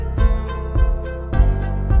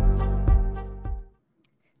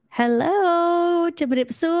Hello ជំរាប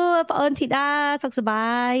សួរបងអូនធីតាសុខសប្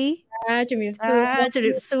បាយជំរាបសួរជំ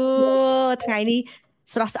រាបសួរថ្ងៃនេះ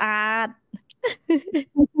ស្រស់ស្អាត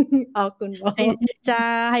អរគុណបង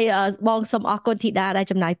ហើយបងសូមអរគុណធីតាដែល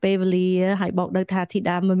ចំណាយពេលវេលាហើយបងដឹងថាធី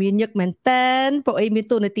តាមិនមានញឹកមែនតើព្រោះអីមាន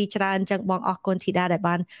ទូនាទីច្រើនអញ្ចឹងបងអរគុណធីតាដែល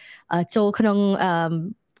បានចូលក្នុង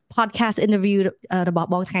podcast interview របស់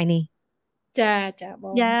បងថ្ងៃនេះចាប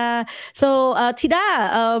ង so ធីតា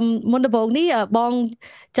មុនដំបូងនេះបង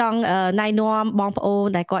ចង់ណែនាំបងប្អូន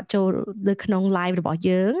ដែលគាត់ចូលនៅក្នុង live របស់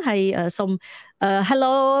យើងហើយសូម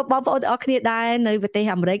hello បងប្អូនទាំងអស់គ្នាដែរនៅប្រទេស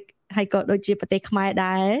អាមេរិកហើយក៏ដូចជាប្រទេសខ្មែរ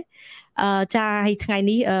ដែរចាហើយថ្ងៃ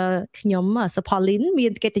នេះខ្ញុំសុផលីនមា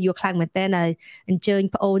នកិត្តិយសខ្លាំងមែនទែនដែលអញ្ជើញ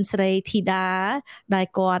ប្អូនស្រីធីតាដែល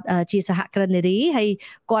គាត់ជាសហគ្រិននារីហើយ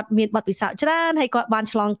គាត់មានបទពិសោធន៍ច្រើនហើយគាត់បាន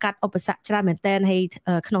ឆ្លងកាត់ឧបសគ្គច្រើនមែនទែនហើយ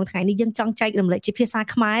ក្នុងថ្ងៃនេះយើងចង់ចែករំលែកជាភាសា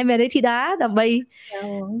ខ្មែរមែនទេធីតាដើម្បី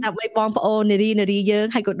បងប្អូននារីយើង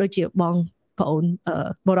ហើយក៏ដូចជាបងប្អូន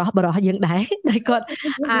បរោះយើងដែរដែលគាត់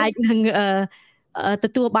អាចនឹងទ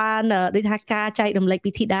ទួលបានដូចថាការចែករំលែក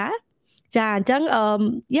ពីធីតាចាអញ្ចឹង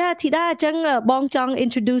ធីតាអញ្ចឹងបងចង់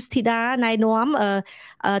introduce ធីតាណែនាំ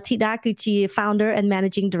ធីតាគឺជា founder and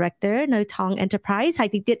managing director នៅ Thaung Enterprise ហើយ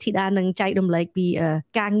ទីទៀតធីតានឹងចែករំលែកពី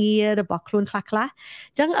ការងាររបស់ខ្លួនខ្លះៗ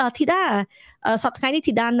អញ្ចឹងធីតាសប្តាហ៍ថ្ងៃនេះ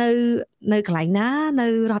ធីតានៅកន្លែងណានៅ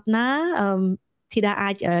រដ្ឋណាធីតាអា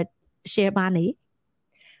ច share បានទេ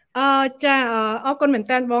ចាអរគុណមែន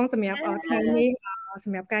តើបងសម្រាប់ថ្ងៃនេះស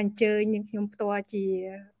ម្រាប់ការអញ្ជើញនឹងខ្ញុំផ្ទាល់ជា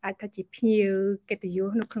អាចថាជាភ្ញៀវកិត្តិយស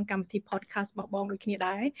នៅក្នុងកម្មវិធី podcast របស់បងដូចគ្នា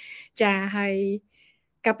ដែរចាហើយ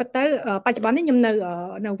ក៏ប៉ុន្តែបច្ចុប្បន្ននេះខ្ញុំ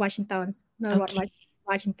នៅ Washington នៅរដ្ឋ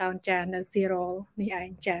Washington ចានៅ Seattle នេះឯង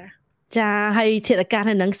ចាហើយធាតុអាកាស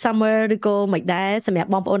នៅនឹង summer ឬក៏មិនដែរសម្រាប់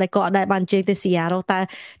បងប្អូនដែលគាត់អត់ដែរបានជើងទៅ Seattle តែ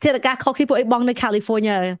ធាតុអាកាសខុសគ្នាពួកឯងបងនៅ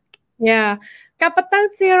California ក៏ប៉ុន្តែ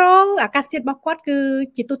Seattle អាកាសធាតុរបស់គាត់គឺ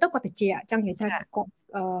ជាទូទៅគាត់ត្រជាក់ចង់និយាយថាគាត់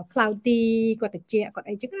cloudy គាត់ត្រជាក់គាត់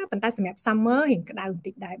អីចឹងណាប៉ុន្តែសម្រាប់ summer រៀងក្តៅបន្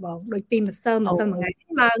តិចដែរបងដូចពីម្សិលមួយថ្ងៃ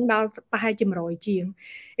ឡើងដល់ប្រហែលជា100ជាង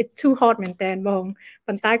it's too hot មែនតើបង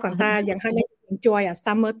ប៉ុន្តែគាត់ថាយ៉ាងហោចណាស់ enjoy អា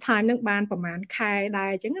summer time នឹងបានប្រហែលខែដែ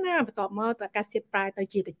រចឹងណាបន្ទាប់មកអាកាសធាតុប្រែទៅ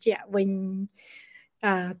ជាត្រជាក់វិញ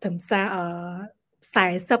ត្រឹម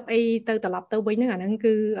40អីទៅត្រឡប់ទៅវិញហ្នឹងអាហ្នឹង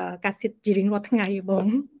គឺអាកាសធាតុជារៀងរាល់ថ្ងៃបង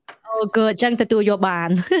good ចឹងទទួលយកបាន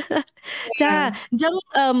ចាអញ្ចឹង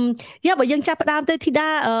បើយើងចាប់ផ្ដើមទៅធីតា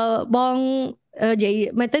បងនិយាយ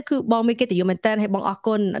មែនទៅគឺបងមានកិត្តិយសមែនតើហើយបងអរ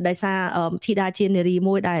គុណដោយសារធីតាជានារី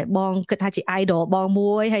មួយដែលបងគិតថាជា idol បង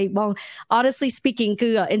មួយហើយបង honestly speaking គឺ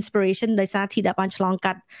inspiration ដោយសារធីតាបានឆ្លង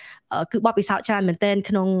កាត់គឺបទពិសោធន៍ច្រើនមែនតើ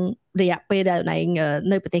ក្នុងរយៈពេលដែល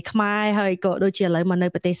នៅប្រទេសខ្មែរហើយក៏ដូចជាឥឡូវមកនៅ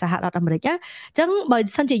ប្រទេសសហរដ្ឋអាមេរិកអញ្ចឹងបើ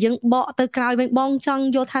សិនជាយើងបកទៅក្រោយវិញបងចង់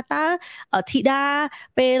យល់ថាតើធីតា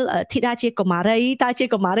ពេលធីតាជាកុមារីតើជា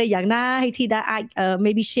កុមារីយ៉ាងណាហើយធីតាអាច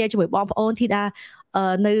maybe share ជាមួយបងប្អូនធីតា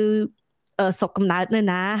នៅស្រុកកំណើតនៅ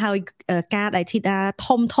ណាហើយការដែលធីតា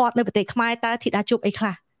ធំធាត់នៅប្រទេសខ្មែរតើធីតាជួបអីខ្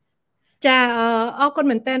លះចាអរគុណ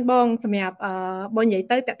មែនតើបងសម្រាប់បងនិយាយ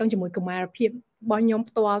ទៅតាក់ទងជាមួយកុមារភាពរបស់ខ្ញុំ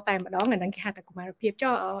ផ្ទាល់តែម្ដងអាហ្នឹងគេហៅថាកុមារភាព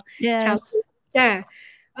ចុះចា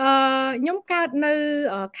ខ្ញុំកើតនៅ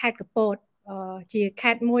ខេត្តកំពតជា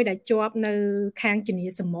ខេត្តមួយដែលជាប់នៅខាងជំនាញ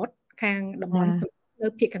សមុទ្រខាងតំបន់នៅ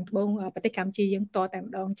ភាគខាងត្បូងប្រទេសកម្ពុជាយើងតតែ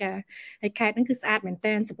ម្ដងចាហើយខេត្តហ្នឹងគឺស្អាតមែន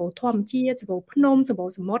តើសម្បូរធម្មជាតិសម្បូរភ្នំសម្បូរ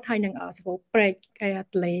សមុទ្រហើយនឹងសម្បូរព្រែក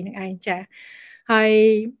ទន្លេហ្នឹងឯងចាហើយ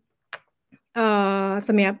ស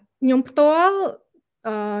ម្រាប់ខ្ញុំផ្ទាល់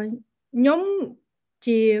ខ្ញុំ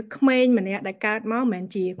ជាក្មេងម្នាក់ដែលកើតមកមិនមែន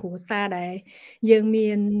ជាគ្រួសារដែលយើងមា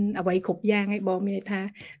នអ្វីគ្រប់យ៉ាងឯងបងមានន័យថា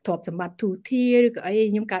ទ្រព្យសម្បត្តិទូធាឬក៏អី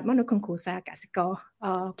ខ្ញុំកើតមកនៅក្នុងគ្រួសារកសិករ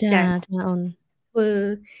ចាអូនធ្វើ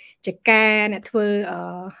ចការអ្នកធ្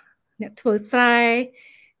វើស្រែ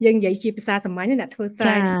យើងនិយាយជាភាសាសាមញ្ញអ្នកធ្វើស្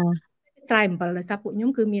រែអំបិលដោយសារពួកខ្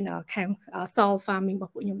ញុំគឺមានខាង salt farming រប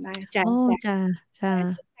ស់ពួកខ្ញុំដែរចា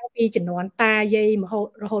ពីជំនាន់តាយាយ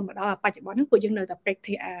រហូតមកដល់បច្ចុប្បន្នហ្នឹងពួកយើងនៅតែ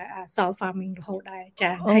practice salt farming រហូតដែរចា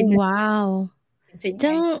ហើយ wow អញ្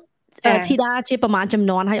ចឹងធីតាជាប្រហែលចំ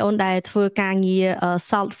នួនហើយអូនដែលធ្វើការងារ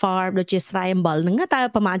salt farm ដូចជាស្រែអំបិលហ្នឹងតើ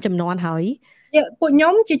ប្រហែលចំនួនហើយពួកខ្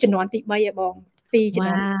ញុំជាចំនួនទី3ឯបងពីចំ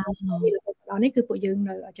នួនទីរហូតដល់នេះគឺពួកយើង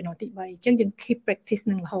នៅចំនួនទី3អញ្ចឹងយើង keep practice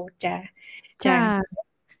នឹងរហូតចាចឹ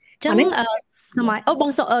ងសម័យប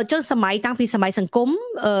ងចឹងសម័យតាំងពីសម័យសង្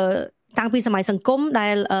គមដែ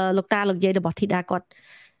លលោកតាលោកយាយរបស់ធីតាគាត់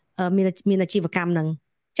មានអាជីវកម្មហ្នឹង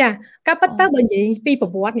ចាការប៉ុន្តែបើនិយាយពីប្រ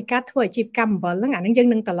វត្តិនៃការធ្វើអាជីវកម្មអំបិលហ្នឹងអាហ្នឹងយើង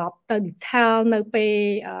នឹងត្រឡប់ទៅ detail នៅពេល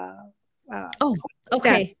អូ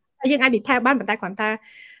ខេយើងអាច detail បានប៉ុន្តែគ្រាន់តែ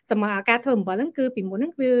សម័យការធ្វើអំបិលហ្នឹងគឺពីមុនហ្នឹ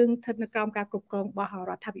ងគឺស្ថិតនៅក្រោមការគ្រប់គ្រងរបស់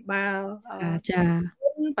រដ្ឋាភិបាលចា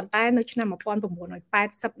ប៉ុន្តែនៅឆ្នាំ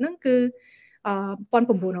1980ហ្នឹងគឺ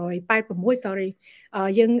 1986 sorry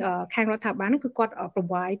យើងខាងរដ្ឋាភិបាលហ្នឹងគឺគាត់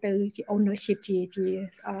provide ទៅជា ownership ជា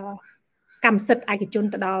កម្មសិទ្ធិឯកជន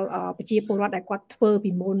ទៅដល់ប្រជាពលរដ្ឋដែលគាត់ធ្វើ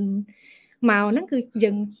ពីមុនមកហ្នឹងគឺ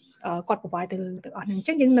យើងគាត់ provide ទៅលើទាំងអស់ហ្នឹងអញ្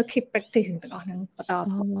ចឹងយើងនៅ keep practice ទាំងអស់ហ្នឹងបន្ត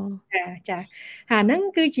ចាហើយហ្នឹង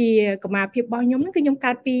គឺជាកម្មាភាពរបស់ខ្ញុំហ្នឹងគឺខ្ញុំ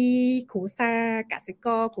កើតពីគ្រួសារកសិក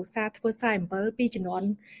រគ្រួសារធ្វើស្រែអំបិលពីជំនាន់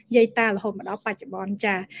យាយតារហូតមកដល់បច្ចុប្បន្ន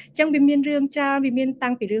ចាអញ្ចឹងវាមានរឿងច្រើនវាមាន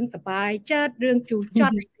តាំងពីរឿងសប្បាយចិត្តរឿងជូរច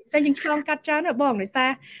ត់ផ្សេងយើងឆ្លងកាត់ច្រើនណាបងដោយសា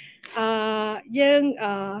រយើង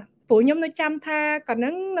ព្រោះខ្ញុំនៅចាំថាកាលហ្នឹ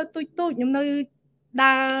ងនៅទូចខ្ញុំនៅ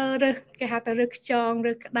ដើររើសគេហៅថារើសខ្យង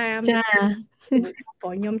រើសក្តាមចាព្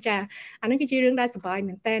រោះខ្ញុំចាអាហ្នឹងគឺជារឿងដែលសប្បាយ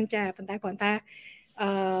មែនតែនចាប៉ុន្តែគ្រាន់តែ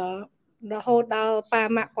រហូតដល់ប៉ា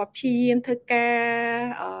ម៉ាក់គាត់ព្យាយាមធ្វើការ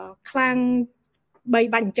ខ្លាំងបី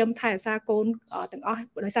បាច់ចិញ្ចឹមថែរក្សាកូនទាំងអស់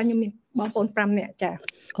ដោយសារខ្ញុំមានបងប្អូន5នាក់ចា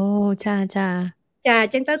អូចាអញ្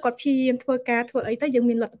ចឹងទៅគាត់ព្យាយាមធ្វើការធ្វើអីទៅយើង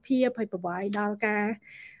មានលទ្ធភាពហើយប្រវាយដល់ការ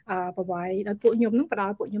ប្រវាយដល់ពួកខ្ញុំនឹងផ្ដ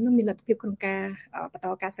ល់ពួកខ្ញុំនឹងមានលទ្ធភាពក្នុងការបន្ត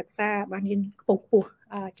ការសិក្សាបានរៀនខ្ពស់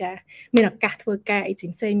ចាមានឱកាសធ្វើការអី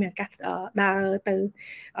ផ្សេងមានឱកាសដើរទៅ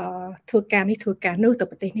ធ្វើការនេះធ្វើការនោះទៅ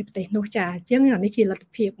ប្រទេសនេះប្រទេសនោះចាអញ្ចឹងនេះជាលទ្ធ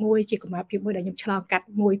ភាពមួយជាកម្មាភាពមួយដែលខ្ញុំឆ្លងកាត់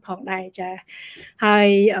មួយផងដែរចាហើយ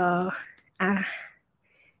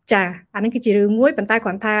ចាអានេះគឺជារឿងមួយប៉ុន្តែគ្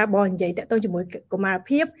រាន់ថាបងនិយាយតទៅជាមួយកម្មា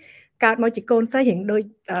ភាពកើតមកជាកូនស្រីរៀងដូច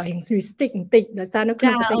រៀង stick បន្តិចដោយសារនៅក្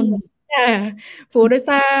នុងប្រទេសចាព្រោះដោយ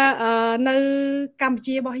សារនៅកម្ពុ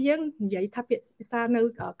ជារបស់យើងនិយាយថាភាសានៅ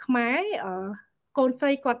ខ្មែរកូនស្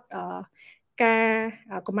រីគាត់ការ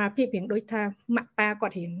កម្មាភាពរៀងដូចថាម៉ាក់ប៉ាគា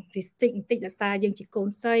ត់រៀង restrict បន្តិចដោយសារយើងជាកូន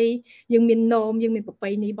ស្រីយើងមាននំយើងមានប្រពៃ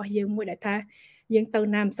ណីរបស់យើងមួយដែលថាយើងទៅ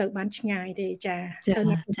ណាមិនសូវបានឆ្ងាយទេចាទៅ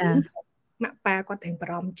ណាម៉ាក់ប៉ាគាត់ទាំងបា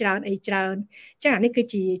រម្ភច្រើនអីច្រើនចឹងអានេះគឺ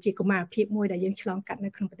ជាកម្មាភាពមួយដែលយើងឆ្លងកាត់នៅ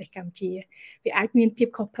ក្នុងប្រទេសកម្ពុជាវាអាចមានភាព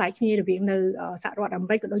ខុសប្លែកគ្នារវាងនៅសហរដ្ឋអាមេ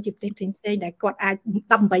រិកក៏ដូចជាប្រទេសផ្សេងៗដែលគាត់អាច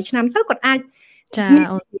18ឆ្នាំទៅគាត់អាចមាន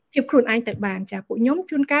ភាពខ្លួនឯងទៅបានចាពួកខ្ញុំ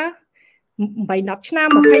ជួនកាល8-10ឆ្នាំ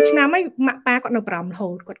20ឆ្នាំហើយម៉ាក់ប៉ាគាត់នៅបារម្ភរហូ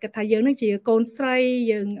តគាត់គិតថាយើងនឹងជាកូនស្រី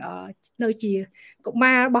យើងនៅជាកុ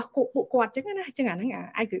មាររបស់ពួកគាត់ចឹងណាចឹងអាហ្នឹង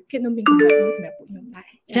ឯកភាពនៅមានកម្រិតមួយសម្រាប់ពួកខ្ញុំដែរ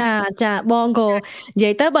ចាបងក៏និយា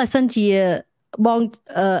យទៅបើសិនជា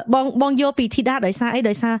បងយកពីធីតាដោយសារអី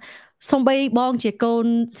ដោយសារសំបីបងជាកូន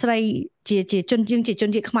ស្រីជាជន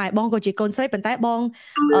ជាតិខ្មែរបងក៏ជាកូនស្រីប៉ុន្តែបង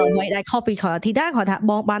អ្វីដែលខុសពីធីតាគាត់ថា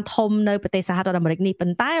បងបានធំនៅប្រទេសសហរដ្ឋអាមេរិកនេះប៉ុ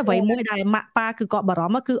ន្តែអ្វីមួយដែលម៉ាក់ប៉ាគឺគាត់បារ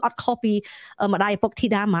ម្ភគឺអត់ខុសពីម្ដាយឪពុកធី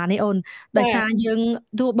តាហ្មងនេះអូនដោយសារយើង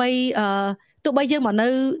ទោះបីយើងមកនៅ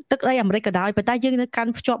ទឹកដីអាមេរិកក៏ដោយប៉ុន្តែយើងនៅកា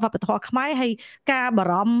ន់ភ្ជាប់វប្បធម៌ខ្មែរហើយការបា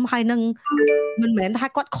រម្ភហើយនឹងមិនមែនថា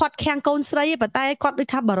គាត់ខាត់ខាំងកូនស្រីទេប៉ុន្តែគាត់ដូច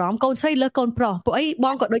ថាបារម្ភកូនស្រីលើកូនប្រុសព្រោះអីប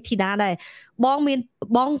ងក៏ដូចធីតាដែរប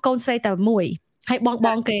ងកូនស្រីតែមួយហើយប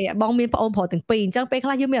ងគេបងមានប្អូនប្រុសទាំងពីរអញ្ចឹងពេលខ្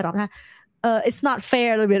លះយើងមានអារម្មណ៍ថាit's not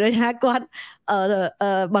fair ដូចវាថាគាត់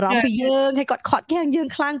បារម្ភពីយើងហើយគាត់ខាត់ខាំងយើង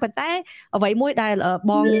ខ្លាំងប៉ុន្តែអ្វីមួយដែល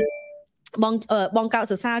បងកោត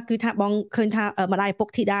សរសើរគឺថាបងឃើញថាម្ដាយឪពុក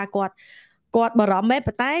ធីតាគាត់បារម្ភមែន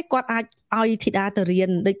ប៉ុន្តែគាត់អាចឲ្យធីតាទៅរៀន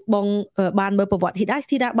ដូចបងបានមើលប្រវត្តិ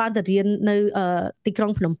ធីតាបានទៅរៀននៅទីក្រុ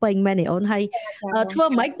ងភ្នំពេញមែនទេអូនហើយធ្វើ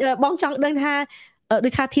ម៉េចបងចង់ដឹងថាដូ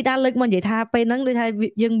ចថាធីតាលើកមកនិយាយថាពេលហ្នឹងដូចថា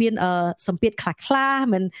យើងមានសម្ពាធខ្លះ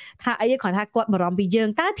មិនថាអីគ្រាន់ថាគាត់បារម្ភពីយើង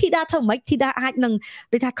តើធីតាធ្វើម៉េចធីតាអាចនឹង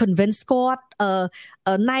ដូចថា convince គាត់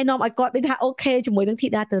ណែនាំឲ្យគាត់ដូចថាអូខេជាមួយនឹងធី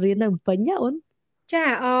តាទៅរៀននៅភ្នំពេញណាអូនចា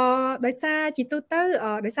ដោយសារជាទូទៅ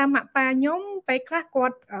ដោយសារម៉ាក់ប៉ាខ្ញុំពេលខ្លះគា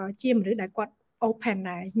ត់ជាមនុស្សដែលគាត់ open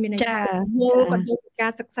ដែរមានន័យថាគាត់យកកា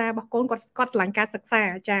រសិក្សារបស់កូនគាត់ស្រឡាញ់ការសិក្សា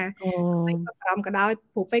ចាគាត់បារម្ភក៏ដោយ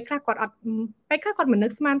ព្រោះពេលខ្លះគាត់អត់ពេលខ្លះគាត់មិននឹ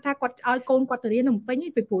កស្មានថាគាត់ឲ្យកូនគាត់ទៅរៀននៅភ្នំពេញទេ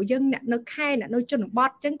ពីព្រោះយើងអ្នកនៅខេត្តអ្នកនៅជនបទ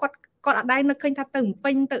អញ្ចឹងគាត់អត់ដែរនឹកឃើញថាទៅភ្នំ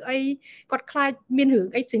ពេញទៅអីគាត់ខ្លាចមានរឿង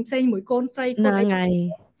អីផ្សេងមួយកូនស្រីគាត់អី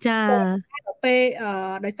ចាពេល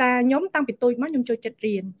ដោយសារខ្ញុំតាំងពីតូចមកខ្ញុំចូលចិត្ត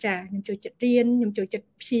រៀនចាខ្ញុំចូលចិត្តរៀនខ្ញុំចូលចិត្ត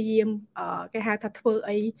ព្យាយាមគេហៅថាធ្វើ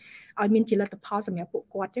អីឲ្យមានជាលទ្ធផលសម្រាប់ពួក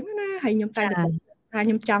គាត់អញ្ចឹងណាហើយខ្ញុំតែថាខ្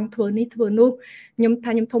ញុំចង់ធ្វើនេះធ្វើនោះខ្ញុំ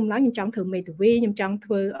ធំឡើងខ្ញុំចង់ធ្វើមេធាវីខ្ញុំចង់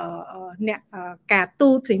ធ្វើអ្នកការទូ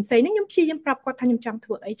តផ្សេងហ្នឹងខ្ញុំព្យាយាមប្រាប់គាត់ថាខ្ញុំចង់ធ្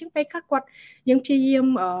វើអីអញ្ចឹងពេលខ្លះគាត់យើងព្យាយាម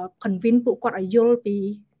convince ពួកគាត់ឲ្យយល់ពី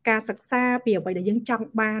ការសិក្សាពីអ្វីដែលយើងចង់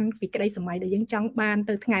បានពីក្តីសម័យដែលយើងចង់បាន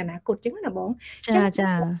ទៅថ្ងៃអនាគតអញ្ចឹងណាបងចា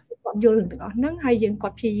គាត់យល់រឿងទាំងអស់ហ្នឹងហើយយើងគា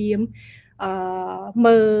ត់ព្យាយាម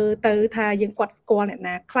មើលទៅថាយើងគាត់ស្គាល់អ្នក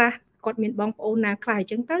ណាខ្លះគាត់មានបងប្អូនណាខ្លះអ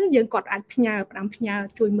ញ្ចឹងទៅយើងគាត់អាចផ្ញើ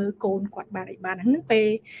ជួយមើលកូនគាត់បានអីបានហ្នឹងនៅ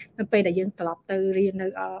ពេលដែលយើងត្រឡប់ទៅរៀននៅ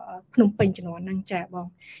ភ្នំពេញជំនាន់ហ្នឹងចាបង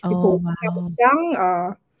ពីព្រោះខ្ញុំចង់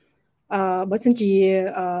បើសិនជា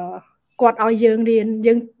គាត់ឲ្យយើងរៀន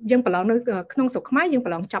យើងប្រឡងនៅក្នុងស្រុកខ្មែរយើងប្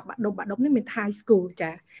រឡងចប់បាក់ឌុបនេះមាន high school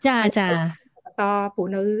ចាត បន្តព្រោះ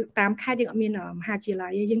នៅតាមខេត្តយើងអត់មានមហាវិទ្យាល័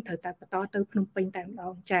យយើងត្រូវតែបន្តទៅភ្នំពេញតែម្ដ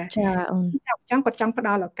ងចាអូនគាត់ចង់ផ្ដ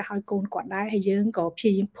ល់ឱកាសឲ្យកូនគាត់ដែរហើយយើងក៏ព្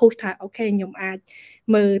យាយាម push ថាអូខេខ្ញុំអាច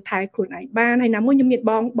មើលថែខ្លួនឯងបានហើយណាមួយខ្ញុំមាន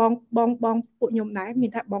បងពួកខ្ញុំដែរមា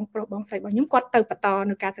នថាបងប្រុសបងស្រីរបស់ខ្ញុំគាត់ទៅបន្ត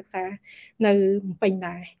នៅការសិក្សានៅភ្នំពេញ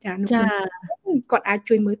ដែរចាគាត់អាច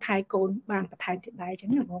ជួយមើលថែកូនបានបន្ថែមទៀតដែរអញ្ចឹ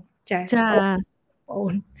ងណាបងចាបងអូ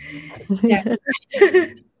នចា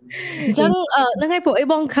អញ្ចឹងនឹងឲ្យពួកអី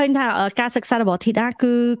បងឃើញថាការសិក្សារបស់ធីតា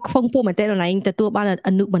គឺខ្ពង់ខ្ពស់មែនតើណៃទទួលបានអ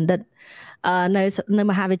នុបណ្ឌិតនៅ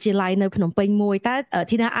មហាវិទ្យាល័យនៅភ្នំពេញមួយតើ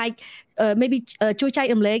ធីតាអាច maybe ជួយចែក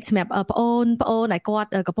រំលែកសម្រាប់បងអូនដែលគាត់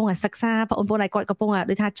កំពុងតែសិក្សាបងប្អូនដែលគាត់កំពុងតែ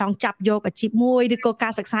ដូចថាចង់ចាប់យកអាជីពមួយឬក៏កា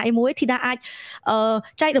រសិក្សាអីមួយធីតាអាច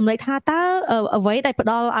ចែករំលែកថាតើអ្វីដែលផ្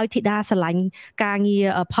ដល់ឲ្យធីតាស្រឡាញ់ការងារ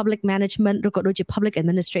public management ឬក៏ដូចជា public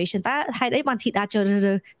administration តើហេតុអីបានធីតាជ្រើស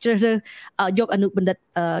រើសយកអនុបណ្ឌិត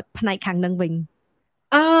ផ្នែកខាងហ្នឹងវិញ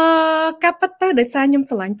ការប៉ັດទៅដោយសារខ្ញុំ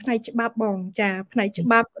ស្រឡាញ់ផ្នែកច្បាប់បងចាផ្នែកច្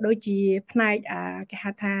បាប់ដូចជាផ្នែកគេ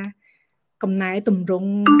ហៅថាកំណែតម្រង់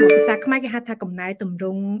ភាសាខ្មែរគេហៅថាកំណែតម្រ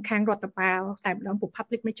ង់ខាងរដ្ឋបាលតែម្ដងពួក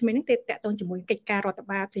public management ហ្នឹងតេតងជាមួយកិច្ចការរដ្ឋ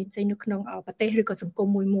បាលផ្សេងៗនៅក្នុងប្រទេសឬក៏សង្គម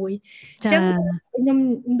មួយអញ្ចឹងខ្ញុំ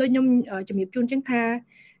ជំរាបជូនអញ្ចឹងថា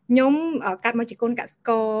ខ្ញុំកាត់មកជាកូនកសិក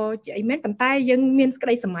រជាអីមែនប៉ុន្តែយើងមានក្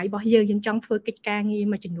តីសម័យរបស់យើងចង់ធ្វើកិច្ចការងារ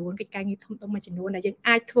មួយចំនួនកិច្ចការងារធំៗមួយចំនួនដែលយើង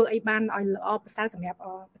អាចធ្វើអីបានឲ្យល្អប្រសើរសម្រាប់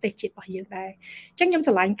ប្រទេសជាតិរបស់យើងដែរអញ្ចឹងខ្ញុំ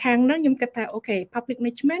ឆ្លាញ់ខាងហ្នឹងខ្ញុំគិតថាអូខេ public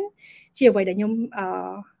management ជាអ្វីដែលខ្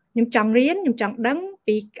ញុំចង់រៀនខ្ញុំចង់ដឹង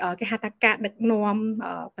ពីគេហៅថាការដឹកនាំ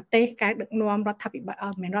ប្រទេសការដឹកនាំរដ្ឋាភិបា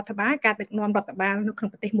លមិនរដ្ឋបាលការដឹកនាំរដ្ឋបាលនៅក្នុង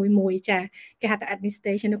ប្រទេសមួយចាគេហៅថា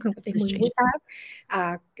administration នៅក្នុងប្រទេសមួយតើ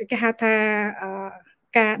គេហៅថា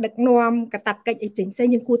ការដឹកនាំកាតព្វកិច្ចអីផ្សេង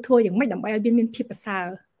ៗយើងគួរធ្វើយ៉ាងម៉េចដើម្បីឲ្យវាមានភាពប្រសើរ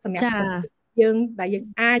សម្រាប់យើងដែលយើង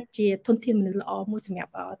អាចជាធនធានមនុស្សល្អមួយសម្រា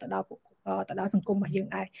ប់ទៅដល់សង្គមរបស់យើង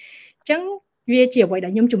ដែរអញ្ចឹងវាជាអ្វីដែ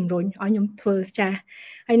លខ្ញុំជំរុញឲ្យខ្ញុំធ្វើចា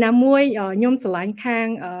ហើយណាមួយខ្ញុំស្រឡាញ់ខាង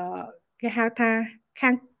គេហៅថាខា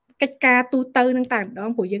ងកិច្ចការទូទៅនឹងតែម្ដ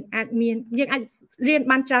ងព្រោះយើងអាចរៀន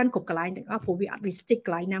បានច្រើនគ្រប់កន្លែងទាំងអស់ព្រោះវាអត់ restrict ក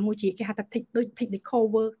ន្លែងណាមួយជាគេហៅថាដូច technical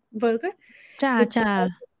work ចា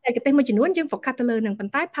ឯកទេសមួយចំនួនយើង focus ទៅលើនឹងប៉ុ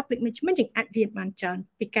ន្តែ public management យើងអាចរៀនបានច្រើន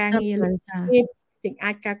ពីការងារយើង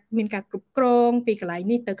អាចមានការគ្រប់គ្រងពីកន្លែង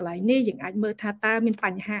នេះទៅកន្លែងនេះយើងអាចមើលថាតើមានប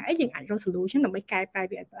ញ្ហាអីយើងអាចរក solution ដើម្បីកែប្រែ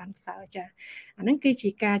វាឲ្យបានប្រសើរចាអាហ្នឹងគឺជា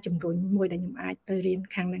ការជំរុញមួយដែលខ្ញុំអាចទៅរៀន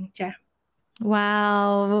ខាងហ្នឹងចា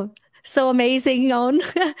Wow so amazing អូន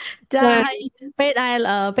ចាហើយពេល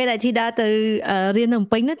ដែលធីតាទៅរៀននៅភ្នំ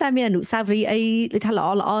ពេញនោះតើមានអនុស្សាវរីយ៍អីដូចថា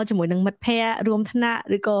ល្អជាមួយនឹងមិត្តភ័ក្តិរួមថ្នាក់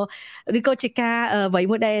ឬក៏ជាការអ្វី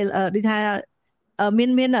មួយដែលដូចថាមាន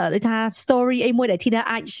ដូចថា story អីមួយដែលធីតា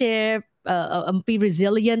អាច share អំពី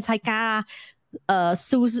resilience ហើយការ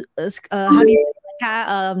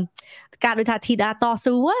ការដូចថាធីតាត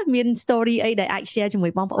ស៊ូមាន story អីដែលអាច share ជាមួ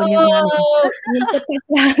យបងប្អូនយើងបានមានគិត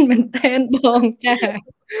ច្រើនមែនតើបងចា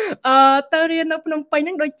ទៅរៀននៅភ្នំពេញហ្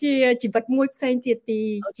នឹងដូចជាជីវិតមួយផ្សេងទៀតពី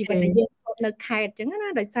ជីវិតដែលយើងនៅខេត្តអញ្ចឹងណា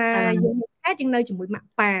ដោយសារយើងនៅខេត្តយើងនៅជាមួយម៉ាក់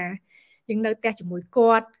ប៉ាយើងនៅផ្ទះជាមួយ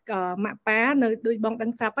គាត់ម៉ាក់ប៉ានៅដូចបងដឹ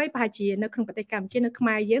ងស្រាប់ហើយប្រហែលជានៅក្នុងប្រទេសកម្ពុជានៅខ្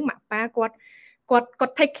មែរយើងម៉ាក់ប៉ាគាត់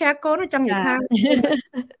take care កូនចង់និយាយថា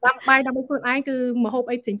ដាំបាយដើម្បីខ្លួនឯងគឺម្ហូប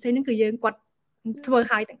អីផ្សេងៗហ្នឹងគឺយើងគាត់ធ្វើ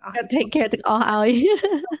ឲ្យទាំងអស់ take care ទាំងអស់ឲ្យ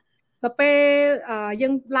ដល់ពេលយើ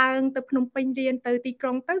ងឡើងទៅភ្នំពេញរៀនទៅទីក្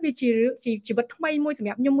រុងទៅវាជាជីវិតថ្មីមួយសម្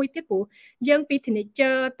រាប់ខ្ញុំមួយទៀតព្រោះយើងពី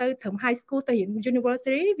teenager ទៅត្រឹម high school ទៅរៀន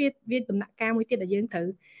university វាដំណាក់កាលមួយទៀតដែលយើងត្រូវ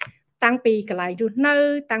តាំងពីកន្លែងរស់នៅ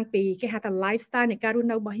តាំងពីគេហៅថា lifestyle នៃការរស់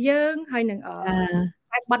នៅរបស់យើងហើយនឹង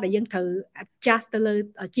បែបបទដែលយើងត្រូវ adjust ទៅលើ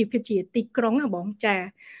ជីវភាពជាទីក្រុងណាបងចា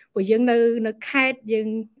ព្រោះយើងនៅខេត្តយើង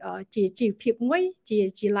ជាជីវភាពមួយ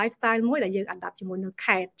ជា lifestyle មួយដែលយើង adapt ជាមួយនៅ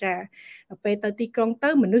ខេត្តចាដល់ពេលទៅទីក្រុងទៅ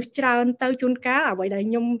មនុស្សច្រើនទៅជួនកាលអ្វីដែល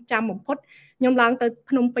ខ្ញុំចាំបំផុតខ្ញុំឡើងទៅ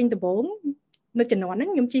ភ្នំពេញដំបូងនៅជំនាន់ហ្នឹង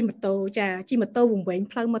ខ្ញុំជិះម៉ូតូចាជិះម៉ូតូវង្វេង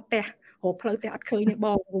ផ្លូវមកផ្ទះផ្លូវផ្ទះអត់ឃើញទេប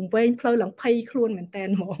ងវង្វេងផ្លូវឡើងភ័យខ្លួនមែនតើ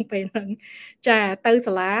ហ្មងពេលហ្នឹងចាទៅ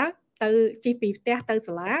សាលាទៅជិះពីផ្ទះទៅ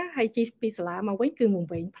សាលាហើយជិះពីសាលាមកវិញគឺវង្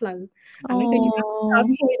វេងផ្លូវអានេះគឺជាការ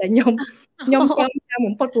មួយដែលខ្ញុំចាំ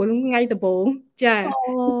បំផុតព្រោះថ្ងៃដំបូងចា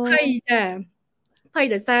ភ័យចាភ័យ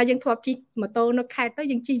ដោយសារយើងធ្លាប់ជិះម៉ូតូនៅខេត្តទៅ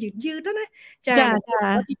យើងជិះយឺតណាចា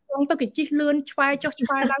ទីក្រុងទៅគេជិះលឿនឆ្វែចុះឆ្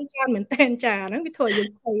វែឡើងច្រើនមែនតើចាហ្នឹងវាធ្វើឲ្យយើ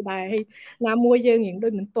ងភ័យដែរហើយណាមួយយើងរៀងដូ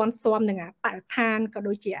ចមិនទាន់ស៊ាំនឹងអាបរិស្ថានក៏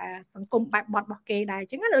ដូចជាសង្គមបែបបទរបស់គេដែរអ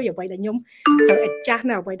ញ្ចឹងណាដូចអ្វីដែលខ្ញុំត្រូវ adjust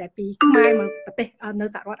នៅអ្វីដែលពីខ្មែរមកប្រទេសនៅ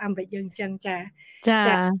សហរដ្ឋអាមេរិកយើងអញ្ចឹងចា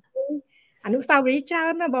អនុស្សាវរីយ៍ច្រើ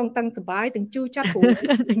នណាបងតាំងសបាយទាំងជូរចត់ព្រោះ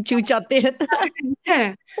ទាំងជូរចត់ទៀតចា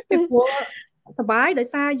ពីព្រោះសបាយដោយ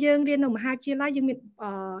សារយើងរៀននៅមហាវិទ្យាល័យយើងមាន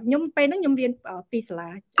ខ្ញុំពេលហ្នឹងខ្ញុំរៀនពីសាលា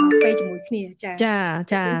ពេលជាមួយគ្នាចា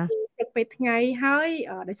ព្រ ពេលថ្ងៃហើយ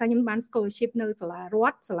ដោយសារខ្ញុំបាន scholarship នៅសាលារ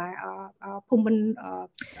ដ្ឋសាលាភូមិន្ទ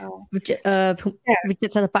វិចិ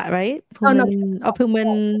ត្រសិល្បៈ right ភូមិ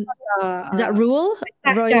ន្ទis that rural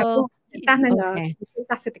royal តាស់នៅ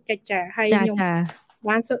សាស្ត្រសេដ្ឋកិច្ចចាហើយខ្ញុំ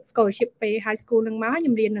បាន scholarship ពេល high school នឹងមកខ្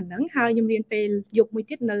ញុំរៀននៅហ្នឹងហើយខ្ញុំរៀនពេលយប់មួយ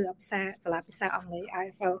ទៀតនៅសាលាភាសាអង់គ្លេស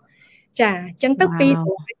IFL ចាអញ្ចឹងទៅពីសា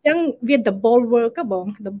លាអញ្ចឹងវា double work បង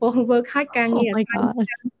double work ហើយការងារតែ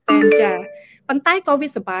ចាប៉ុន្តែក៏វា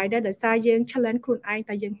សុបាយដែរដោយសារយើង challenge ខ្លួនឯង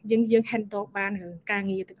តែយើង handle បានរឿងការ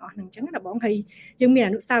ងារទាំងអស់ហ្នឹងអញ្ចឹងណាបងហើយយើងមាន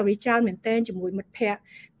អនុស្សាវរីយ៍ច្រើនមែនទែនជាមួយមិត្តភ័ក្តិ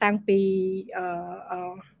តាំងពី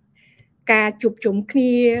ការជួបជុំគ្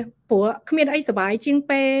នាព្រោះគ្មានអីសុបាយជាង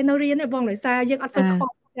ពេលនៅរៀនទេបងដោយសារយើងអត់សូវខ្វ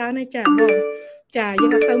ល់ច្រើនទេចាបងចាយើ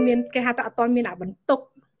ងអត់សូវមានគេហៅថាអត់ទាន់មានអាបន្ទុក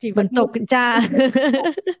ជីវិតបន្ទុកចា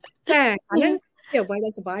អាហ្នឹងជាអ្វីដែ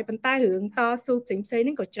លសុបាយប៉ុន្តែរឿងតស៊ូផ្សេងៗហ្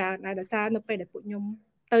នឹងក៏ច្រើនដែរដោយសារនៅពេលដែលពួកខ្ញុំ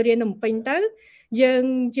ទៅរៀននៅភ្នំពេញទៅយើង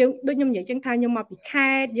ដូចខ្ញុំនិយាយចឹងថាខ្ញុំមកពី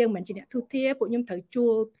ខេត្តយើងមិនជាអ្នកទូធាពួកខ្ញុំត្រូវជួ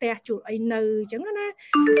លផ្ទះជួលអីនៅអញ្ចឹងណា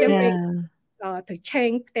អញ្ចឹងពេលទៅឆេង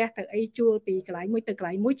ផ្ទះទៅអីជួលពីកន្លែងមួយទៅកន្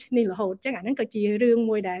លែងមួយឈ្នេះរហូតអញ្ចឹងអាហ្នឹងក៏ជារឿង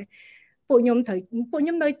មួយដែលពួកខ្ញុំ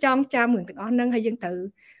នៅចង់ចាំរឿងទាំងអស់ហ្នឹងហើយយើងត្រូវ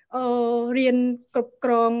រៀនគ្រប់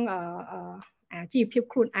គ្រងអាជីវភាព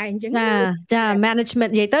ខ្លួនឯងអញ្ចឹងចា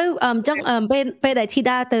management និយាយទៅអញ្ចឹងពេលដែល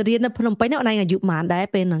Thyda ទៅរៀននៅភ្នំពេញហ្នឹងអាយុប៉ុន្មានដែរ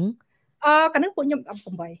ពេលហ្នឹងកាលនោះពួកខ្ញុំ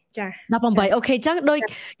18ចា18អូខេចឹងដូច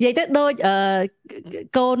និយាយទៅដូច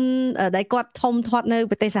កូនដែលគាត់ធំធាត់នៅ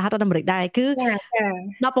ប្រទេសសហរដ្ឋអាមេរិកដែរគឺ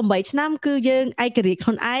18ឆ្នាំគឺយើងឯករាជ្យខ្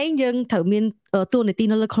លួនឯងយើងត្រូវមានតួនាទី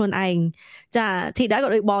នៅលើខ្លួនឯងចា Thyda ក៏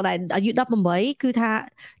ដូចបងដែរអាយុ18គឺថា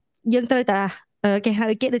យើងត្រូវតែគេហៅ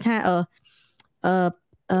គេដូចថា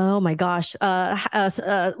oh my gosh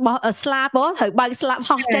បោះស្លាប់ត្រូវបើកស្លាប់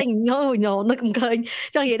ហោះចេញញនឹកមិនឃើញ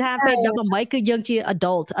ចង់និយាយថាពេល18គឺយើងជា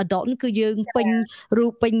adult គឺយើងពេញរូ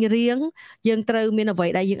បពេញរាងយើងត្រូវមានអ្វី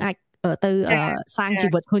ដែលយើងអាចទៅសាងជី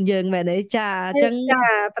វិតខ្លួនយើងមែនទេចាអញ្ចឹងចា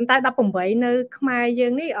ប៉ុន្តែ18នៅខ្មែរយើ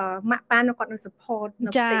ងនេះម៉ាក់ប៉ាគាត់នៅ support នៅ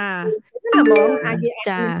ផ្សេងណាបងអាចវា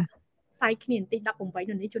ចាតែគ្នាបន្តិច18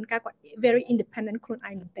នៅនេះជួនកាលគាត់ very independent ខ្លួន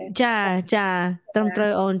ឯងមែនតើចាត្រឹមត្រូ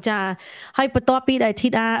វអូនចាហើយបន្ទាប់ពីដែល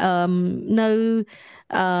Thyda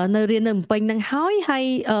នៅរៀននៅភ្នំពេញនឹងហើយ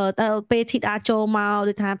តើពេល Thyda ចូលមក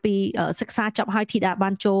ដូចថាពីសិក្សាចប់ហើយ Thyda បា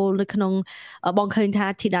នចូលនៅក្នុងបងឃើញថា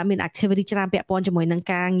Thyda មាន activity ច្រើនពាក់ព័ន្ធជាមួយនឹង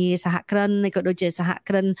ការងារសហគ្រិនក៏ដូចជាសហ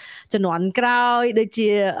គ្រិនជំនាន់ក្រោយដូចជា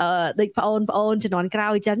ដូចប្អូនជំនាន់ក្រោ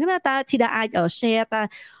យអញ្ចឹងណាតើ Thyda អាច share តើ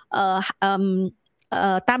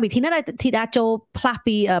តាមវិធីណាដែល Thyda ចូលផ្លាស់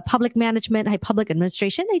ពី public management ហើយ public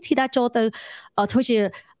administration ហើយ Thyda ចូលទៅធ្វើជា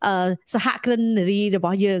សហគ្រិននារីរប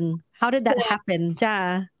ស់យើង how did that happen ចា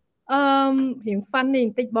រៀង funny ប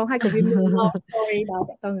ន្តិចបងហើយក៏វាមាន long story ដល់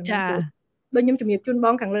តទៅហ្នឹងដូចខ្ញុំជំរាបជូនប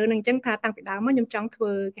ងខាងលើនឹងអញ្ចឹងថាតាំងពីដើមមកខ្ញុំចង់ធ្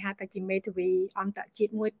វើគេហៅថាជា មេធាវីអន្តរជា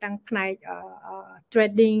តិមួយតាំងផ្នែក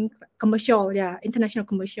trading commercial international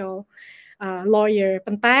commercial lawyer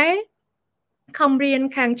ប៉ុន្តែខំរៀន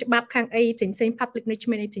ខាងច្បាប់ខាងអីផ្សេង public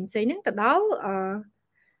management អីផ្សេងហ្នឹងទៅដល់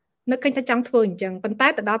នឹកឃើញថាចង់ធ្វើអញ្ចឹងប៉ុន្តែ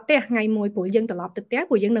ទៅដល់ផ្ទះថ្ងៃមួយព្រោះយើងត្រឡប់ទៅផ្ទះ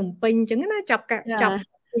ព្រោះយើងនៅភ្នំពេញអញ្ចឹងណាចាប់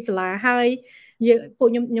ពីសាលាហើយយើងពួក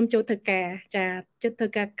ខ្ញុំចូលធ្វើការចាចិត្តធ្វើ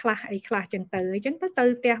ការខ្លះអីខ្លះអញ្ចឹងទៅ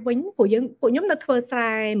ផ្ទះវិញពួកខ្ញុំនៅធ្វើស្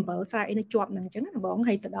រែអំបិលស្រែអីនៅជាប់ហ្នឹងអញ្ចឹងណាបង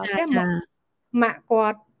ហើយទៅដល់ផ្ទះម៉ាក់គា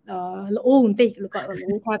ត់ល្អូបន្តិចគាត់ល្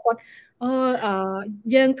អូថាគាត់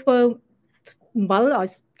យើងធ្វើអំបិលឲ្យ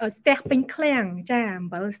ស្ទះពេញឃ្លាំងចាអំ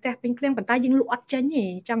បិលស្ទះពេញឃ្លាំងប៉ុន្តែយើងលក់អត់ចេញទេ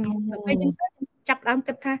ចង់ទៅពេលយើងចាប់ដើម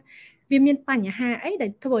គិតថាវាមានបញ្ហាអីដែ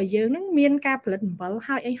លធ្វើឲ្យយើងនឹងមានការផលិតអំបិល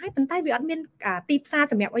ហើយប៉ុន្តែវាអត់មានទីផ្សារ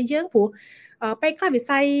សម្រាប់ឲ្យយើងព្រោះពេលខ្លះវិ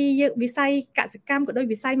ស័យកសិកម្មក៏ដូច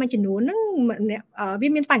វិស័យមួយចំនួនហ្នឹងវា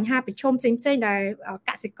មានបញ្ហាប្រឈមផ្សេងៗដែល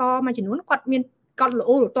កសិករមួយចំនួនគាត់ល្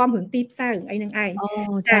អលទាំរឿងទីផ្សាររឿងអីហ្នឹងឯង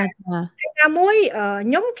ចាតែមួយ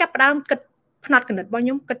ខ្ញុំចាប់ដើមគិតផ្នែកគណិតរបស់ខ្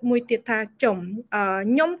ញុំគិតមួយទៀតថាខ្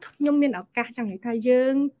ញុំមានឱកាសចង់និយាយថាយើ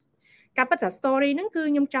ងការពិតថា story ហ្នឹងគឺ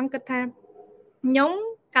ខ្ញុំចង់គិតថាខ្ញុំ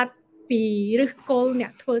កាត់ពីឫសគល់អ្ន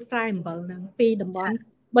កធ្វើស្រែអំបិលហ្នឹងពីតំបន់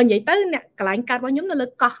បើនិយាយទៅអ្នកកន្លែងកើតរបស់ខ្ញុំនៅលើ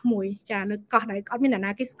កោះមួយចាលើកោះដែលអត់មានអ្នក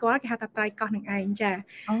ណាគេស្គាល់គេហៅថាត្រៃកោះនឹងឯងចា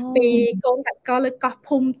ពីកូនកសិករលើកោះ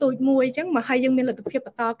ភូមិទូចមួយអញ្ចឹងមកហើយយើងមានលទ្ធភាពប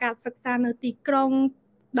ន្តការសិក្សានៅទីក្រុង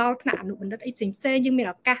ដល់ថ្នាក់អនុបណ្ឌិតអីផ្សេងយើងមាន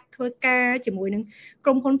ឱកាសធ្វើការជាមួយនឹងក្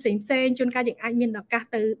រុមហ៊ុនផ្សេងជួនកាលយើងអាចមានឱកាស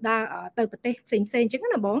ទៅដើរទៅប្រទេសផ្សេងអញ្ចឹង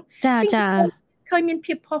ណាបងចាឃើញមាន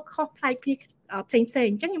ភាពខុសប្លែកគ្នាផ្សេង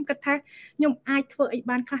អញ្ចឹងខ្ញុំគិតថាខ្ញុំអាចធ្វើអី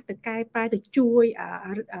បានខ្លះទៅកែប្រែទៅជួយ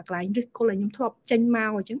កន្លែងឫសគល់ដែលខ្ញុំធ្លាប់ចេញមក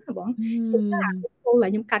អញ្ចឹងណាបងជាសារឫសគល់ដែ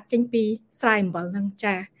លខ្ញុំកាត់ចេញពីស្រែអំបិលហ្នឹង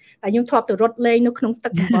ចាតែខ្ញុំធ្លាប់ទៅរត់លេងនៅក្នុងទឹ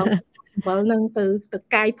កអំបិល បើនឹងទៅ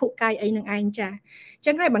កាយភក់កាយអីនឹងឯងចាអញ្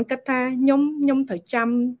ចឹងហើយបានគិតថាខ្ញុំត្រូវចាំ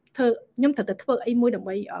ធ្វើខ្ញុំត្រូវទៅធ្វើអីមួយដើម្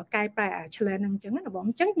បីកែប្រែអា challenge ហ្នឹងអញ្ចឹងណាបង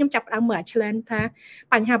អញ្ចឹងខ្ញុំចាប់ផ្ដើមមើលអា challenge ថា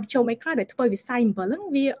បញ្ហាប្រឈមអីខ្លះដែលធ្វើវិស័យអំបិលហ្នឹង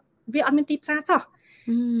វាអត់មានទីផ្សារសោះ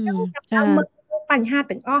ចាប់ផ្ដើមមើលបញ្ហា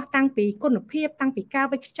ទាំងអស់តាំងពីគុណភាពតាំងពីការ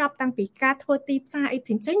វេចខ្ចប់តាំងពីការធ្វើទីផ្សារអីផ្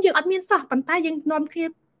សេងៗយើងអត់មានសោះប៉ុន្តែយើងនាំគ្នា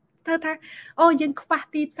ធ្វើថាអូយើងខ្វះ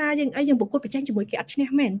ទីផ្សារយើងប្រកួតប្រជែងជាមួយគេអត់ឈ្នះ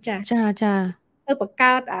មែនចាទៅបង្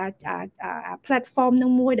កើតអា platform នឹ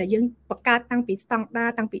ងមួយដែលយើងបង្កើតតាំងពី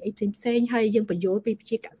standard តាំងពីអីផ្សេងៗហើយយើងបញ្យល់ពីប្រ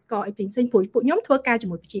ជាកសិករអីផ្សេងៗពួកខ្ញុំធ្វើការជា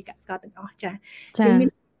មួយប្រជាកសិករទាំងអស់ចាយើងមាន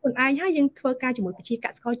ខ្លួនឯងហើយយើងធ្វើការជាមួយប្រជាក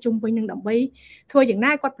សិករជុំវិញនឹងដើម្បីធ្វើយ៉ាង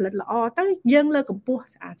ណាគាត់ផលិតល្អទៅយើងលើកកម្ពស់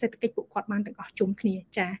សេដ្ឋកិច្ចពួកគាត់បានទាំងអស់ជុំគ្នា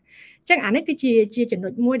ចាអញ្ចឹងអានេះគឺជាចំណុ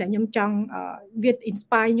ចមួយដែលខ្ញុំចង់វា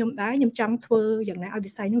inspire ខ្ញុំដែរខ្ញុំចង់ធ្វើយ៉ាងណាឲ្យ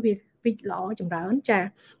វិស័យនោះវារីកល្អចម្រើនចា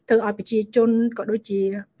ធ្វើឲ្យប្រជាជនក៏ដូចជា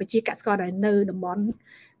ប្រជាកសិករដែលនៅតំបន់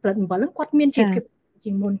ផលិតអំបិលហ្នឹងគាត់មានជីវភាព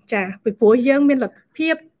ជាងមុនចាពីព្រោះយើងមានលទ្ធភា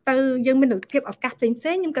ពយើងមានលទ្ធភាពឱកាសផ្សេង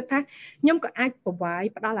ៗខ្ញុំគិតថាខ្ញុំក៏អាច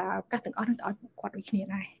ផ្ដល់ឱកាសទាំងអស់ហ្នឹងទៅឲ្យពួកគាត់ដូចគ្នា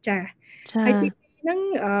ដែរចាហើយទីហ្នឹង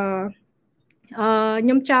ខ្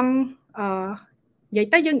ញុំចង់និយាយ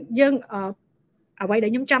ទៅយើងអ្វីដែ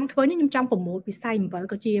លខ្ញុំចង់ធ្វើនេះខ្ញុំចង់ប្រមូលវិស័យអំបិល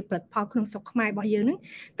ក៏ជាផលិតផលក្នុងស្រុកខ្មែររបស់យើងហ្នឹង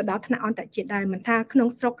ទៅដល់ថ្នាក់អន្តរជាតិដែរមិនថាក្នុង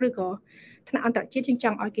ស្រុកឬក៏ថ្នាក់អន្តរជាតិយើងច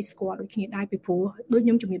ង់ឲ្យគេស្គាល់ដូចគ្នាដែរពីព្រោះដូចខ្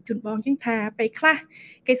ញុំជំរាបជូនបងចឹងថាពេលខ្លះ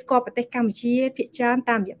គេស្គាល់ប្រទេសកម្ពុជាភាគច្រើន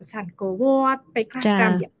តាមរយៈភាសាអង្គរវត្តពេលខ្លះតា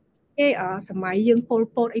មរយៈគេសម័យយើងពល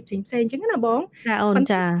ពតអីផ្សេងៗចឹងណាបងចាអូន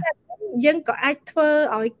ចាយើងក៏អាចធ្វើ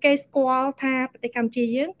ឲ្យគេស្គាល់ថាប្រទេសកម្ពុជា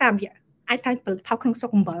យើងតាមរយៈអាចថាផលិតផលក្នុងស្រុ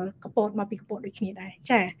កអំបិលកពតមកពីកពតដូចគ្នាដែរ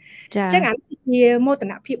ចាអញ្ចឹងអានេះជាមោទ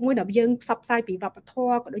នភាពមួយដែលយើងផ្សព្វផ្សាយពីវប្បធ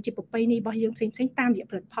ម៌ក៏ដូចជាប្រពៃណីរបស់យើងផ្សេងៗតាមរយៈ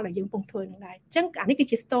ផលិតផលដែលយើងកំពុងធ្វើនឹងដែរអញ្ចឹងអានេះគឺ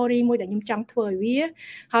ជា story មួយដែលខ្ញុំចង់ធ្វើឲ្យវា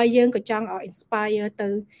ហើយយើងក៏ចង់ឲ្យ inspire ទៅ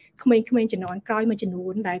ក្មេងៗជំនាន់ក្រោយមួយចំនួ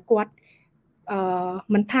នដែលគាត់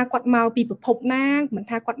មិនថាគាត់មកពីប្រភពណាមិន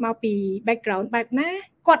ថាគាត់មកពី background បែបណា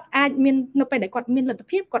គាត់អាចមាននៅពេលដែលគាត់មានលទ្ធ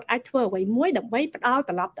ភាពគាត់អាចធ្វើអ្វីមួយដើម្បីផ្ដល់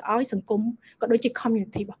ត្រឡប់ទៅឲ្យសង្គមក៏ដូចជា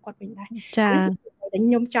community របស់គាត់វិញដែរចា៎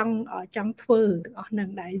ខ្ញុំចង់ធ្វើទាំងអស់ហ្នឹង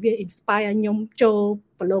ដែរវា inspire ឲ្យខ្ញុំចូល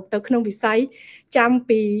ប្រឡូកទៅក្នុងវិស័យចាំ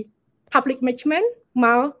ពី public management ម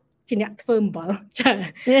កជាអ្នកធ្វើអំបិលចា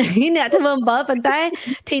អ្នកធ្វើអំបិលប៉ុន្តែ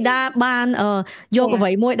ធីតាបានយកអ្វី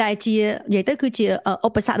មួយដែលជានិយាយទៅគឺជាឧ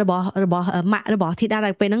បសគ្គរបស់ម៉ាក់របស់ធីតា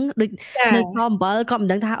តែពេលហ្នឹងដូចនៅស្នំអំបិលក៏មិន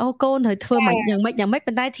ដឹងថាអូកូនត្រូវធ្វើមិនយ៉ាងម៉េច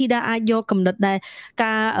ប៉ុន្តែធីតាអាចយកគំនិតដែល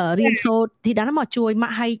ការរៀនសូត្រធីតាមកជួយម៉ា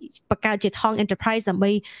ក់ឲ្យបង្កើតជា Thong Enterprise ដើម្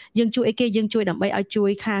បីយើងជួយអីគេយើងជួយដើម្បីឲ្យជួយ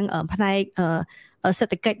ខាងផ្នែកសេ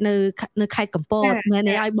ដ្ឋកិច្ចនៅខេត្តកំពតមែន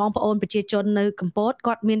ទេឲ្យបងប្អូនប្រជាជននៅកំពត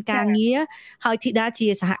គាត់មានការងារហើយធីតាជា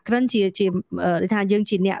សហគ្រិនជាថាយើង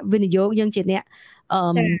ជាអ្នកវិនិយោគយើងជាអ្នក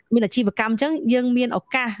មានអាជីវកម្មអញ្ចឹងយើងមានឱ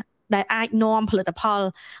កាសដែលអាចនាំផលិតផល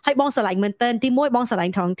ហើយបងស្រឡាញ់មែនទែនទី1បងស្រឡា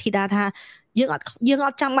ញ់ថងធីតាថាយើងអ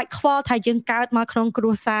ត់ចាំបាច់ខ្វល់ថាយើងកើតមកក្នុងគ្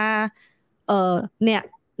រួសារ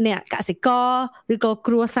អ្នកកសិករឬក៏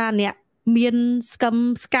គ្រួសារអ្នកមានស្កឹម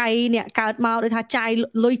ស្កៃអ្នកកើតមកដូចថាចាយ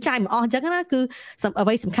លុយចាយមិនអស់អញ្ចឹងណាគឺអ្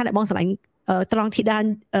វីសំខាន់ដែលបងស្រឡាញ់ត្រង់ធីតា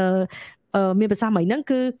មានប្រសាសន៍មួយហ្នឹង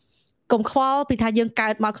គឺកុំខ្វល់ពីថាយើងកើ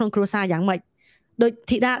តមកក្នុងគ្រួសារយ៉ាងម៉េចដូច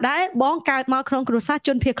ធីតាដែរបងកើតមកក្នុងគ្រួសារជ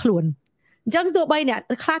នភៀសខ្លួនអញ្ចឹងទោះបីអ្នក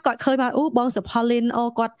ខ្លះគាត់ឃើញមកអូបងសុផលីនអូ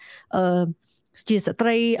គាត់ជាស្ត្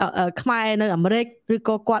រីខ្មែរនៅអាមេរិកឬ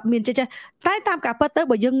ក៏គាត់មានចេះតែតាមការពិតទៅ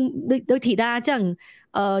បើយើងដូចធីតាអញ្ចឹង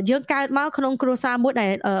យើងកើតមកក្នុងគ្រួសារមួយដែ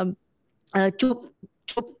លជួប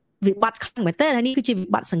វិបត្តិខ្លាំងមែនទែនហើយនេះគឺជាវិ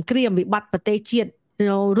បត្តិសង្គ្រាមវិបត្តិប្រទេសជាតិ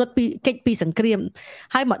រត់ពីសង្គ្រាម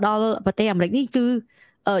ហើយមកដល់ប្រទេសអាមេរិកនេះគឺ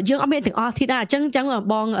យើងអត់មានទាំងអស់ធីតាអញ្ចឹង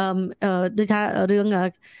បងដូចថារឿង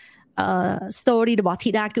story របស់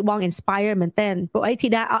ធីតាគឺបង inspire មែនទែនព្រោះអីធី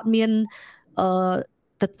តាអត់មាន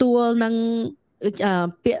ទទួលនឹង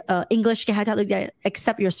ពាក្យ English គេហៅថាដូច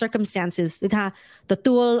accept your circumstances គឺថាទ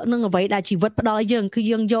ទួលនឹងអ្វីដែលជីវិតផ្ដល់ឲ្យយើងគឺ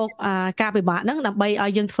យើងយកការពិបាកហ្នឹងដើម្បីឲ្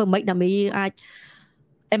យយើងធ្វើម៉េចដើម្បីអាច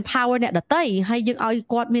empower អ្នកដទៃហើយយើងឲ្យ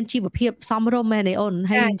គាត់មានជីវភាពសមរម្យមែនទេអូន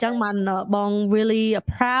ហើយអញ្ចឹងបានបង really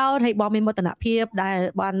proud ហើយបងមានមោទនភាពដែល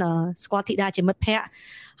បានស្គាល់ធីតាជាមិត្តភក្តិ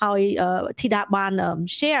ហើយធីតាបាន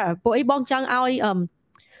share ពួកអីបងចង់ឲ្យ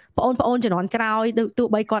បងប្អូនជំនាន់ក្រោយទោះ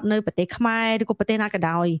បីគាត់នៅប្រទេសខ្មែរឬក៏ប្រទេសណាក៏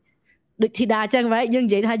ដោយដូចធីតាអញ្ចឹងvậyយើង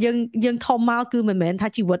និយាយថាយើងធំមកគឺមិនមែនថា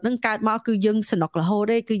ជីវិតហ្នឹងកើតមកគឺយើងសនុករហូត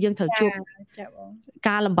ទេគឺយើងត្រូវជួប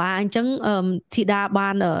ការលំបាកអញ្ចឹងធីតាបា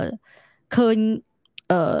នឃើញ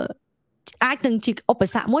អាចនឹងជាឧប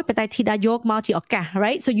សគ្គមួយប៉ុន្តែធីតាយកមកជាឱកាស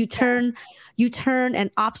right so you turn an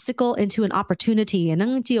obstacle into an opportunity ហ្នឹ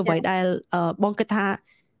ងជាអ្វីដែលបងគិតថា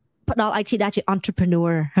ផ្ដល់ឲ្យធីតាជា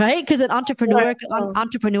entrepreneur right because an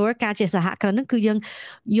entrepreneur ការជាសហគ្រិនហ្នឹងគឺយើង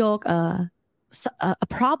យក a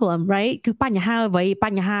problem right គឺបញ្ហាអ្វីប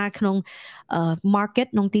ញ្ហាក្នុង market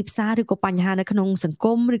ក្នុងទីផ្សារឬក៏បញ្ហានៅក្នុងសង្គ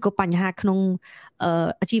មឬក៏បញ្ហាក្នុង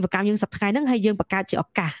អាជីវកម្មយើងសប្តាហ៍ថ្ងៃហ្នឹងហើយយើងបង្កើតជាឱ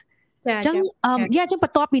កាសអញ្ចឹងយ៉ាអញ្ចឹងប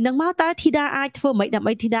ន្ទាប់ពីហ្នឹងមកតើ Thyda អាចធ្វើមិនដើម្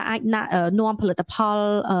បី Thyda អាចនាំផលិតផល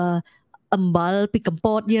អំបិលពីកម្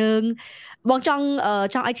ពុជាយើងបងចង់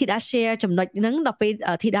ឲ្យ Thyda share ចំណុចហ្នឹងដល់ពេល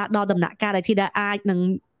Thyda ដល់ដំណាក់កាលដែល Thyda អាចនឹង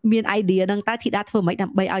មាន idea ហ្នឹងតើ Thyda ធ្វើមិនដើ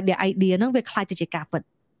ម្បីឲ្យ idea ហ្នឹងវាខ្លាយទៅជាការពិត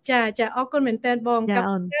ចាអរគុណមែនតើបងក៏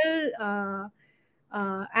ទៅ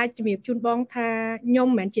អាចជំរាបជូនបងថាខ្ញុំ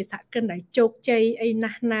មិនមែនជាសហគ្រិនដែលជោគជ័យអី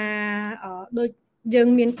ណាស់ណាដូចយើង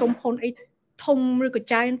មានក្រុមហ៊ុនអីធំឬក៏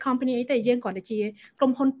giant company អីទេយើងគ្រាន់តែជាក្រុ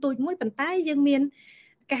មហ៊ុនទូចមួយប៉ុន្តែយើងមាន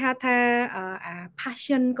គេហៅថា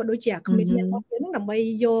passion ក៏ដូចជា commitment របស់យើងហ្នឹងដើម្បី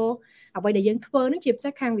យកអ្វីដែលយើងធ្វើហ្នឹងជាពិសេ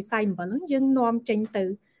សខាងវិស័យអំបិលហ្នឹងយើងនាំចេញទៅ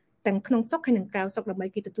ទាំងក្នុងស្រុកហើយនិងក្រៅស្រុកដើម្បី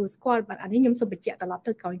គេទទួលស្គាល់បាទអានេះខ្ញុំសូមបញ្ជាក់ត្រឡប់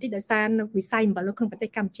ទៅក្រោយបន្តិចដោយសារនៅវិស័យអំបិលនៅក្នុងប្រទេស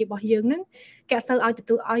កម្ពុជារបស់យើងហ្នឹងគេអត់សូវឲ្យទ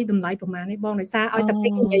ទួលឲ្យតម្លៃប្រមាណទេបងដោយសារឲ្យតែពេ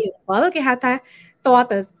កនិយាយអំបិលគេហៅថាតើ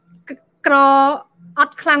ទៅក្រអ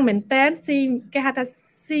ត់ខ្លាំងមែនតើស៊ីគេហៅថា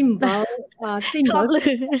ស៊ីអំបិល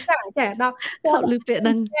ចាដល់លឺពាក្យហ្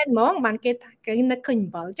នឹងហ្មងបានគេនឹកឃើញ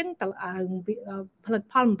អំបិលអញ្ចឹងតើផលិត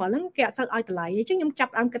ផលអំបិលហ្នឹងគេអត់សូវឲ្យតម្លៃអញ្ចឹងខ្ញុំចា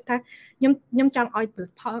ប់ដើមគិតថាខ្ញុំចង់ឲ្យផលិត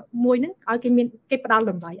ផលមួយហ្នឹងឲ្យគេផ្ដល់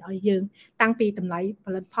តម្លៃឲ្យយើងតាំងពីតម្លៃផ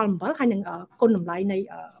លិតផលអំបិលហើយនឹងគុណតម្លៃនៃ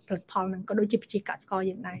ផលិតផលហ្នឹងក៏ដូចជាប្រជាកសិករ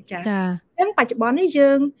យើងដែរចាអញ្ចឹងបច្ចុប្បន្ននេះ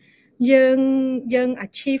យើង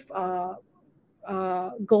achieve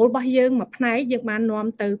goal របស់យើងមួយផ្នែកយើងបាននាំ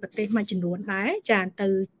ទៅប្រទេសមួយចំនួនដែរចា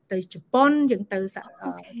ទៅជប៉ុនយើងទៅស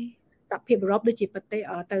ហភាពអឺរ៉ុបដូចជាប្រទេស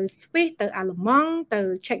ទៅ Swiss ទៅអាល្លឺម៉ង់ទៅ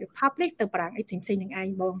Czech Republic ទៅបារាំងអីផ្សេងៗនឹងឯង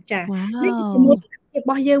បងចានេះគឺជាមោទនភាពរ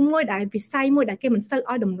បស់យើងមួយដែលវិស័យមួយដែលគេមិនសូវ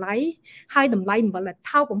ឲ្យតម្លៃហើយតម្លៃអំបិលដែល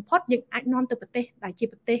ថោកបំផុតយើងអាចនាំទៅប្រទេសដែលជា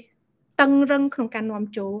ប្រទេសតឹងរឹងក្នុងការនាំ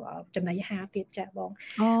ចូលចំណីអាហារទៀតចាបង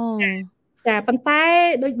ចាប៉ុន្តែ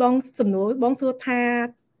ដូចបងសំណួរបងសួរថា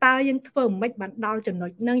តើយើងធ្វើមិនបានដល់ចំណុច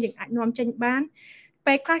ហ្នឹងយើងអាចនាំចេញបាន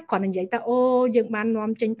ពេលខ្លះគ្រាន់តែនិយាយថាអូយើងបាននាំ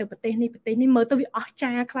ចេញទៅប្រទេសនេះមើលទៅវាអស្ចា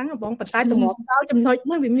រ្យខ្លាំងបងប៉ុន្តែតម្រាំដល់ចំណុច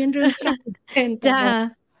មួយវាមានរឿងច្រើនមែនតើ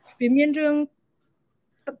វាមានរឿង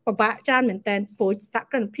ពិបាកច្រើនមែនតើព្រោះស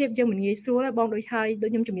កម្មភាពយើងមិនងាយស្រួលទេបងដូច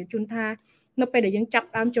ខ្ញុំជំរាបជូនថានៅពេលដែលយើងចាប់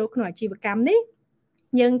ដើមចូលក្នុងអាជីវកម្មនេះ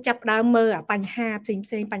យើងចាប់ដើមមើលបញ្ហាផ្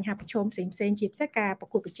សេងបញ្ហាប្រឈមផ្សេងជាពិសេសការប្រ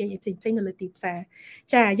កួតប្រជែងផ្សេងនៅលើទីផ្សារ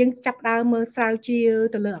ចាយើងចាប់ដើមមើលស្រាវជ្រាវ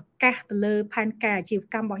ទៅលើឱកាសទៅលើផែនការអាជីវ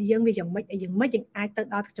កម្មរបស់យើងវាយ៉ាងម៉េចយើងអាចទៅ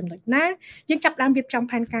ដល់ចំណុចណាយើងចាប់ដើមរៀបចំ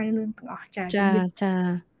ផែនការនឹងទាំងអស់ចា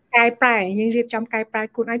កែប្រែយើងរៀបចំកែប្រែ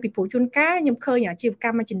ខ្លួនឯងពីព្រោះជួនកាលខ្ញុំឃើញអាជីវក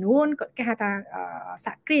ម្មមួយចំនួនគេហៅថាស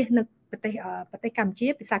ហគ្រាសនៅប្រទេសកម្ពុជា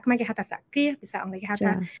ភាសាខ្មែរគេហៅថាសហគ្រាសភាសាអង់គ្លេសគេហៅ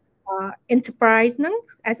ថាenterprise ហ្នឹង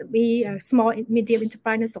SME small medium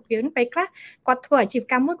enterprise នៅស្រុកយើងហ្នឹងពេលខ្លះគាត់ធ្វើអាជីវ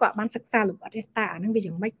កម្មមួយគាត់បានសិក្សាលម្អិតទេតាអាហ្នឹងវា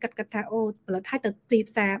យ៉ាងម៉េចគិតថាអូផលិតឲ្យទៅទី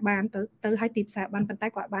ផ្សារបានទៅឲ្យទីផ្សារបានប៉ុន្តែ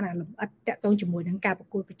គាត់បានអាលម្អិតតាក់ទងជាមួយនឹងការប្រ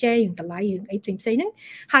កួតប្រជែងរឿងតម្លៃរឿងអីផ្សេងហ្នឹង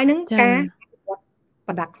ហើយនឹងការ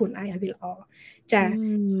ប្រដាក់ខ្លួនឯងឲ្យវាល្អចាអ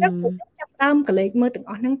ញ្ចឹងខ្ញុំចាប់ដើមកលេចមើលទាំង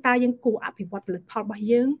អស់ហ្នឹងតើយើងគួរអភិវឌ្ឍផលិតផលរបស់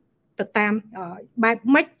យើងទៅតាមបែប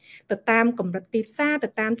ម៉េចទៅតាមកម្រិតទីផ្សារទៅ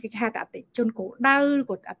តាមគេហៅថាអតិជនគោលដៅឬ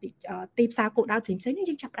ក៏ទីផ្សារគោលដៅផ្សេងៗនេះ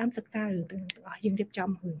យើងចាប់ផ្ដើមសិក្សារឿងទាំងអស់យើងរៀបចំ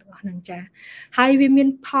រឿងទាំងអស់ហ្នឹងចាហើយវាមាន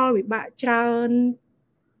ផលវិបាកច្រើន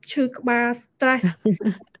ឈឺក្បាល stress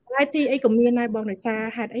ហើយទីអីក៏មានដែរបងដោយសារ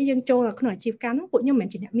ហេតុអីយើងចូលក្នុងអាជីវកម្មហ្នឹងពួកខ្ញុំមិនមែន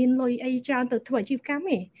ជាអ្នកមានលុយអីច្រើនទៅធ្វើអាជីវកម្ម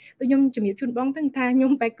ទេដូចខ្ញុំជំរាបជូនបងទាំងថាខ្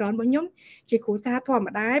ញុំ background របស់ខ្ញុំជាគ្រូសាស្ត្រធម្ម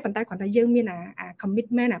តាប៉ុន្តែគ្រាន់តែយើងមានអា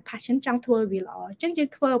commitment passion ចង់ធ្វើវាល្អអញ្ចឹងយើង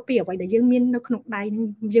ធ្វើពីអ្វីដែលយើងមាននៅក្នុងដៃហ្នឹង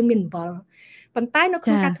យើងមានអំបិលប៉ុន្តែនៅក្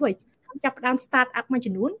នុងការធ្វើអាជីវកម្មចាប់ផ្ដើម start up មួយ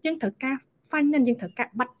ចំនួនយើងត្រូវការ finance យើងត្រូវការ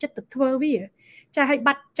បាត់ចិត្តទៅធ្វើវាចាឲ្យ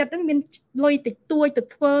បាត់ចិត្តហ្នឹងមានលុយតិចតួចទៅ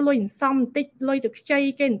ធ្វើលុយសន្សំបន្តិចលុយទៅខ្ចី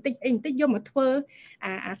គេបន្តិចអីបន្តិចយកមកធ្វើ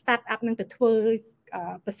អា start up ហ្នឹងទៅធ្វើ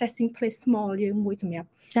processing place small យើងមួយសម្រាប់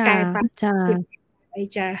កែប្រែអី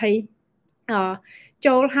ចាហើយ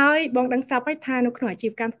ចូលហើយបងដឹងស្រាប់ហើយថានៅក្នុងអាជី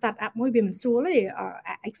វកម្ម start up មួយវាមិនស្រួលទេ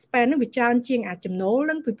expand ហ្នឹងវាច្រើនជាងចំណូលហ្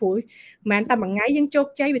នឹងពីព្រោះមិនមែនតែមួយថ្ងៃយើងជោគ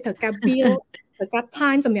ជ័យវាត្រូវការ bill ត្រូវការ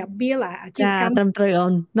time សម្រាប់ bill អាជីវកម្មត្រឹមត្រូវអូ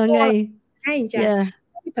នហ្នឹងហើយចា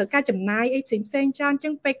ត្រូវការចំណាយអីផ្សេងច្រើនអញ្ចឹ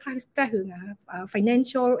ងពេលខ្លះ stress រឿង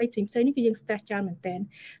financial អីផ្សេងនេះគឺយើង stress ច្រើនមែនតើ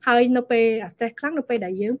ហើយនៅពេល stress ខ្លាំងនៅពេលដែ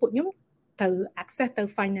លយើងពួកខ្ញុំត្រូវ access ទៅ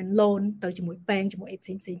finance loan ទៅជាមួយ bank ជាមួយអីផ្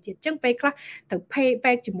សេងទៀតអញ្ចឹងពេលខ្លះត្រូវ pay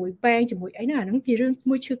back ជាមួយ bank ជាមួយអីហ្នឹងអាហ្នឹងជារឿង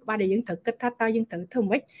មួយឈឺក្បាលដែលយើងត្រូវគិតថាតើយើងត្រូវធ្វើ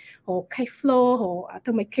ម៉េចរក cash flow ធ្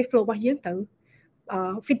វើម៉េច cash flow របស់យើងត្រូវ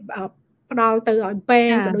fit ផ្ដល់ទៅឲ្យ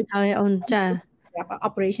bank ក៏ដូចឲ្យអូនចា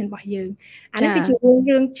operation របស់យើងអានេះគឺជា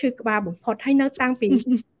រឿងឈឺក្បាលបំផុតហើយនៅតាំងពី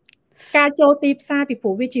ការចូលទីផ្សារពីព្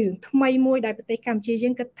រោះវាជារឿងថ្មីមួយដែលប្រទេសកម្ពុជាយើ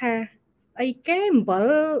ងគិតថា អីគេអំបិល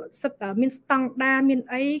សិតតែមានស្តង់ដារមាន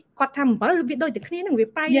អីគាត់ថាអំបិលវាដូចតែគ្នានឹងវា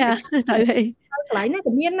ប្រៃទៅហើយកន្លែងណា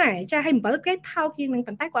ក៏មានដែរចាឲ្យអំបិលគេថោកជាងនឹង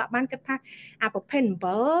ប៉ុន្តែគាត់បានគិតថាអាប្រភេទអំ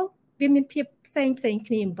បិលវាមានភាពផ្សេង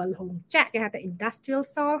គ្នាអំបិលហូងចាក់គេហៅថា industrial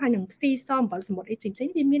salt ហើយនឹង sea salt អំបិលសមុទ្រអីផ្សេង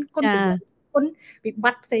វាមានគុណប្រយោជន៍គុណវិប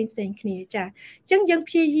ត្តិផ្សេងគ្នាចាអញ្ចឹងយើង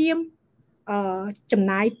ព្យាយាមចំ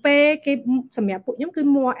ណាយពេលគេសម្រាប់ពួកខ្ញុំគឺ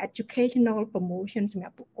more educational promotion សម្រា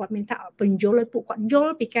ប់ពួកគាត់មានថាបញ្យល់ឲ្យពួកគាត់យ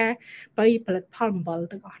ល់ពីការផលិតផលអំបិល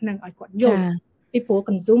ទាំងអស់ហ្នឹងឲ្យគាត់យល់ពីព្រោះ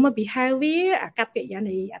consumer behavior អាកប្បកិរិយា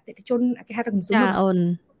នៃអតិថិជនគេហៅថា consumer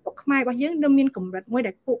ពួកខ្មែររបស់យើងនៅមានកម្រិតមួយ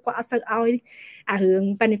ដែលពួកគាត់អត់សូវឲ្យអារឿង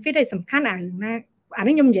benefit ឯសំខាន់អារឿងណាអា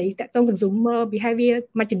នេះខ្ញុំនិយាយតាក់ទង consumer behavior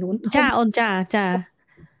មួយចំនួនចាអូនចា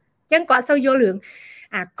ចឹងគាត់សូវយល់រឿង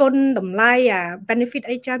អាគុណតម្លៃអា benefit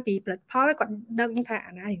អីច្រើនពីផលិតផលគាត់ដឹងថា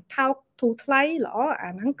អាណាថោកធូរថ្លៃល្អអា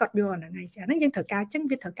ហ្នឹងគាត់យកអាហ្នឹងឯងចាហ្នឹងយើងត្រូវការចឹង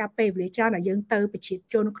វាត្រូវការពេលវេលាច្រើនឲ្យយើងទៅប្រជា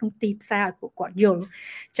ជនក្នុងទីផ្សារឲ្យពួកគាត់យល់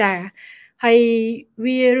ចាហើយ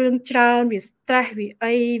វារឿងច្រើនវា stress វា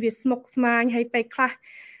អីវាស្មុគស្មាញហើយពេលខ្លះ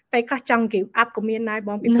ចង់ give up ក៏មានដែរប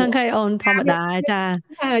ងពីព្រោះហ្នឹងហើយអូនធម្មតាចា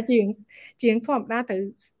ជាងធម្មតាទៅ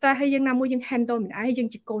stress ហើយយើងណាមួយយើង handle មិនដែរយើង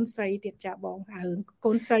ជាកូនស្រីទៀតចាបងហើយ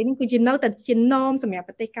កូនស្រីហ្នឹងគឺជានៅតែជា norm សម្រាប់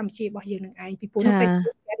ប្រទេសកម្ពុជារបស់យើងនឹងឯងពីព្រោះពេល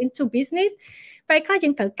get into business ពេលខ្លះយើ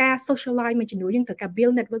ងត្រូវការ socialize មួយចំនួនយើងត្រូវការ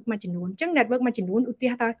build network មួយចំនួនអញ្ចឹង network មួយចំនួនឧទា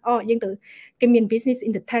ហរណ៍ថាយើងត្រូវគេមាន business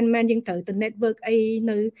entertainment យើងត្រូវទៅ network អី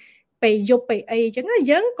នៅពេលយប់ពេលអីអញ្ចឹង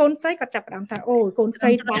យើងកូនស្រីគាត់ចាប់ផ្ដើមថាអូកូនស្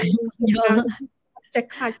រីតែតែ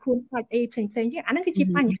ខ្លាចខ្លួនខ្លាចអីផ្សេងៗជាអាហ្នឹងគឺជា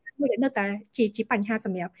បញ្ហាមួយដែលនៅតែជាបញ្ហាស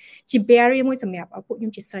ម្រាប់ជា barrier មួយសម្រាប់ពួកខ្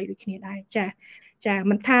ញុំជាស្រីដូចគ្នាដែរចា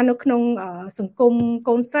មិនថានៅក្នុងសង្គម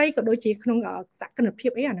កូនស្រីក៏ដូចជាក្នុងសកម្មភាព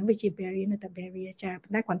អីអាហ្នឹងវាជា barrier នៅតែ barrier ចាប៉ុ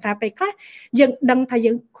ន្តែគ្រាន់តែពេលខ្លះយើងដឹងថា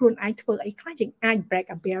យើងខ្លួនឯងធ្វើអីខ្លះយើងអាច break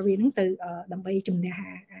a barrier ហ្នឹងទៅដើម្បីជំនះ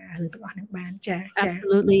រឿងទាំងអស់ហ្នឹងបានចា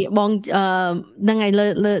absolutely បងហ្នឹងហើយ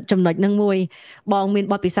លើចំណុចហ្នឹងមួយបងមាន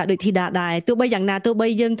បទពិសោធន៍ដូចធីតាដែរទោះបីយ៉ាងណាទោះបី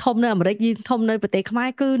យើងធំនៅអាមេរិកយើងធំនៅប្រទេសខ្មែរ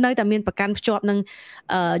គឺនៅតែមានប្រកាន់ភ្ជាប់នឹង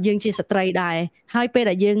យើងជាស្ត្រីដែរហើយពេល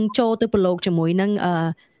ដែលយើងចូលទៅប្រឡូកជាមួយនឹង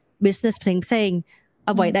business ផ្សេង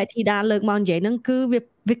អ្វីដែលធីតាលើកមកនិយាយហ្នឹងគឺ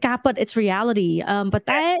វាការពិត it's reality ប៉ុន្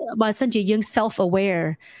តែបើសិនជាយើង self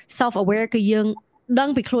aware គឺយើងដឹង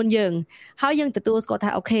ពីខ្លួនយើងហើយយើងទទួលស្គាល់ថា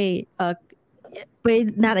អូខេពេល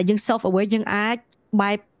ណាដែលយើង self aware យើងអាច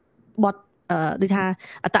បែបបត់ដូចថា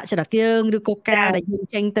អត្តចរិតយើងឬក៏ការដែលយើង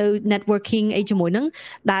ចេញទៅ networking អីជាមួយនឹង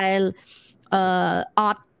ដែលអ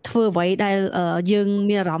ត់ធ្វើអ្វីដែលយើង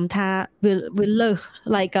មានអារម្មណ៍ថាវាលើស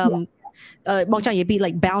like បងចង់និយាយពី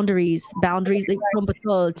like boundaries ដូចព្រំប្រទ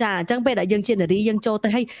ល់ចាអញ្ចឹងពេលដែលយើងជានារីយើងចូលទៅ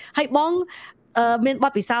ហើយបងមានប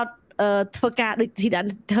ទពិសោធន៍ធ្វើការដូចទី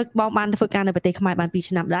ធ្វើបងបានធ្វើការនៅប្រទេសខ្មែរបាន2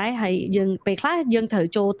ឆ្នាំដែរហើយយើងពេលខ្លះយើងត្រូវ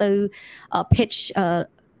ចូលទៅ pitch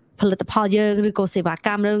ផលិតផលយើងឬក៏សេវាក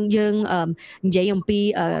ម្មយើងនិយាយអំពី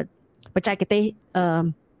បច្ចេកទេស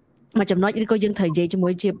មួយចំណុចឬក៏យើងត្រូវនិយាយជាមួ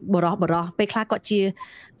យជាបរិះពេលខ្លះគាត់ជា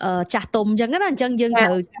ចាស់ទុំអញ្ចឹងណាអញ្ចឹងយើងត្រូ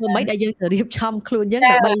វធ្វើម៉េចដែលយើងត្រូវរៀបចំខ្លួនយើង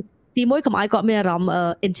ដើម្បីទី1កុំឲ្យគាត់មានអារម្មណ៍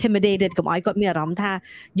intimidated កុំឲ្យគាត់មានអារម្មណ៍ថា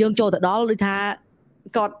យើងចូលទៅដល់ដូចថា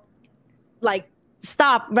គាត់ like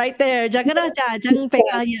stop right there អញ្ចឹងណាចាអញ្ចឹងពេល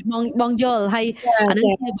ខ្លះបងយល់ហើយអានឹង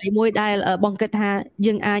ជាអ្វីមួយដែលបងគិតថា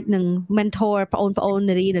យើងអាចនឹង mentor បងប្អូន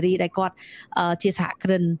នារីដែលគាត់ជាសហគ្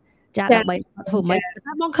រិនចាដើម្បីធ្វើម៉េច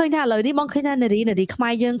តែបងឃើញថាឥឡូវនេះបងឃើញថានារីខ្មែ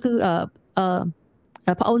រយើងគឺ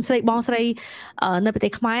បងអូនស្រីបងស្រីនៅប្រទេ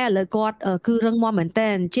សខ្មែរឥឡូវគាត់គឺរឹងមាំមែនតើ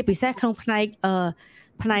ជាពិសេសក្នុងផ្នែក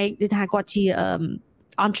ដូចថាគាត់ជា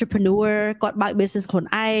entrepreneur គាត់បើក business ខ្លួន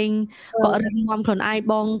ឯងគាត់រឹងមាំខ្លួនឯង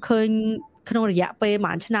បងឃើញក្នុងរយៈពេលប្រ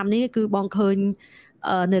ហែលឆ្នាំនេះគឺបងឃើញ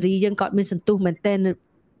នារីយើងគាត់មានសន្ទុះមែនតើ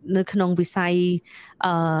នៅក្នុងវិស័យ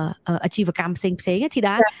អាជីវកម្មផ្សេងធី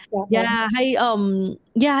តាហើយ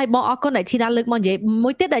បងអរគុណដែលធីតាលើកមកនិយាយមួ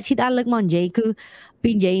យទៀតដែលធីតាលើកមកនិយាយគឺ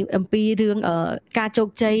ពីនិយាយអំពីរឿងការជោគ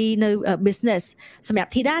ជ័យនៅ business សម្រា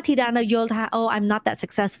ប់ធីតានៅយល់ថា I'm not that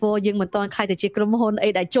successful យើងមិនទាន់ខ្លាយទៅជាក្រុមហ៊ុនអី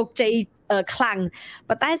ដែលជោគជ័យខ្លាំង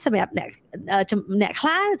ប៉ុន្តែសម្រាប់អ្នកខ្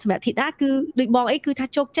លះសម្រាប់ធីតាគឺដូចបងអីគឺថា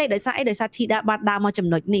ជោគជ័យដោយសារធីតាបានដើរមកចំ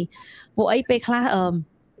ណុចនេះពួកអីពេលខ្លះ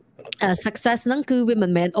success ហ្នឹងគឺវាមិ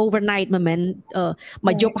នមែន overnight មិនមែនម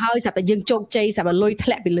កយប់ហើយស្រាប់តែយើងជោគជ័យស្រាប់តែលុយធ្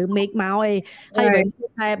លាក់ពីលើមេឃមកឯងហើយវិញ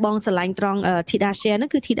តែបងស្រឡាញ់ត្រង់ធីតា share ហ្នឹ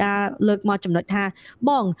ងគឺធីតាលើកមកចំណុចថា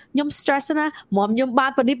បងខ្ញុំ stress ណាមុំខ្ញុំបា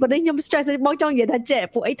នប៉ុណ្នេះខ្ញុំ stress បងចង់និយាយថាចេះ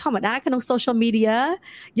ពួកអីធម្មតាក្នុង social media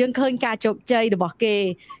យើងឃើញការជោគជ័យរបស់គេ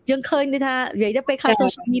យើងឃើញថានិយាយទៅពេលខ្លះ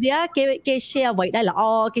social media គេ share អ្វីដែលល្អ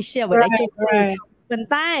គេ share អ្វីដែលជោគជ័យប៉ុន្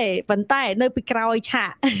តែនៅពីក្រោយឆា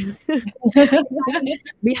ក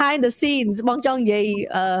behind the scenes បងចង់និយាយ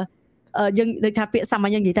យើងដូចថាពាក្យសាម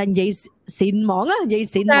ញ្ញយើងនិយាយថានិយាយស៊ីនហ្មងនិយាយ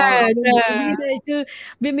ស៊ីនហ្មងគឺ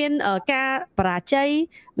វាមានការបរាជ័យ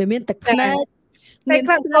វាមានទឹកភ្នែកមាន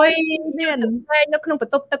ស្ទើរមាននៅក្នុងប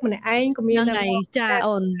ន្ទប់ទឹកម្នាក់ឯងក៏មានដែរចា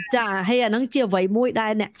អូនចាហើយអាហ្នឹងជាអ្វីមួយដែ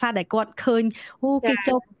លអ្នកខ្លះដែលគាត់ឃើញគេ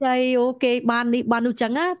ជោគជ័យគេបាននេះបាននោះចឹ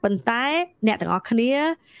ងណាប៉ុន្តែអ្នកទាំងអស់គ្នា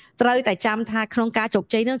ត្រូវតែចាំថាក្នុងការជោគ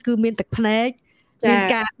ជ័យហ្នឹងគឺមានទឹកភ្នែកមាន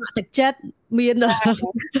ការបាក់ទឹកចិត្តមានច្រើន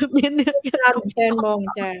មែនបង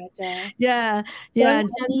ចាអញ្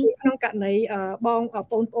ចឹងក្នុងករណីបង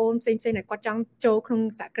ប្អូនផ្សេងដែលគាត់ចង់ចូលក្នុង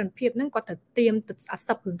សហគ្រិនភាពហ្នឹងគាត់ត្រូវត្រៀមទឹកអា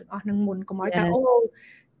សឹបរឿងទាំងអស់ហ្នឹងមុនកុំឲ្យថា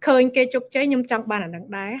ឃើញគេជោគជ័យខ្ញុំចង់បានអាហ្នឹង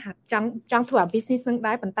ដែរចង់ធ្វើអា business ហ្នឹង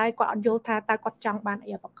ដែរប៉ុន្តែគាត់អត់យល់ថាតើគាត់ចង់បាន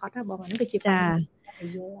អីប្រកបណាបងហ្នឹងគឺជាបញ្ហាតែ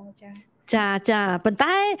យល់ចាប៉ុន្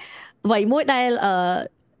តែអ្វីមួយដែល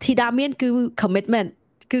ធីតាមានគឺ commitment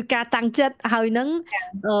គឺការតាំងចិត្តហើយនឹង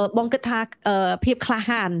បងគិតថាភាពក្លា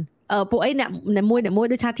ហានពួកអីអ្នកមួយ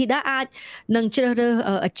ដូចថាធីតាអាចនឹងជ្រើសរើស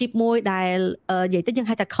អាជីពមួយដែលនិយាយទៅយើង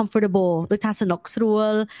ហៅថា comfortable ដូចថាសនុកស្រួ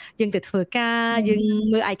លយើងទៅធ្វើការយើង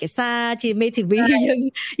មើលឯកសារជាមេធាវីយើង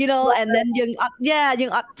you know and then យើងអត់យើ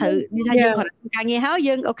ងអត់ត្រូវនិយាយថាយើងគាត់ធ្វើការងារហើយ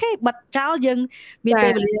យើងអូខេបិទចោលយើងមានពេ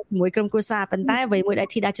លវេលាជាមួយក្រុមគ្រួសារប៉ុន្តែអ្វីមួយដែល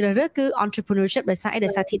ធីតាជ្រើសរើសគឺ entrepreneurship ដោយសា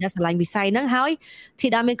រធីតាស្រឡាញ់វិស័យហ្នឹងហើយធី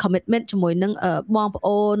តាមាន commitment ជាមួយនឹងបងប្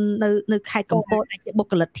អូននៅខេត្តកំពតដែលជាបុ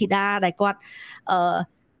គ្គលិកធីតាដែលគាត់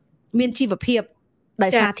មានជីវភាពដោ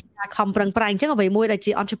យសារធីតាខំប្រឹងប្រែងអញ្ចឹងអ្វីមួយដែល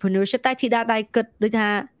ជា entrepreneurship តែធីតាដែលគិតដូចថា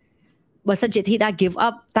បើសិនជាធីតា give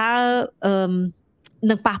up តើ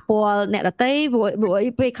នឹងប៉ះពាល់អ្នកដទៃព្រោះ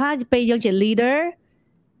ពេលខ្លះពេលយើងជា leader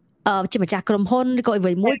ជាម្ចាស់ក្រុមហ៊ុនឬក៏អ្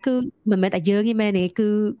វីមួយគឺមិនមែនតែយើងទេមែនទេគឺ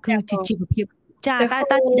ជាជីវភាពចា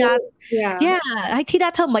តែធីតាហើយធីតា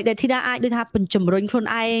ធ្វើមិនដែលធីតាអាចដូចថាជំរុញខ្លួន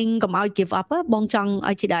ឯងកុំឲ្យ give up បងចង់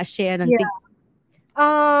ឲ្យធីតា share នឹងតិច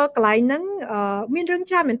កន្លែងហ្នឹងមានរឿង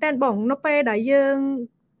ច្រើនមែនតើបងនៅពេលដែលយើង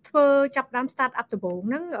ធ្វើចាប់ដើម start up ដំបូង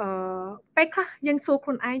ហ្នឹងពេលខ្លះយើងសួរខ្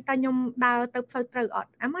លួនឯងតើខ្ញុំដើរទៅផ្លូវត្រូវអត់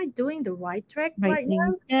Am I doing the right track right now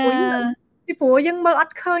ពីព្រោះយើងមើលអ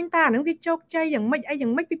ត់ឃើញតើហ្នឹងវាជោគជ័យយ៉ាងម៉េ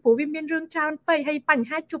ចពីព្រោះវាមានរឿងច្រើនពេកហើយបញ្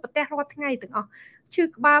ហាជួបប្រទះរាល់ថ្ងៃទាំងអស់ឈឺ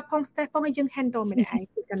ក្បាលផង stress ផងហើយយើង handle មិនដែរឯង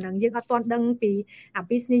កណ្ដឹងយើងអត់ទាន់ដឹងពីអា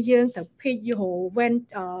business យើងទៅ pitch យូរ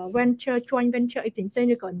venture joint venture អីផ្សេង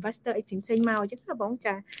ឬក៏ investor អីផ្សេងមកអញ្ចឹងណាបង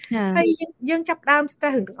ចាហើយយើងចាប់ដើម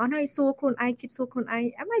stress រឿងទាំងអស់ហើយសួរខ្លួនឯង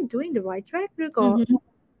am I doing the right track ឬក៏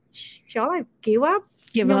shall I give up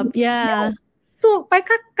សួរបែរ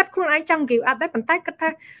កាត់ខ្លួនឯងចង់ give up ដែរប៉ុន្តែគិតថា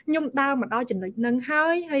ខ្ញុំដើរមកដល់ចំណុចហ្នឹងហើ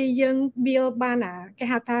យយើង build បានគេ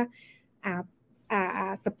ហៅថា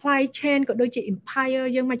supply chain ក៏ដូចជា empire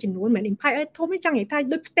យើងមួយចំនួនមិន empire ធំទេចង់និយាយថា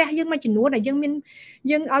ដូចផ្ទះយើងមួយចំនួនដែលយើងមាន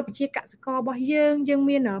យើងឲ្យប្រជាកសិកររបស់យើង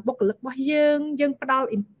មានបុគ្គលិករបស់យើងផ្ដល់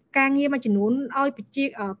ការងារមួយចំនួនឲ្យប្រ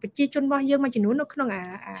ជាជនរបស់យើងមួយចំនួននៅក្នុង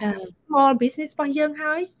small business របស់យើង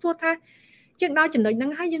ហើយសួរថាយើងដល់ចំណុចហ្នឹ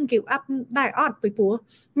ងហើយយើង give up ដែរអត់ពីព្រោះ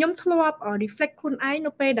ខ្ញុំធ្លាប់ reflect ខ្លួនឯង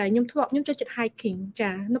នៅពេលដែលខ្ញុំចូលចិត្ត hiking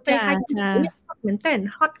ចានៅពេល hiking មែនតើ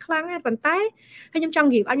hot ខ្លាំងណាស់ប៉ុន្តែហើយខ្ញុំចង់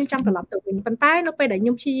give up ខ្ញុំចង់ត្រឡប់ទៅវិញប៉ុន្តែនៅពេលដែលខ្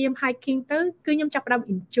ញុំព្យាយាម hiking ទៅគឺខ្ញុំចាប់ផ្ដើម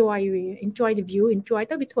enjoy the view enjoy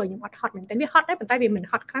ទៅវាធ្វើឲ្យខ្ញុំអត់ hot មែនតើវា hot ដែរប៉ុន្តែវាមិន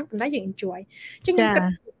hot ខ្លាំងប៉ុន្តែយើង enjoy អញ្ចឹងខ្ញុំ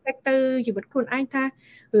គិតទៅជីវិតខ្លួនឯងថា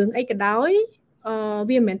រឿងអីក៏ដោយ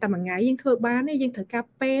វាមិនមែនតែមួយថ្ងៃយើងធ្វើបានទេយើងត្រូវការ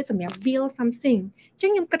ពេលសម្រាប់ build something អញ្ចឹ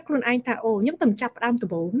ងខ្ញុំគិតខ្លួនឯងថាអូខ្ញុំទៅចាប់ផ្ដើមដំ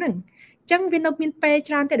បូងហ្នឹងអញ្ចឹងវានៅមានពេល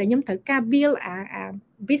ច្រើនទេដែលខ្ញុំត្រូវការ build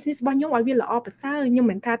business របស់ខ្ញុំឲ្យវាល្អប្រសើរខ្ញុំ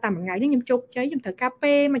មិនថាតែមួយថ្ងៃនេះខ្ញុំជោគជ័យខ្ញុំត្រូវការ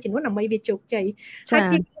ពេលមួយចំនួនដើម្បីវាជោគជ័យហើយ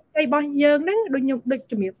ភាពជោគជ័យរបស់យើងហ្នឹងដូចខ្ញុំដូច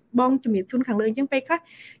ជំរាបជូនខាងលើអញ្ចឹងពេលខ្លះ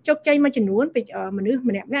ជោគជ័យមួយចំនួនមនុស្ស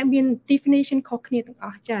ម្នាក់មាន definition ខុសគ្នាទាំងអ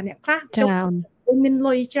ស់ចាអ្នកខ្លះជោគមាន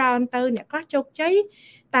លុយច្រើនទៅអ្នកខ្លះជោគជ័យ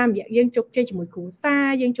តាមរយៈយើងជោគជ័យជាមួយគ្រួសារ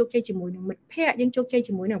យើងជោគជ័យជាមួយនឹងមិត្តភ័ក្តិយើងជោគជ័យ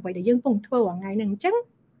ជាមួយនឹងអ្វីដែលយើងកំពុងធ្វើរាល់ថ្ងៃហ្នឹងអញ្ចឹង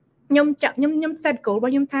ខ្ញុំ set goal រប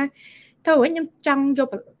ស់ខ្ញុំថាទៅវិញខ្ញុំចង់យក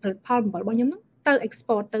ផលិតផលអំបិលរបស់ខ្ញុំហ្នឹងទៅ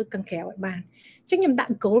export ទៅខាងក្រៅឲ្យបានអញ្ចឹងខ្ញុំដា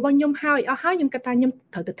ក់ goal របស់ខ្ញុំហើយអស់ហើយខ្ញុំគិតថាខ្ញុំ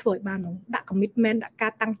ត្រូវទៅធ្វើឲ្យបានហ្មងដាក់ commitment ដាក់កា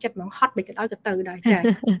រតាំងចិត្តហ្មង hot មិនក៏ដោយក៏ទៅដែរចា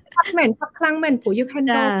hot មែន hot ខ្លាំងមែនព្រោះយើង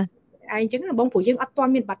handle ឯងអញ្ចឹងបងព្រោះយើងអត់ទា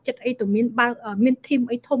ន់មានបាត់ចិត្តអីទៅមាន team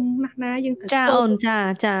អីធំណាស់យើងត្រូវចាអូនចា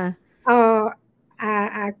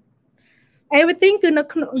everything គឺនៅ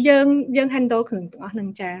ក្នុងយើង handle គ្រឿងទាំងអស់ហ្នឹង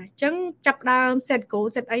ចាអញ្ចឹងចាប់ដើម set goal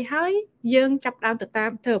set អីហើយយើងចាប់ដើមទៅតា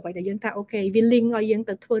មធ្វើអ្វីដែលយើងថាអូខេ willing ឲ្យយើង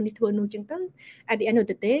ទៅធ្វើនេះធ្វើនោះអញ្ចឹងទៅ at the end of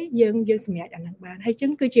the day យើងសម្រេចអាហ្នឹងបានហើយអញ្ចឹ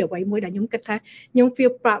ងគឺជាអ្វីមួយដែលខ្ញុំគិតថាខ្ញុំ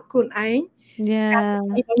feel proud ខ្លួនឯង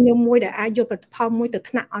ខ្ញុំមួយដែលអាចយកផលិតផលមួយទៅ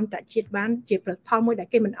ថ្នាក់អន្តរជាតិបានជាផលិតផលមួយដែល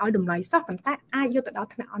គេមិនឲ្យតម្លៃសោះប៉ុន្តែអាចយកទៅដល់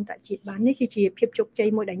ថ្នាក់អន្តរជាតិបាននេះគឺជាភាពជោគជ័យ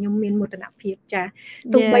មួយដែលខ្ញុំមានមោទនភាពចា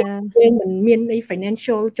ទោះបីយើងមិនមានអី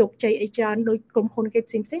financial ជោគជ័យអីច្រើនដូចក្រុមហ៊ុនគេ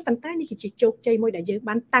ផ្សេងៗប៉ុន្តែនេះគឺជាជោគជ័យមួយដែលយើង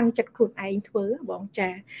បានតាំងចិត្តខ្លួនឯងធ្វើបងចា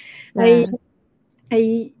ហើយ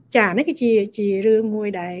ចានេះគឺជារឿងមួយ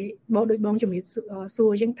ដែលបងដូចបងជំរាបសួ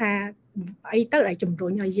រយើងថាអីទៅដែលជំរុ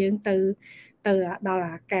ញឲ្យយើងទៅដល់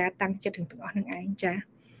ការតាំងចិត្តទាំងអស់នឹងឯងចា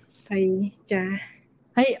ហើយចា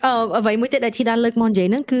ហើយអ្វីមួយទៀតដែលធីតាលើកមកនិយាយ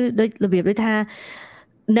ហ្នឹងគឺដូចរបៀបដូចថា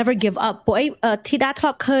never give up ពួកអីធីតាធ្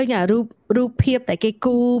លាប់ឃើញរូបភាពតែគេ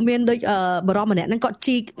គូមានដូចបរិមម្នាក់ហ្នឹងគាត់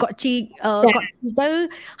ជីកទៅ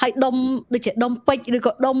ហើយដុំដូចជាដុំពេជ្រឬ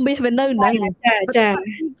ក៏ដុំមាសវានៅហ្នឹងចា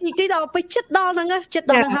ជីកទីដល់ពេជ្រចិត្តដល់ហ្នឹងហើយ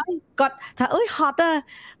គាត់ថាអើយហត់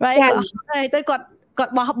ហើយទៅគាត់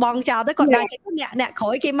បោះបង់ចោលទៅគាត់ដើរចេញអ្នកក្រោ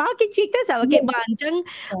យគេមកគេជីកទៅស្រាប់គេបានអញ្ចឹង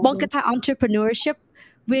បងគិតថា entrepreneurship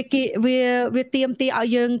វាទៀមទីឲ្យ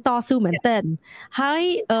យើងតស៊ូមែនតើហើយ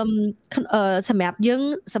សម្រាប់យើង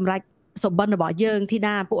សម្រាប់សុបិនរបស់យើងធី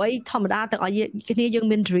តាពួកអីធម្មតាទាំងអស់គ្នាយើង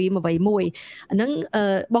មាន dream អ្វីមួយអាហ្នឹង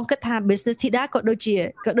បងគិតថា business ធីតាក៏ដូច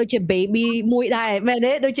ជា baby មួយដែរមែន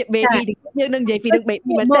ទេដូចជា baby យើងនឹងនិយាយពីនឹង baby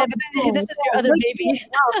មែនតើ this is your other baby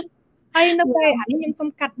ហើយនៅពេលអានេះខ្ញុំសុំ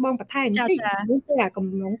កាត់បងបន្ថែមបន្តិចនេះគឺអាកំ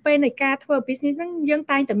ឡុងពេលនៃការធ្វើ business ហ្នឹងយើង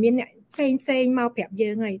តែងតែមានអ្នកផ្សេងមកប្រាប់យើ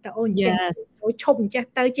ងហើយតើអូនចេះអូឈប់អញ្ចេះ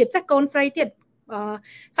ទៅជាពិសេសកូនស្រីទៀត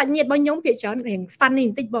សាច់ញាតិរបស់ខ្ញុំភាគច្រើនរៀង funny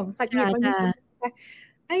បន្តិចបងសាច់ញាតិរបស់ខ្ញុំ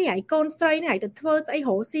អីហើយកូនស្រីនេះឲ្យទៅធ្វើស្អីរ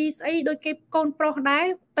កស៊ីស្អីដូចគេកូនប្រុសដែរ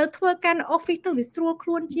ទៅធ្វើការនៅ office ទៅវាស្រួលខ្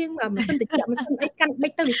លួនជាងម៉ាស៊ីនតិចម៉ាស៊ីនអីកាន់បិ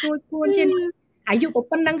ចទៅវាស្រួលខ្លួនជាងអាយុ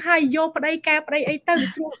ប៉ុណ្ណឹងហើយយកប្តីការប្តីអីទៅវា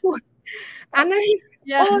ស្រួលខ្លួនអានេះ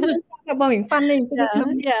អូបងហ្វាន់នេះខ្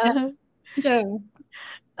ញុំចា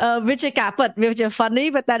វាជាការពិតវាជា funny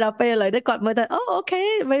តែដល់ពេលឥឡូវនេះគាត់មើលទៅអូខេ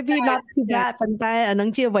maybe not too bad ប៉ុន្តែអានឹង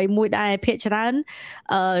ជាអ្វីមួយដែលភាគច្រើន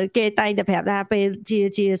គេតែងតែប្រាប់ថាពេល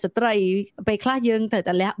ជាស្ត្រីពេលខ្លះយើងត្រូវ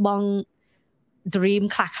តែលះបង់ dream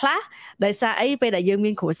ខ្លះដោយសារអីពេលដែលយើង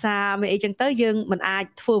មានគ្រួសារមានអីចឹងទៅយើងមិនអាច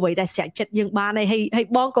ធ្វើអ្វីដែលស្រាក់ចិត្តយើងបានហើយ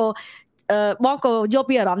បងក៏យក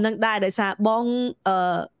ពីអារម្មណ៍នឹងដែរដោយសារបង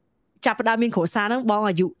ចាប់ផ្ដើមមានគ្រួសារហ្នឹងបង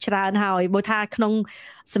អាយុច្រើនហើយបើថាក្នុង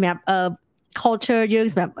សម្រាប់culture យើង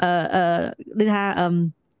សម្រាប់ដូចថា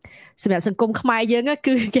សម្រាប់សង្គមខ្មែរយើង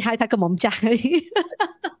គឺគេហៅថាកំមុំចាស់ហើយ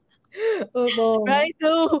អូបង right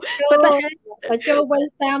ប៉ុន្តែចូលវ័យ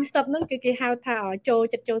30ហ្នឹងគឺគេហៅថាចូល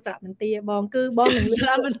ចិត្តចូលសារមន្ទីរបងគឺបងនឹង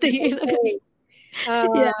សារមន្ទីរ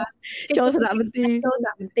ចូលសារមន្ទី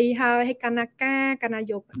រហើយកាលណា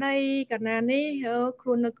យកប្តីកាលណានេះខ្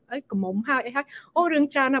លួននៅអីកំមុំហើយអីហើយអូរឿង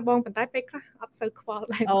ច្រើនណាស់បងប៉ុន្តែពេលខ្លះអត់សូវខ្វល់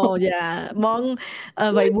ដែរអូបង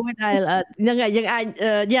អ្វីមួយដែលហ្នឹងយើងអាច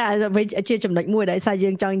ជាចំណុចមួយដែលថាយើ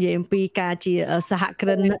ងចង់និយាយអំពីការជាសហគ្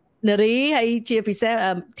រិននារីហើយជាពិសេស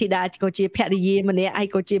ធីតាក៏ជាភរិយាម្នាក់ហើយ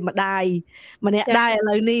ក៏ជាម្ដាយម្នាក់ដែរឥ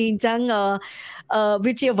ឡូវនេះអញ្ចឹង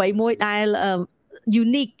វាជាអ្វីមួយដែល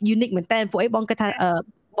unique មែនតើពួកអីបងគិតថា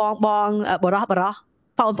បងបរោះប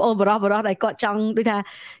ងប្អូនបរោះដែលគាត់ចង់ដូចថា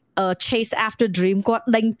chase after dream គាត់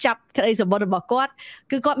ដេញចាប់ក្តីសម្បត្តិរបស់គាត់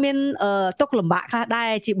គឺគាត់មានទុក្ខលំបាកខ្លះដែរ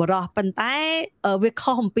ជាបរោះប៉ុន្តែវា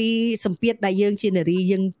ខុសអំពីសម្ពាធដែលយើងជានារី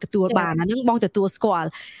យើងទទួលបានអាហ្នឹងបងទទួលស្គាល់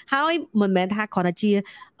ហើយមិនមែនថាគ្រាន់តែជា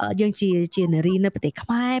យើងជានារីនៅប្រទេសខ្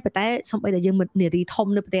មែរប៉ុន្តែសូម្បីតែយើងនារីធំ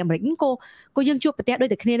នៅប្រទេសអាមេរិកក៏យើងជួបប្រទេសដូច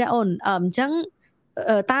តែគ្នាដែរអូនអញ្ចឹង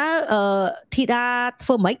តើធីតាធ្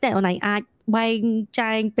វើម៉េចតែអូនឯងអាចបែង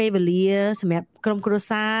ចែងពេលវេលាសម្រាប់ក្រុមគ្រួ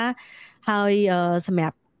សារហើយសម្រា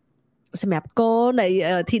ប់កូននៃ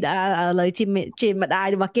ធីតាឥឡូវជាម្ដាយ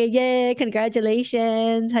របស់គេយេ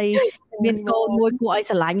congratulations ហើយមានកូនមួយគួរឲ្យ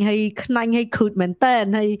ស្រឡាញ់ហើយខ្នាញ់ហើយ cute មែនតើ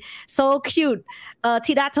ហើយ so cute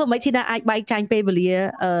ធីតាធ្វើម៉េចធីតាអាចបែងចែងពេលវេលា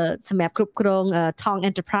សម្រាប់គ្រប់គ្រង Thaung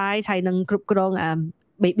Enterprise ហើយនឹងគ្រប់គ្រង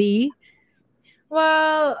baby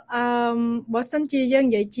well បើសិនជាយើង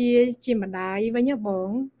និយាយជាម្ដាយវិញបង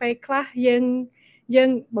ពេលខ្លះយើង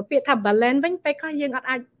បើពាក្យថា balance វិញពេលខ្លះយើងអត់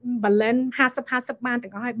អាច balance 50-50 បាន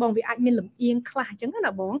ទាំងអស់ហើយបងវាអាចមានលំអៀងខ្លះអញ្ចឹង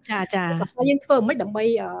ណាបងចាបើយើងធ្វើមិនដើម្បី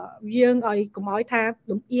យើងឲ្យកុំឲ្យថា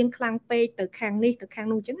លំអៀងខ្លាំងពេកទៅខាងនេះទៅខាង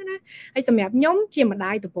នោះអញ្ចឹងណាហើយសម្រាប់ខ្ញុំជាម្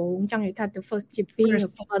ដាយដំបូងចង់និយាយថា the first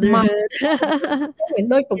motherhood មាន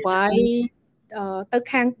ដូចប្រវាយទៅ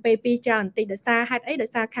ខាង baby ច្រើនបន្តិចដោយសារហេតុអីដោយ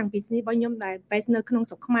សារខាង business របស់ខ្ញុំដែល base នៅក្នុង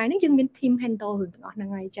ស្រុកខ្មែរនេះយើងមាន team handle រឿងទាំងអស់ហ្នឹង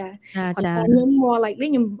ហើយចាខ្ញុំ more likely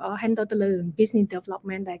ខ្ញុំ handle ទៅលើ business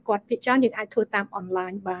development ដែលគាត់ភាគច្រើនយើងអាចធ្វើតាម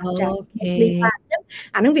online បានចា៎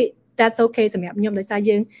អាហ្នឹងវា that's okay សម្រាប់ខ្ញុំដោយសារ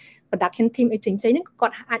យើង production team អីផ្សេងៗហ្នឹងគា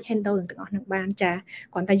ត់អាច handle ទាំងអស់ហ្នឹងបានចា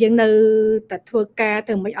គ្រាន់តែយើងនៅតែធ្វើការ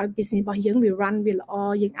ទៅមិនឲ្យ business របស់យើងវា run វាល្អ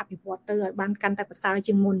យើងអភិវឌ្ឍទៅឲ្យបានកាន់តែប្រសើរ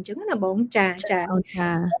ជាងមុនអញ្ចឹងណាបងចាខ្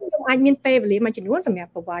ញុំអាចមានពេលវេលាមួយចំនួនសម្រា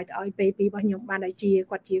ប់ provide ឲ្យ baby របស់ខ្ញុំបានដែលជា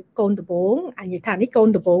គាត់ជាកូនដំបូងអាចនិយាយថានេះកូន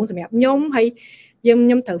ដំបូងសម្រាប់ខ្ញុំហើយខ្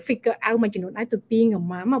ញុំត្រូវ figure out មួយចំនួនឲ្យទៅពីង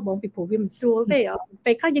ម៉ាមកបងពីព្រោះវាមិនស្រួលទេ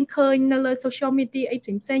ពេលខ្លះយើងឃើញនៅលើ social media អី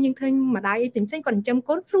ផ្សេងៗយើងឃើញម្ដាយអីផ្សេងៗគាត់ចិញ្ចឹម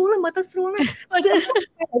កូនស្រួលមើលទៅស្រួលណាស់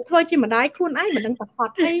ធ្វើជាម្ដាយខ្លួនឯងមិនដឹងតែហ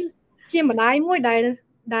ត់ហើយជាម្ដាយមួយដែល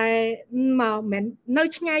មកមិននៅ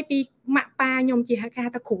ឆ្ងាយពីម៉ាក់ប៉ាខ្ញុំជាហៅថា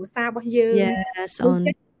គ្រួសាររបស់យើង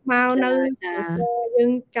មកនៅយើ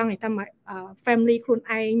ងចង់និយាយថា family ខ្លួន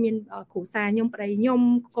ឯងមានគ្រួសារខ្ញុំប្តីខ្ញុំ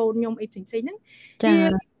កូនខ្ញុំអីផ្សេងៗហ្នឹងជា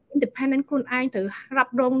independent ខ្លួនឯងត្រូវរ៉ា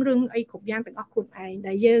ប់រងរឿងអីគ្រប់យ៉ាងទាំងអស់ខ្លួនឯង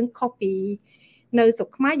ដែលយើងខុសពីនៅស្រុក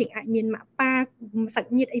ខ្មែរយើងអាចមានម៉ាក់ប៉ាសា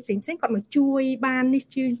ច់ញាតិអីផ្សេងៗគាត់មកជួយបាននេះ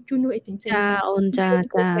ជួយនោះអីផ្សេងៗចាអូនចាតែ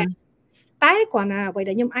គ្រាន់តែអ្វី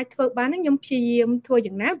ដែលខ្ញុំអាចធ្វើបានខ្ញុំព្យាយាមធ្វើ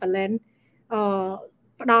យ៉ាងណា balance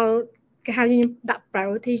ផ្ដល់គេហៅខ្ញុំដាក់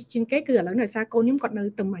priority ជាងគេគឺឥឡូវនៅសារកូនខ្ញុំគាត់នៅ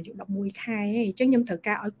ទៅអាយុ11ខែអញ្ចឹងខ្ញុំត្រូវ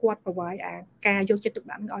ការឲ្យគាត់ provide ការយកចិត្តទុក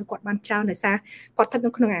ដាក់ឲ្យគាត់បានច្រើនដោយសារគាត់ស្ថិត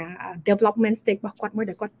នៅក្នុងdevelopment stage របស់គាត់មួយ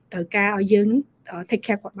ដែលគាត់ត្រូវការឲ្យយើង take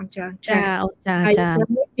care គាត់បានច្រើនចាអូនចាហើយ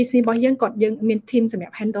business របស់យើងគាត់យើងមាន team សម្រា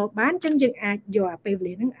ប់ handle បានអញ្ចឹងយើងអាចយកពេលវេ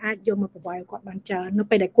លាហ្នឹងអាចយកមក provide គាត់បានច្រើននៅ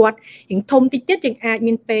ពេលដែលគាត់រៀងធំតិចទៀតយើងអាច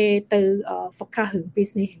មានពេលទៅ focus រឿង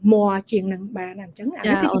business more ជាងហ្នឹងបានអញ្ចឹងអា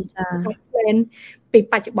នេះគឺជា plan ពី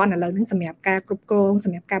បច្ចុប្បន្នឥឡូវហ្នឹងសម្រាប់ការគ្រប់គ្រងស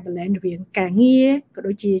ម្រាប់ការ balance រវាងការងារក៏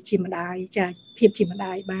ដូចជាម្ដាយចាភាពជាម្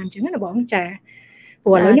ដាយបានអញ្ចឹងណាបងចាព្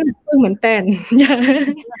រោះឥឡូវនេះគឺមែនតើ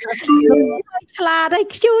ឆ្លាតហើយ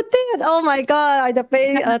cute ទៀត Oh my god ឲ្យតែពេល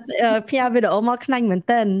ផ្ញើវីដេអូមកខ្នាញ់មែន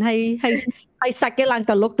តើហើយសាច់គេឡើង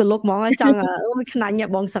ទៅលុកហ្មងចង់ខ្នាញ់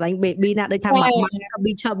បងស្រឡាញ់ baby ណាដូចថាមក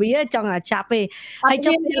chubby ចង់ចាប់ទេហើយច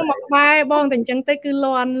ង់មកបែបងតែអញ្ចឹងទៅគឺល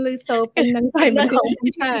ន់ឬសូពីនឹងតែមិន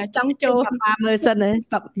ចង់ចូលប៉ាមើលសិន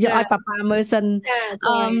យកឲ្យប៉ាមើលសិន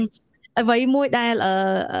អ្វីមួយដែល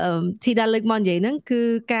ធីតាលើកមកនិយាយហ្នឹងគឺ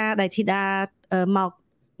ការដែលធីតាមក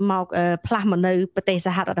ផ្លាស់មកនៅប្រទេសស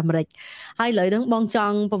ហរដ្ឋអាមេរិកហើយឥឡូវហ្នឹងបងច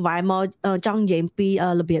ង់ប្រវាយមកចង់និយាយពី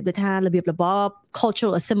របៀបដូចថារបៀបរបប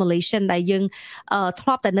cultural assimilation ដែលយើងធ្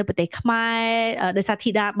លាប់តែនៅប្រទេសខ្មែរដោយសារ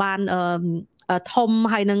ធីតាបានធំ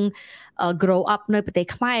ហើយនឹង grow up នៅប្រទេស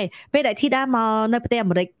ខ្មែរពេលដែលធីតាមកនៅប្រទេសអា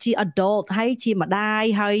មេរិកជា adult ហើយជាម្ដាយ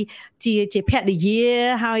ហើយជាភរិយា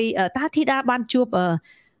ហើយតើធីតាបានជួប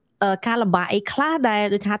ការលំបាកអីខ្លះដែល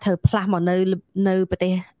ដូចថាត្រូវផ្លាស់មកនៅប្រទេ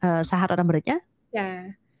សសហរដ្ឋអាមេរិកណាចា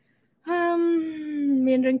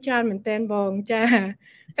មានរឿងច្រើនមែនតើបងចា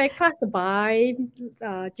ពេលខ្លះសប្បាយ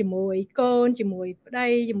ជាមួយកូនជាមួយប្តី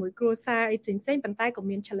ជាមួយគ្រួសារអីផ្សេងៗប៉ុន្តែក៏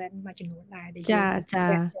មាន challenge មួយចំនួនដែរដែលចា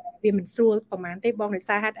វាមិនស្រួលប្រហែលទេបងដោយ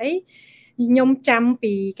សារហេតុអីខ្ញុំចាំ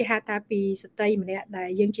ពីគេហៅថាពីស្ត្រីម្នាក់ដែល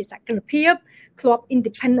យើងជាសក្តិភាពធ្លាប់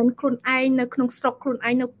independent ខ្លួនឯងនៅក្នុងស្រុកខ្លួនឯ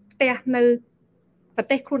ងនៅផ្ទះនៅប្រ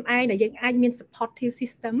ទេសខ្លួនឯងដែលយើងអាចមាន supportive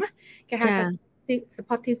system ណាគេហៅថា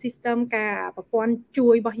supportive system ការប្រព័ន្ធជួ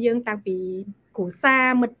យរបស់យើងតាំងពីគ្រួសារ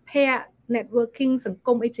មិត្តភ័ក្តិ networking សង្គ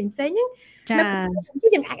មអីផ្សេងៗហ្នឹងនៅ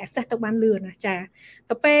យើងអាច access ទៅបានលឿនណាចា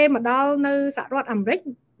ទៅពេលមកដល់នៅសហរដ្ឋអាមេរិក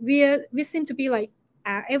វា seem to be like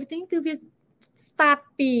everything គឺវា start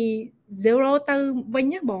ពី zero ទៅវិញ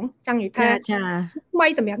ណាបងចង់និយាយថាថ្មី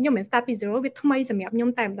សម្រាប់ខ្ញុំមិន start ពី zero វាថ្មីសម្រាប់ខ្ញុំ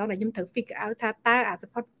តែម្ដងដែលខ្ញុំត្រូវ figure out ថាតើ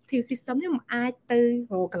supportive system ខ្ញុំអាចទៅ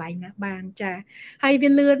រកកន្លែងណាបានចាហើយវា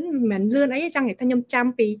លឿនមិនលឿនអីចង់និយាយថាខ្ញុំចាំ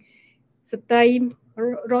ពីស្ត្រី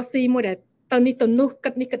រស់ស៊ីមួយដែលទៅនេះទៅនោះគិ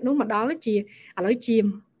តនេះគិតនោះមកដល់ជាឥឡូវ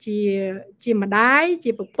ជាម្ដាយ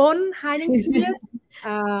ជាប្រពន្ធហើយនឹងជា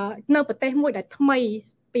នៅប្រទេសមួយដែលថ្មី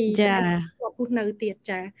ពីគាត់ពុះនៅទៀត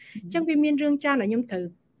ចាអញ្ចឹងវាមានរឿងច្រើនដែលខ្ញុំត្រូវ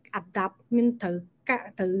adapt មានត្រូវ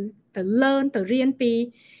ទៅ learn ទៅរៀនពី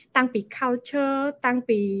តាំងពី culture តាំង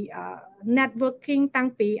ពី networking តាំង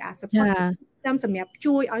ពី support system សម្រាប់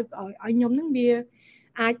ជួយឲ្យខ្ញុំនឹងវា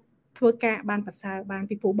អាចធ្វើការបានប្រសើរបាន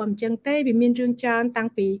ពីព្រោះបើមិនអញ្ចឹងទេវាមានរឿងច្រើនតាំង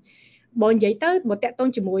ពីបើនិយាយទៅបើតាក់ទង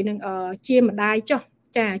ជាមួយនឹងជាម្ដាយចុះ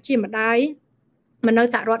ចាជាម្ដាយមកនៅ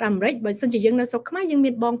សហរដ្ឋអាមេរិកបើសិនជាយើងនៅស្រុកខ្មែរយើង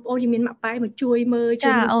មានបងប្អូនយើងមានម៉ាក់ប៉ែមកជួយមើល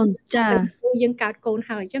ចាអូនចាយើងកើតកូន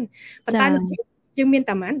ហើយអញ្ចឹងប៉ុន្តែយើងមាន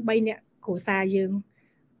តែ3នាក់គ្រួសារយើង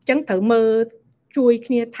អញ្ចឹងត្រូវមើលជួយ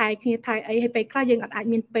គ្នាថែអីហើយពេលខ្លះយើងអត់អាច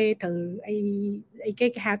មានពេលត្រូវអីគេ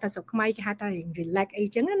ហៅថាស្រុកខ្មែរគេហៅថា relax អី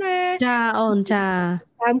ចឹងណាចាអូនចា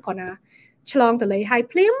ដើមគ្រាន់តែឆ្លងទន្លេហើយ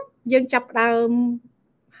ភ្លាមយើងចាប់ដើម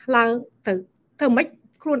ឡើងទៅធ្វើម៉េច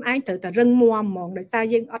ខ្លួនឯងត្រូវតែរឹងមាំហ្មងដោយសារ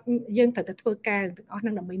យើងត្រូវតែធ្វើការទាំងអស់ហ្នឹ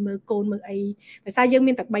ងដើម្បីមើលកូនមើលអីដោយសារយើង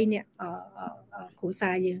មានតែ3នាក់គ្រួសា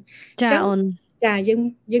រយើងចាអូន ចា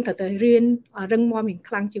យើងត្រូវទៅរៀនរឹងមាំ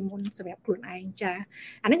ខ្លាំងជាងមុនសម្រាប់ខ្លួនឯងចា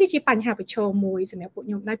អានេះគឺជាបញ្ហាប្រឈមមួយសម្រាប់ពួក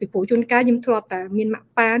ខ្ញុំដែរពីព្រោះជួនកាលខ្ញុំធ្លាប់តែមានម៉ាក់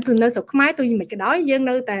ប៉ាទៅនៅស្រុកខ្មែរទៅមិនក៏ដោយយើង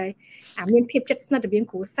នៅតែមានភាពជិតស្និទ្ធរវាង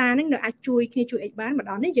គ្រួសារហ្នឹងនៅអាចជួយគ្នាជួយអីបានម្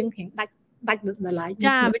ដងនេះយើងរៀងដាច់ដល់ឡែក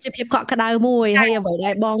ចាវាជាភាពកក់ក្ដៅមួយហើយអ្វី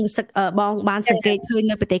ដែលបងបានសង្កេតឃើញ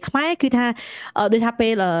នៅប្រទេសខ្មែរគឺថាដូចថាពេ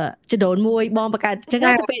លចដូនមួយបងបង្កើតអញ្ចឹង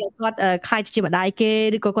ទៅពេលគាត់ខ្លាយជាម្ដាយគេ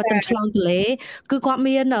ឬក៏គាត់ទៅឆ្លងទន្លេគឺគាត់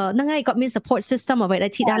មានហ្នឹងហើយគាត់មាន support system អ្វីដែ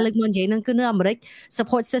លធីតាលើកមកនិយាយហ្នឹងគឺនៅអាមេរិក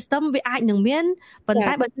support system វាអាចនឹងមានប៉ុន្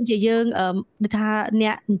តែបើសិនជាយើងដូចថាអ្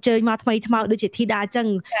នកអញ្ជើញមកថ្មីថ្មោងដូចជាធីតាអញ្ចឹង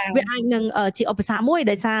វាអាចនឹងជាឧបសគ្គមួយ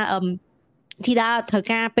ដោយសារធីតាត្រូវ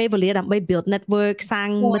ការពេលវេលាដើម្បី build network សាង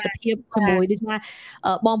មិត្តភាពជាមួយដូចថា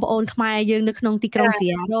បងប្អូនខ្មែរយើងនៅក្នុងទីក្រុងសៀ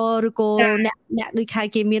រឬក៏អ្នកដូចខែ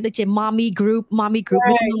គេមានដូចជា mommy group នៅក្នុង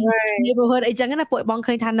neighborhood អីចឹងណាពួកបង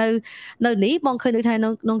ឃើញថានៅនេះបងឃើញដូចថា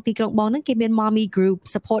ក្នុងទីក្រុងបងហ្នឹងគេមាន mommy group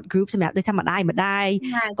support group សម្រាប់ដូចថាម្ដាយ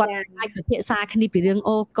គាត់អាចពិភាក្សាគ្នាពីរឿង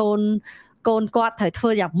កូនគាត់ត្រូវធ្វើ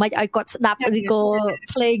យ៉ាងម៉េចឲ្យគាត់ស្ដាប់ឬក៏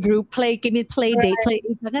play group play គេមាន play date play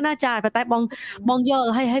អីចឹងណាចាប៉ុន្តែបងយល់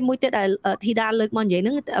ហើយមួយទៀតដែលធីតាលើកមកនិយាយហ្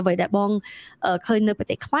នឹងអ្វីដែលបងឃើញនៅប្រ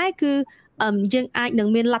ទេសខ្មែរគឺយើងអាចនឹង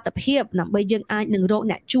មានលទ្ធភាពដើម្បីយើងអាចនឹងរក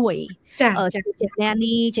អ្នកជួយ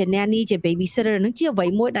ជា nanny ជា babysitter ហ្នឹងជាអ្វី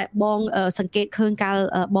មួយដែលបងសង្កេតឃើញកាល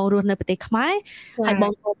បងរស់នៅប្រទេសខ្មែរហើយប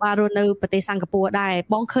ងក៏បានរស់នៅប្រទេសសិង្ហបុរីដែរ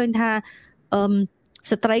បងឃើញថា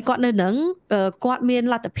ស្ត្រីគាត់នៅនឹងគាត់មាន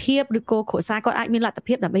លទ្ធភាពឬក៏គ្រួសារគាត់អាចមានលទ្ធ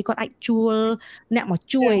ភាពដើម្បីគាត់អាចជួលអ្នកមក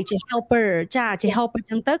ជួយជា helper ចាជា helper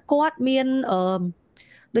ចឹងទៅគាត់មាន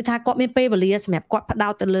ដូចថាគាត់មានពេលវេលាសម្រាប់គាត់ផ្ដោ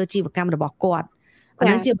តទៅលើជីវកម្មរបស់គាត់អា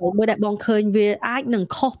នឹងជាមួយដែលបងឃើញវាអាចនឹង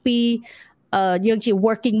ខុសពីយើងជា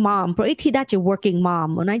working mom ព្រោះអីធីតាជា working mom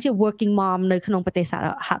អូនឯងជា working mom នៅក្នុងប្រទេសស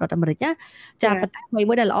ហរដ្ឋអាមេរិកណាចាប៉ុន្តែ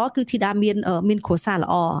មួយដែលល្អគឺធីតាមានគ្រួសារ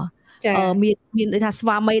ល្អមានដូចថាស្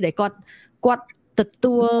វាមីដែលគាត់ទ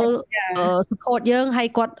ទួលsupport យើងហើយ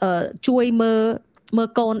គាត់ជួយមើល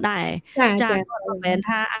កូនដែរចាគាត់មិនមែន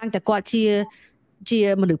ថាតែគាត់ជា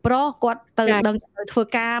មនុស្សប្រុសគាត់ទៅដឹងធ្វើ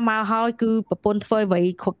ការមកហើយគឺប្រពន្ធធ្វើអ្វី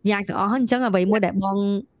គ្រប់យ៉ាងទាំងអស់អញ្ចឹងអ្វីមួយដែលបង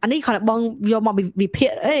អានេះគាត់បងយកមកវិភាគ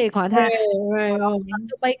អីគាត់ថា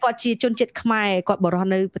ទោះបីគាត់ជាជនជាតិខ្មែរគាត់បរោះ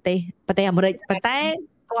នៅប្រទេសអាមេរិកប៉ុន្តែ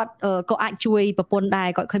គាត់ក៏អាចជួយប្រពន្ធដែរ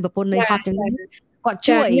គាត់ឃើញប្រពន្ធនៅហត់ចឹងគាត់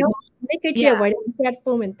ជួយនេះគឺជាអ្វីដែល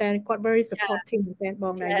grateful មែនតើគាត់ very supportive មែនតើប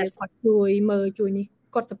ងដែលយើងគាត់ជួយមើលជួយនេះ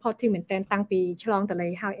គាត់ supportive មែនតើតាំងពីឆ្លងតលេ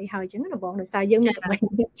ហើយអីហើយចឹងណាបងដោយសារយើងមានតែ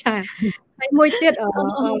ចាហើយមួយទៀត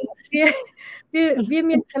វា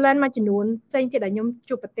មាន talent មួយចំនួនផ្សេងទៀតដែលខ្ញុំ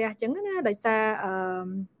ជួបប្រទះចឹងណាដោយសារ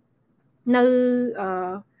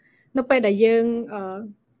នៅពេលដែលយើង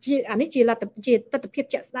ជាអានេះជាលទ្ធភាព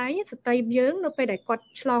ជាក់ស្ដែងស្ត្រីយើងនៅពេលដែលគាត់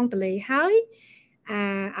ឆ្លងតលេហើយ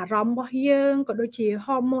អារម្មណ៍របស់យើងក៏ដូចជា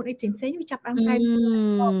ហូម៉ូនអីផ្សេងៗវាចាប់ផ្ដើមប្រែប្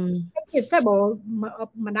រួលជាពិសេសបើ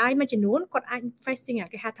ម្ដាយមួយចំនួនគាត់អាច facing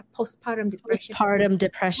គេហៅថា postpartum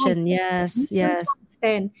depression yes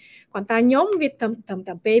គាត់តែខ្ញុំវាត្រឹម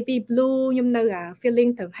តែ baby blue ខ្ញុំនៅ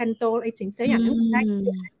feeling ទៅ handle អីផ្សេងៗអាហ្នឹង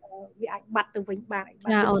វាអាចបាត់ទៅវិញបានអី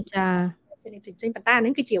ចាអូនចាផ្សេងប៉ុន្តែអាហ្នឹ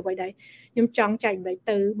ងគឺជាអ្វីដែលខ្ញុំចង់ចែករំលែក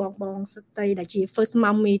ទៅបងស្ត្រីដែលជា first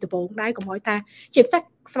mommy ដំបូងដែរកុំឲ្យថាជាពិសេស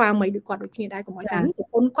ស្វាមីដូចគាត់ដូចគ្នាដែរកុំឲ្យថាប្រ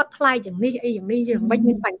ពន្ធគាត់ប្លែកយ៉ាងនេះអីយ៉ាងនេះយ៉ាងមិន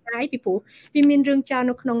មានបញ្ហាអីពីព្រោះវាមានរឿងចោល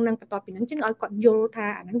នៅក្នុងនឹងបន្ទាប់ពីហ្នឹងចឹងឲ្យគាត់យល់ថា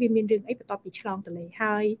អាហ្នឹងវាមានរឿងអីបន្ទាប់ពីឆ្លងតលេ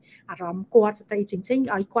ហើយអារម្មណ៍គាត់ស្ត្រីផ្សេងៗ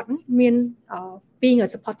ឲ្យគាត់មានbeing a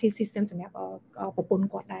supporting system សម្រាប់ប្រពន្ធ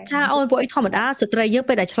គាត់ដែរចាអូនពួកអីធម្មតាស្ត្រីយើង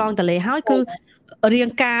ពេលដែលឆ្លងតលេហើយគឺរាង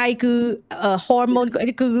កាយគឺ hormone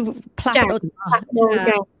គឺផ្លាស់ប្ដូរទាំងអ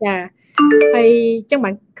ស់ចាហើយចឹង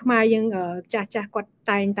បានខ្មែរយើងចាស់គាត់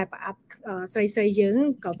តែងតែប្រអាប់ស្រីយើង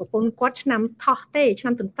ក៏ប្រពន្ធគាត់ឆ្នាំថោះទេឆ្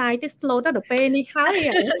នាំទន្សាយទេ slow ទៅដល់ពេលនេះហើយ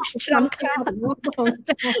ឆ្នាំខាល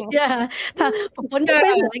យ៉ាថាប្រពន្ធទៅពេ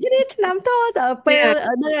លស្រីនេះឆ្នាំថោះដល់ពេល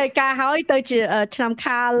នៅឯការហើយទៅជាឆ្នាំ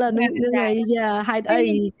ខាលនឹងហើយយ៉ាហេតុអី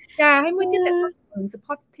ចាហើយមួយទៀតតែ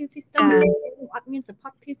supportive system ខ្ញុំអត់មាន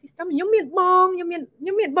supportive system ខ្ញុំមាន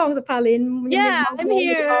បងសុផាលីន Yeah I'm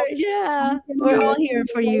here yeah we're all here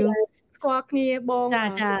for you ស្គាល់គ្នាបង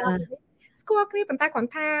ចាស្គាល់គ្នាប៉ុន្តែគ្រាន់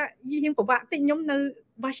ថាយើងពិបាកតិចខ្ញុំនៅ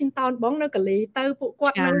Washington បងនៅកាលីទៅពួកគា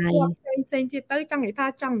ត់នៅគាត់ផ្សេងទៀតទៅចង់និយាយថា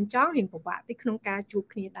ចង់រៀងពិបាកតិចក្នុងការជួប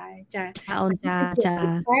គ្នាដែរចាអូនចា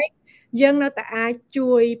យើងនៅតែអាច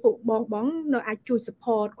ជួយពួកបងនៅអាចជួយ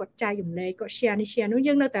support គាត់ចែករំលែកគាត់ share នេះ share នោះ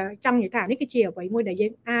យើងនៅតែចង់និយាយថានេះគឺជាអ្វីមួយដែលយើ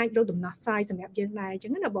ងអាចរកដំណោះស្រាយសម្រាប់យើងដែរអញ្ចឹ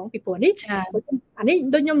ងណាបងពីព្រោះនេះអានេះ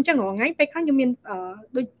ដូចខ្ញុំអញ្ចឹងរាល់ថ្ងៃពេលខ្លះខ្ញុំមាន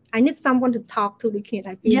ដូច I need someone to talk to ដូចគ្នា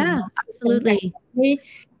ដែរYeah absolutely នេះ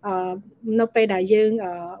នៅពេលដែលយើង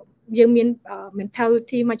យើងមាន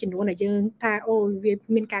mentality មួយចំនួនដែលយើងថាអូវា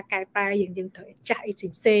មានការកែប្រែយើងត្រូវចាស់អី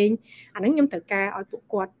ផ្សេងអាហ្នឹងខ្ញុំត្រូវការឲ្យពួក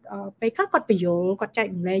គាត់ពេលខ្លះគាត់បញ្យល់គាត់ចែក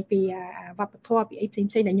រំលែកពីវប្បធម៌ពីអីផ្សេង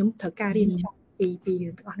ដែលខ្ញុំត្រូវការរៀនចង់ពីរឿ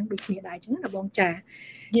ងទាំងអស់ហ្នឹងដូចគ្នាដែរអញ្ចឹងណាបងចា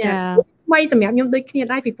ថ្មីសម្រាប់ខ្ញុំដូចគ្នា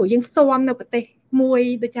ដែរពីព្រោះយើងស៊ាំនៅប្រទេសមួយ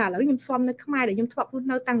ដូចចាឥឡូវខ្ញុំស៊ាំនៅខ្មែរដែលខ្ញុំធ្លាប់រស់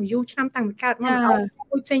នៅតាំងយូរឆ្នាំតាំងពីកើតមក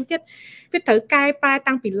មួយផ្សេងទៀតវាត្រូវកែប្រែ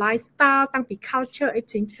តាំងពី lifestyle តាំងពី culture អី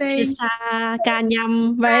ផ្សេងភាសាការញ៉ាំ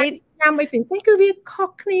right ញ៉ាំអីផ្សេងគឺវាខុស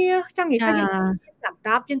គ្នាចង់និយាយថាយើង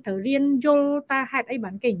ដាប់យើងត្រូវរៀនយល់តើហេតុអីបា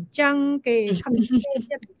នគេអញ្ចឹងគេ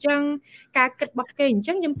communicate អញ្ចឹងការគិតរបស់គេអញ្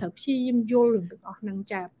ចឹងខ្ញុំត្រូវព្យាយាមយល់រឿងទាំងអស់ហ្នឹង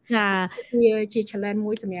ចាវាជា challenge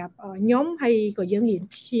មួយសម្រាប់ខ្ញុំហើយក៏យើងរៀន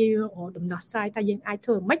ព្យាយាមដំណោះស្រាយថាយើងអាចធ្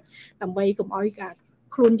វើម៉េចដើម្បីកុំឲ្យ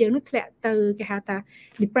ខ្លួនយើងនឹងធ្លាក់ទៅគេហៅថា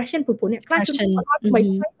depression ព្រោះអ្នកខ្លះជួយគាត់បី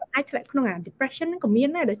អាចធ្លាក់ក្នុងdepression ហ្នឹងក៏មាន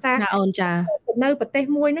ដែរដោយសារអូនចានៅប្រទេស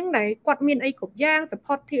មួយហ្នឹងដែលគាត់មានអីគ្រប់យ៉ាង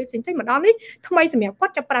support થીផ្សេងៗមកដល់នេះថ្មីសម្រាប់គា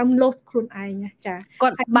ត់ចាប់ផ្ដើម loss ខ្លួនឯងចាគា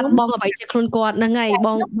ត់បាត់បង់អ្វីជាខ្លួនគាត់ហ្នឹងហើយប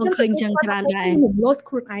ងឃើញចឹងច្រើនដែរ loss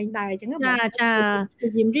ខ្លួនឯងដែរអញ្ចឹងចា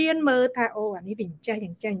យើងរៀនមើលថាអូអានេះវាអញ្ចឹងយើ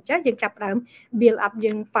ងចាប់ផ្ដើម build up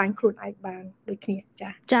យើង find ខ្លួនឯងបានដូចគ្នា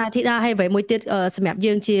ចាធីតាហើយអ្វីមួយទៀតសម្រាប់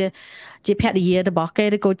យើងជាភរិយារបស់គេ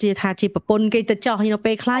ឬក៏ជាថាជាប្រពន្ធគេទៅចោះនៅ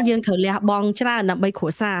ពេលខ្លះយើងត្រូវលះបង់ច្រើនដើម្បីគ្រួ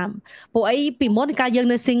សារពួកអីពីមុនកាលយើង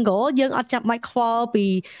នៅ single យើងអត់ចាប់បាច់ខ្វល់ពី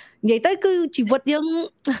និយាយទៅគឺជីវិតយើង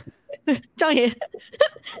ចង់និយាយ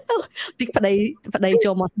ទីប្តី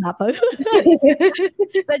ចូលមកស្ដាប់ទៅ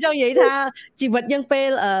តែចង់និយាយថាជីវិតយើងពេល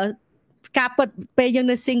ការពិតពេលយើង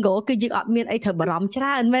នៅ single គឺយើងអត់មានអីត្រូវបារម្ភច្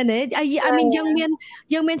រើនមែនទេI mean យើង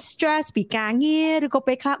មាន stress ពីការងារឬក៏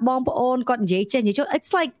ពេលខ្លះបងប្អូនគាត់និយាយចេះនិយាយចូល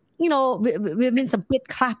it's like you know វាមានសម្ពាធ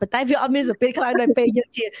ខ្លះប៉ុន្តែវាអត់មានសម្ពាធខ្លាំងដូចពេលយើង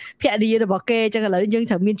ជាភរិយារបស់គេអញ្ចឹងឥឡូវយើង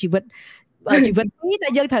ត្រូវមានជីវិតនេះតែ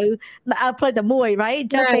យើងត្រូវផ្លូវតែមួយ right អ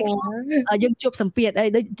ញ្ចឹងពេលយើងជួបសម្ពាធអី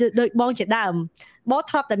ដូចបងជាដើមបង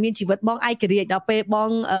ធ្លាប់តែមានជីវិតបងឯករាជ្យដល់ពេលបង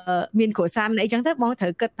មានគ្រួសារអីចឹងទៅបងត្រូ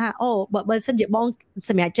វគិតថាអូបើសិនជាបងស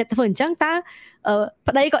ម្រេចចិត្តធ្វើអញ្ចឹងតើ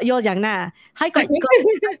ប្តីគាត់យល់យ៉ាងណាហើយគាត់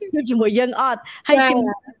ជាមួយយើងអត់ហើយជា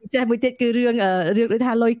មួយពិសេសមួយទៀតគឺរឿងដូច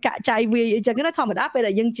ថាលុយកាក់ចាយវាអញ្ចឹងណាធម្មតាពេល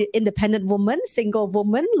ដែលយើងជា independent woman single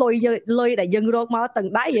woman លុយដែលយើងរកមកទាំង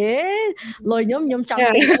ដៃលុយខ្ញុំចង់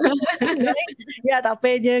ទិញយ៉ាដល់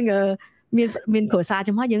ពេលយើងមានគ្រួសារ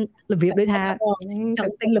ចំហយើងរបៀបដូចថាច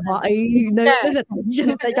ង់ទិញរបស់អីនៅ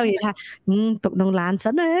តែចង់និយាយថាទុកក្នុងឡាន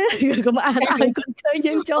សិនណាកុំអានឲ្យគាត់ឃើញ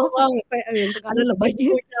យើងចូលបងពេលរឿងទាំងអស់ល្បី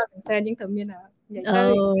ជួយតែយើងត្រូវមាននិយាយទៅ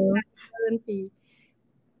រឿងពី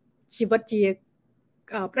ជីវិតជា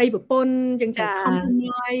ប្តីប្រពន្ធយើងត្រូវ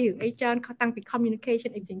compromise រឿងអីច្រើនខុសតាំងពី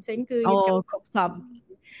communication អីផ្សេងៗគឺយើងចាំគ្រប់សព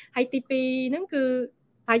ហើយទី2ហ្នឹងគឺ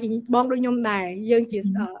ហើយបងដូចខ្ញុំដែរយើងជា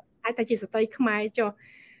អាចតែជាស្ត្រីខ្មែរចុះ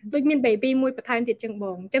ដូចមាន baby មួយបន្ថែមទៀតចឹងប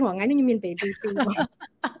ងចឹងរាល់ថ្ងៃនេះខ្ញុំមាន baby ពីរបង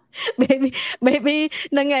baby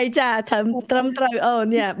ហ្នឹងហើយចាត្រឹមត្រូវអូ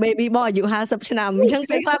នយ៉ា baby បងអាយុ50ឆ្នាំអញ្ចឹង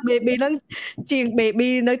ពេលខ្លះ baby ហ្នឹងជាង baby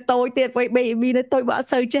នៅតូចទៀតវិញ baby នៅតូចបើអត់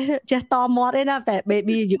សូវចេះតមាត់ទេណាតែ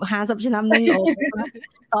baby អាយុ50ឆ្នាំហ្នឹង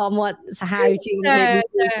អូតមាត់សាហាវជាង baby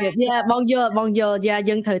ទៀតយ៉ាបងយល់យ៉ា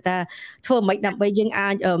យើងត្រូវតែធ្វើម៉េចដើម្បីយើងអា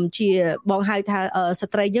ចជាបងហៅថាស្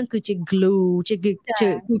ត្រីយើងគឺជា glue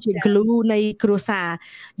គឺជា glue នៃគ្រួសារ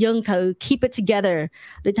យើងត្រូវ keep it together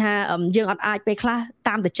ដូចថាយើងអត់អាចពេលខ្លះ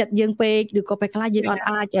តាមតែចិត្តយើងពេកឬក៏ពេលខ្លះយើងអត់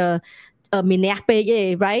អាចមានះពេកទេ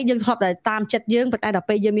right យើងធ្លាប់តែតាមចិត្តយើងប៉ុន្តែដល់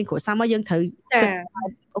ពេលយើងមានគ្រួសារមកយើងត្រូវគិត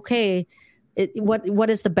អូខេ what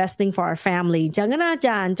is the best thing for our family អញ្ចឹងណា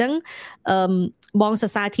ចាអញ្ចឹងបងសរ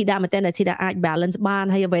សើរធីតាមែនតើធីតាអាច balance បាន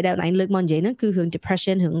ហើយអ្វីដែលឯងលើកមកនិយាយហ្នឹងគឺរឿង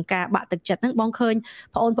depression រឿងការបាក់ទឹកចិត្តហ្នឹងបងឃើញ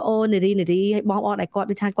បងប្អូននារីហើយបងដែលគាត់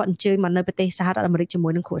ដូចថាគាត់អញ្ជើញមកនៅប្រទេសសហរដ្ឋអាមេរិកជាមួ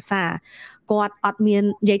យនឹងគ្រួសារគាត់អត់មាន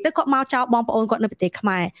និយាយទៅគាត់មកចោលបងប្អូនគាត់នៅប្រទេសខ្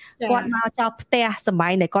មែរគាត់មកចោលផ្ទះសម្បែ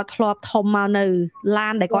ងដែលគាត់ធ្លាប់ធំមកនៅឡា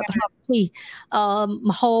នដែលគាត់ធ្លាប់ជិះ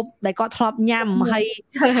ម្ហូបដែលគាត់ធ្លាប់ញ៉ាំហើ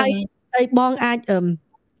យបងអាច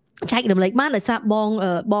ចែករំលែកបានដោយសារប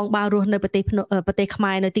ងបានរស់នៅប្រទេសខ្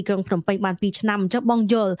មែរនៅទីក្រុងភ្នំពេញបាន2ឆ្នាំអញ្ចឹងបង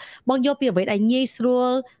យល់ពីអ្វីដែលងាយស្រួល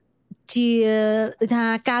ជាថា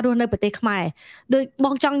ការរស់នៅប្រទេសខ្មែរដូចប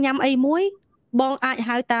ងចង់ញ៉ាំអីមួយបងអាច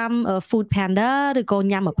ហៅតាម Food Panda ឬក៏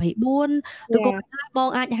ញ៉ាំ24ឬក៏បង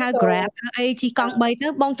អាចហៅ Grab ហៅអីជីកង់3ទៅ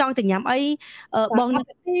បងចង់ទៅញ៉ាំអីបង10នា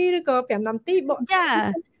ទីឬក៏5នាទីបងចា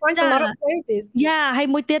ហើយ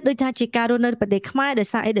មួយទៀតដូចថាជាការរស់នៅប្រទេសខ្មែរដោយ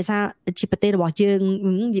សារជាប្រទេសរបស់យើង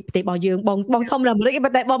ប្រទេសរបស់យើងបងធំនៅអាមេរិក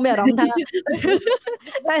តែបងមានអារម្មណ៍ថា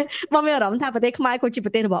ប្រទេសខ្មែរក៏ជាប្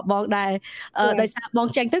រទេសរបស់បងដែរដោយសារបង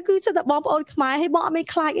ចេញទៅគឺសិតតែបងប្អូនខ្មែរហើយបងអត់មាន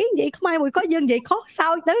ខ្លាចអីនិយាយខ្មែរមួយគាត់យើងនិយាយខុសសើ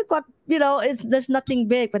ចទៅគាត់ you know there's nothing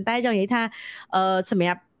big ប៉ុន្តែចង់និយាយថាសម្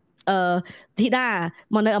រាប់ធីតា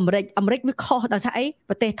មកនៅអាមេរិកវាខុសដោយសារអី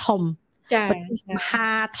ប្រទេសធំ មហា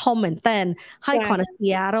ធំមែនតើហើយគ្រាន់តែ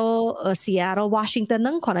Seattle Washington ហ្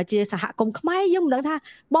នឹងគ្រាន់តែជាសហគមន៍ខ្មែរយើងមិនដឹងថា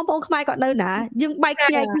បងប្អូនខ្មែរគាត់នៅណាយើងបែក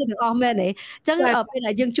ខ្ញែកគ្នាទាំងអស់មែនទេអញ្ចឹងពេល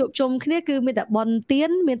ដែលយើងជួបជុំគ្នាគឺមានតែបន់ទៀ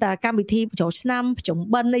នមានតែកម្មវិធីបញ្ចូលឆ្នាំប្រជុំ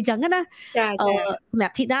បិណ្ឌអីចឹងណាសម្រា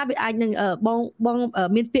ប់ធីតាវាអាចនឹងបង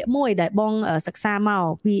មានពាក្យមួយដែលបងសិក្សាមក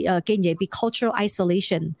ពីគេនិយាយពី cultural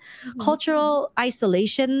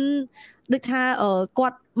isolation ដូចថាគា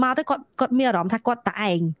ត់មកទៅគាត់មានអារម្មណ៍ថាគាត់តែ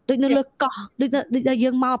ឯងដូចនៅលើកោះដូចយើ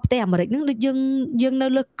ងមកប្រទេសអាមេរិកហ្នឹងដូចយើងនៅ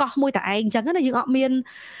លើកោះមួយតែឯងអញ្ចឹងណាយើងអត់មាន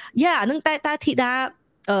ហ្នឹងតែធីតា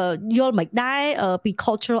យល់មិនដែរពី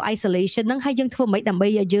cultural isolation ហ្នឹងហើយយើងធ្វើមិនដើម្បី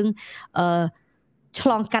ឲ្យយើងឆ្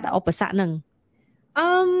លងកាត់ឧបសគ្គហ្នឹង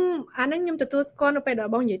អាហ្នឹងខ្ញុំទទួលស្គាល់នៅពេលដែល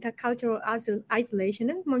បងនិយាយថា cultural isolation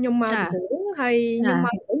ហ្នឹងខ្ញុំមកដំបូងហើយខ្ញុំម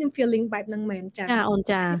កខ្ញុំ feeling បែបហ្នឹងមែនចាអូន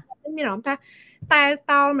ចាមានអារម្មណ៍ថាតែ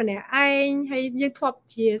តល់ម្នាក់ឯងហើយយើងធ្លាប់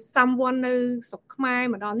ជា someone នៅស្រុកខ្មែរ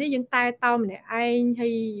មកដល់នេះយើងតែតល់ម្នាក់ឯងហើ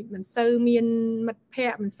យមិនសូវមានមិត្តភ័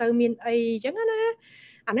ក្តិមិនសូវមានអីអញ្ចឹងណា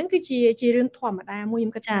អាហ្នឹងគឺជារឿងធម្មតាមួយខ្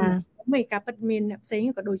ញុំគិតថាមិនការពិតមានអ្នកផ្សេង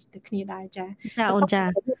ក៏ដូចតែគ្នាដែរចាអូនចា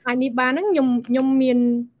អាចនេះបានហ្នឹងខ្ញុំមាន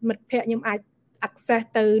មិត្តភ័ក្តិខ្ញុំអាច access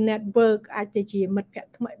ទៅ network អាចទៅជាមិត្តភ័ក្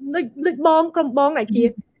តិថ្មីដូចបងក្រុមបងដែលជា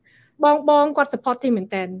បងគាត់ supportive មែន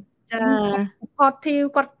តើចា supportive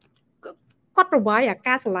គាត់ provide អា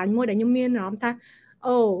ការស្រឡាញ់មួយដែលខ្ញុំមានអារម្មណ៍ថា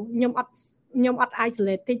អូខ្ញុំអត់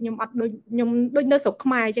isolated ខ្ញុំអត់ដូចនៅស្រុកខ្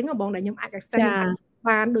មែរអញ្ចឹងបងដែលខ្ញុំអាច access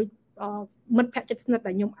បានដូចមិត្តភ័ក្តិជិតស្និទ្ធ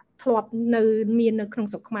ដែលខ្ញុំធ្លាប់មាននៅក្នុង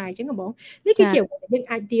ស្រុកខ្មែរអញ្ចឹងបងនេះគឺជាអ្វីដែលយើង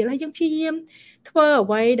អាច deal ហើយយើងព្យាយាមធ្វើអ្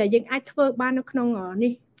វីដែលយើងអាចធ្វើបាននៅក្នុង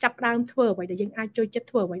នេះចាប់ដើមធ្វើអ្វីដែលយើងអាចចូលចិត្ត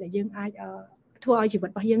ធ្វើអ្វីដែលយើងអាចធ្វើឲ្យជីវិត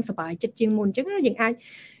របស់យើងសុបាយចិត្តជាងមុនអញ្ចឹងយើងអាច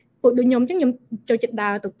ពួកដូចខ្ញុំអញ្ចឹងខ្ញុំចូលចិត្តដើ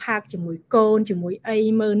រទៅផាកជាមួយកូនជាមួយអី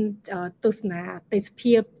មើលទស្សនាទេស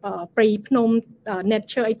ភាពព្រៃភ្នំ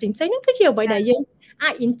nature អីផ្សេងៗហ្នឹងគឺជាអ្វីដែលយើងអា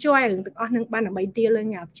ច enjoy រឿងទាំងអស់ហ្នឹងបានដើម្បី deal ឡើង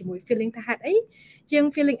ជាមួយ feeling ថាហេតុអីយើង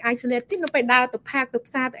feeling isolated នៅពេលដើរទៅផាកទៅ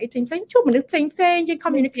ផ្សារទៅអីផ្សេងៗជួបមនុស្សផ្សេងៗយើង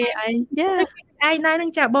communicate ឯងណាហ្នឹង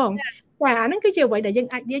ចាបងចាអាហ្នឹងគឺជាអ្វីដែលយើង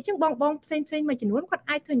អាចនិយាយចឹងបងផ្សេងមួយចំនួនគាត់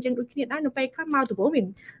អាចធ្វើអញ្ចឹងដូចគ្នាដែរនៅពេលខ្លះមកដំបូងមាន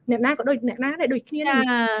អ្នកណាក៏ដូចអ្នកណាដែរដូចគ្នា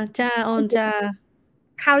ចាអូនចា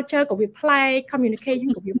culture ក៏វាប្លែក communication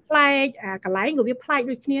ក៏វាប្លែកកន្លែងក៏វាប្លែក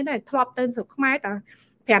ដូចគ្នាដែរធ្លាប់ទៅស្រុកខ្មែរតែ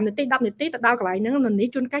5នាទី10នាទីទៅដល់កន្លែងហ្នឹងនៅនេះ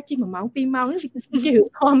ជួនកាលជិះ1ម៉ោង2ម៉ោងនេះជារឿង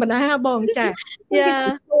ធម្មតាបងចាខ្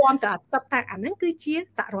ញុំទៅអត់សឹកថាអាហ្នឹងគឺជា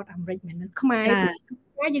សហរដ្ឋអាមេរិកមែននៅខ្មែរ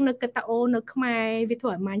យើងនៅគិតថាអូនៅខ្មែរវាធ្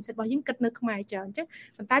វើឲ្យ mindset របស់យើងគិតនៅខ្មែរច្រើនអញ្ចឹង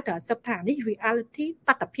ប៉ុន្តែត្រូវអត់សឹកថានេះ reality ត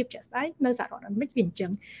ថភាពជាក់ស្ដែងនៅសហរដ្ឋអាមេរិកវាអញ្ចឹ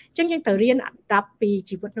ងយើងត្រូវរៀន adapt ពី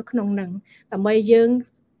ជីវិតនៅក្នុងហ្នឹងដើម្បីយើង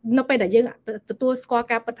នៅពេលដែលយើងទទួលស្គាល់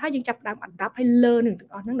ការពិតហើយយើងចាប់ផ្ដើម adapt ហើយ learn នឹងទាំ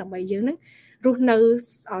ងអស់ហ្នឹងដើម្បីយើងហ្នឹងរស់នៅឲ្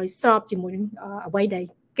យស្របជាមួយនឹងអ្វីដែល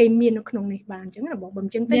គេមាននៅក្នុងនេះបានអញ្ចឹងណាបងអ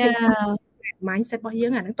ញ្ចឹងទៅយើង mindset របស់យើ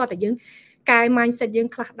ងអាហ្នឹងតោះតែយើងកែ mindset យើង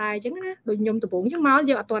ខ្លះដែរអញ្ចឹងណាដូចខ្ញុំដំបូងអញ្ចឹងមក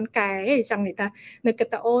យើងអត់ទាន់កែទេចង់និយាយថានៅគិត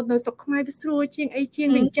ថាអូនៅស្រុកខ្មែរវាស្រួលជាងអីជាង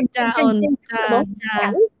វិញចឹងបងចា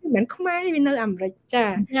មិនខ្មែរវានៅអាមេរិកចា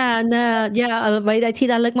អ្វីដែលធី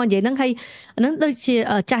តាលើកមកនិយាយហ្នឹងហើយហ្នឹងដូចជា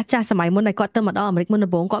ចាស់សម័យមុនដែលគាត់ទៅមកដល់អាមេរិកមុន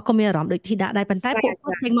ដំបូងគាត់ក៏មានអារម្មណ៍ដូចធីតាដែរប៉ុន្តែពួក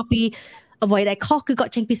គាត់ចេញមកពីអ្វីដែលខុសគឺគា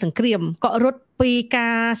ត់ចេញពីសង្គ្រាមគាត់រត់ពីកា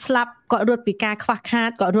រស្លាប់គាត់រត់ពីការខ្វះខាត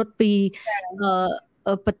គាត់រត់ពី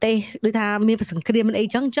ប្រទេសដូចថាមានសង្គ្រាមអី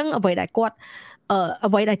ចឹងអ្វីដែលគាត់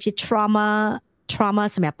អ្វីដែលជា trauma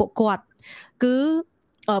សម្រាប់ពួកគាត់គឺ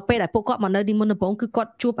ពេលដែលពួកគាត់មកនៅទីមុនដំបូងគឺគា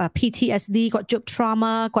ត់ជួប PTSD គាត់ជួប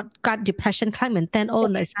trauma គាត់កាត់ depression ខ្លាំងមែនតើអូន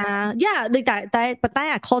ដោយសារដូចតែប៉ុន្តែ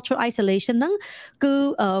cultural isolation ហ្នឹងគឺ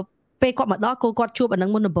ពេលគាត់មកដល់គាត់ជួបអានឹ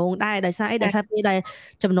ងមុនដំបូងដែរដោយសារពេលដែល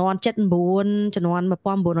ចំនួន79ចំនួន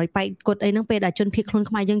1980គាត់អីហ្នឹងពេលដែលជនភៀសខ្លួន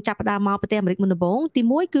ខ្មែរយើងចាប់ផ្ដើមមកប្រទេសអាមេរិកមុនដំបូងទី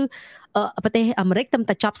1គឺប្រទេសអាមេរិក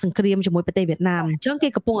តែចប់សង្គ្រាមជាមួយប្រទេសវៀតណាមអញ្ចឹងគេ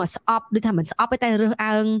កំពុងស្អប់ដូចថាមិនស្អប់ទេតែរើស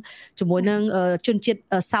អើងជាមួយនឹងជនជាតិ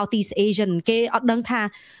Southeast Asian គេអត់ដឹងថា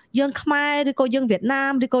យើងខ្មែរឬក៏យើងវៀតណា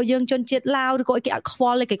មឬក៏យើងជនជាតិឡាវឬក៏គេអត់ខ្វ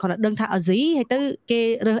ល់ទេគេគ្រាន់តែដឹងថាអាស៊ីហើយទៅគេ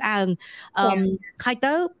រើសអើងហើយ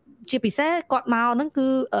ទៅជាពិសេសគាត់មកហ្នឹងគឺ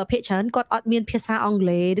ភាគច្រើនគាត់អត់មានភាសាអង់គ្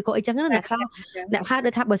លេសឬក៏អីចឹងណាអ្នកខ្លះដូ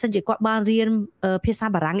ចថាបើសិនជាគាត់បានរៀនភាសា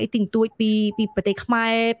បារាំងអីទីងទួចពីប្រទេសខ្មែ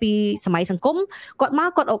រពីសម័យសង្គមគាត់មក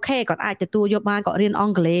គាត់អូខេគាត់អាចទទួលយកបានគាត់រៀនអ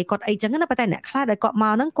ង់គ្លេសគាត់អីចឹងណាប៉ុន្តែអ្នកខ្លះដែលគាត់ម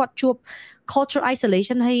កហ្នឹងគាត់ជួប cultural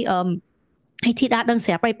isolation ហើយធីតាដឹងស្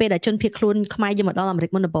រាប់ពេលដែលជនភៀសខ្លួនខ្មែរយកមកដល់អាមេរិ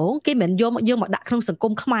កមុនដំបូងគេមិនយកយើងមកដាក់ក្នុងសង្គ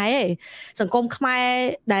មខ្មែរទេសង្គមខ្មែរ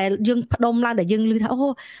ដែលយើងផ្ដុំឡើងដែលយើងឮថាអូ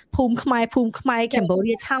ភូមិខ្មែរ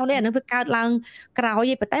Cambodia town នេះអានឹងវាកើតឡើងក្រោ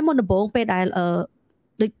យឯងប៉ុន្តែមុនដំបូងពេលដែល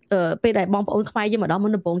ដូចពេលដែលបងប្អូនខ្មែរយកមកដល់មុ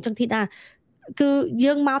នដំបូងចឹងធីតាគឺ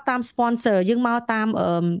យើងមកតាម sponsor យើងមកតាម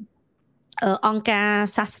អង្គការ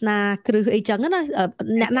សាសនាគ្រឹះអីចឹងណា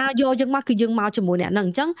អ្នកណាយកយើងមកគឺយើងមកជាមួយអ្នកហ្នឹង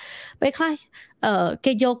អញ្ចឹងពេលខ្លះ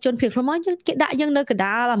គេយកជនភៀសខ្លួនមកគេដាក់យើងនៅកណ្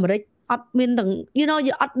ដាលអាមេរិកអត់មានទាំង you know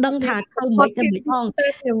យើងអត់ដឹងថាធ្វើមិនទៅមិនផង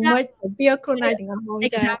ខ្ញុំមិនវាខ្លួនឯងទាំងអស់ហ្មងចា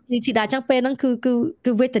exactly ទីដាអញ្ចឹងពេលហ្នឹង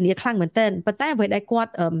គឺវេទនាខ្លាំងមែនទែនប៉ុន្តែអ្វីដែលគា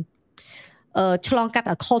ត់ឆ្លងកាត់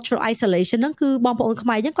cultural isolation ហ្នឹងគឺបងប្អូនខ្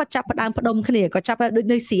មែរយើងគាត់ចាប់ផ្ដើមផ្ដុំគ្នាគាត់ចាប់ដូច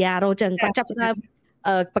នៅស៊ីយ៉ារ៉ូអញ្ចឹងគាត់ចាប់ផ្ដើម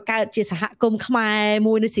បង្កើតជាសហគមន៍ខ្មែរ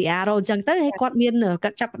មួយនៅស៊ីយ៉ារ៉ូអញ្ចឹងទៅហើយគាត់មានគា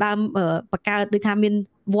ត់ចាប់ផ្ដើមបង្កើតដូចថាមាន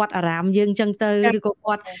វត្តអារាមយើងអញ្ចឹងទៅឬក៏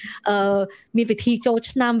គាត់មានពិធីចូល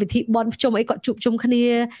ឆ្នាំពិធីបុណ្យភ្ជុំអីគាត់ជួបជុំគ្នា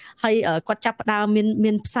ហើយគាត់ចាប់ផ្ដើម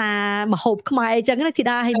មានផ្សារម្ហូបខ្មែរអញ្ចឹងណាធី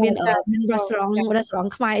តាហើយមាន restaurant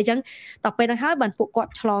ខ្មែរអញ្ចឹងដល់ពេលហ្នឹងហើយបានពួកគា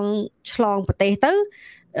ត់ឆ្លងប្រទេសទៅ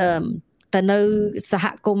តែនៅសហ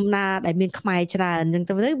គមន៍ណាដែលមានខ្មែរច្រើនអញ្ចឹង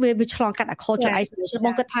ទៅវាឆ្លងកាត់ culture isolation ប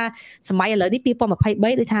ងគិតថាសម័យឥឡូវនេះ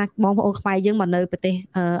2023ដូចថាបងប្អូនខ្មែរយើងមកនៅប្រទេស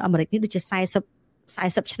អាមេរិកនេះដូចជា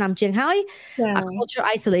40ឆ្នាំជាងហើយ culture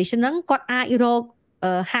isolation ហ្នឹងគាត់អាចរក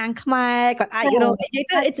ហាងខ្មែរគាត់អាចរកអី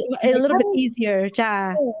ទៅ it's a little bit easier ចា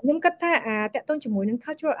ខ្ញុំគិតថាតកតងជាមួយនឹង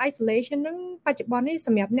cultural isolation ហ្នឹងបច្ចុប្បន្ននេះស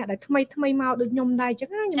ម្រាប់អ្នកដែលថ្មីមកដូចខ្ញុំដែរអញ្ចឹង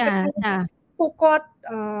ណាខ្ញុំគិតថាពួកគាត់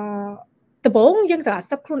ដំបូងយើងត្រូវ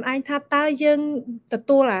accept ខ្លួនឯងថាតើយើងទ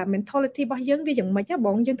ទួលអា mentality របស់យើងវាយ៉ាងម៉េចប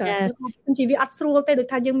ងយើងត្រូវជាវាអត់ស្រួលទេដូច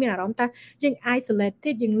ថាយើងមានអារម្មណ៍ថាយើង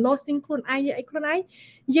isolated យើង losing ខ្លួនឯងអីខ្លួនឯង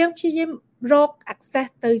យើងព្យាយាមរក access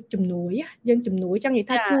ទៅជំនួយយើងជំនួយចង់និយាយ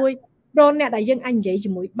ថាជួយរកអ្នកដែលយើងអាចនិយាយជា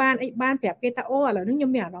មួយបានអីបានប្រាប់គេថាអូឥឡូវនេះខ្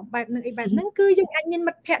ញុំមានអារម្មណ៍បែបហ្នឹងអីបែបហ្នឹងគឺយើងអាចមាន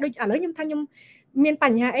មិត្តភ័ក្តិដូចឥឡូវខ្ញុំថាខ្ញុំមានប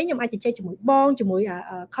ញ្ហាអីខ្ញុំអាចជជែកជាមួយបងជាមួយ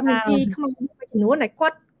community ក្នុងចំនួនដែលគា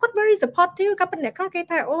ត់ very supportive ក៏ប៉ុន្តែអ្នកខ្លះគេ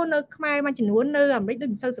ថាអូនៅខ្មែរមួយចំនួននៅអាមេរិកដូច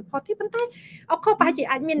មិនសូវ supportive ប៉ុន្តែអូខប្រហែលជា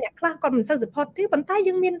អាចមានអ្នកខ្លះគាត់មិនសូវ supportive ប៉ុន្តែ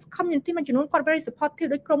យើងមាន community មួយចំនួនគាត់ very supportive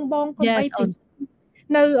ដូចក្រុមបងក្រុមអីទី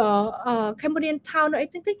នៅ Cambodian town នៅអី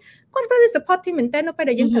ទីគាត់ very supportive មែនតើនៅពេល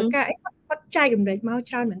ដែលយើងត្រូវការអីគាត់ចែករំលែកមក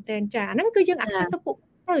ច្រើនមែនតើចាអាហ្នឹងគឺយើង accept ទៅពួក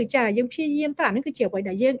ទៅចាយើងព្យាយាមទៅអាហ្នឹងគឺជាអ្វី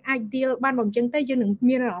ដែលយើងអាច deal បានបើមិនចឹងទៅយើងនឹង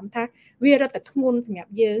មានអារម្មណ៍ថាវារត់តែធ្ងន់សម្រា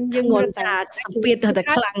ប់យើងរត់តែសម្ពាធទៅតែ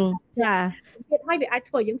ខ្លាំងចាវាហើយវាអាច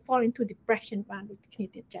ធ្វើឲ្យយើង fall into depression បានដូចគ្នា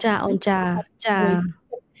ទៀតចាអូនចា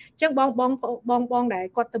ចឹងបងដែល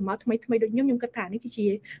គាត់ទៅមកថ្មីដូចខ្ញុំគិតថានេះគឺជា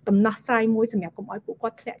ដំណោះស្រាយមួយសម្រាប់កុំឲ្យពួកគា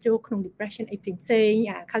ត់ធ្លាក់ចូលក្នុង depression អីផ្សេង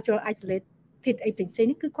អា cultural isolated អីផ្សេង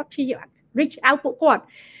នេះគឺគាត់ព្យាយាម reach out ពួកគាត់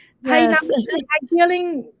ហើយណា building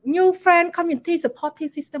new friend community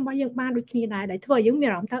supportive system របស់យើងបានដូចគ្នាដែរដែលធ្វើឲ្យយើងមាន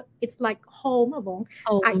អារម្មណ៍ថា it's like home ហ៎បង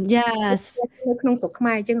yes នៅក្នុងស្រុកខ្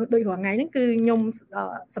មែរអញ្ចឹងដូចរាល់ថ្ងៃហ្នឹងគឺខ្ញុំ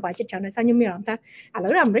សប្បាយចិត្តច្រើនដែរខ្ញុំមានអារម្មណ៍ថាឥឡូ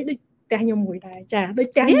វអាមេរិកដូចផ្ទះខ្ញុំមួយដែរចាដូច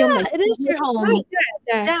ផ្ទះខ្ញុំ it is your home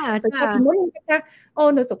ចាមុនខ្ញុំគិតថាអូ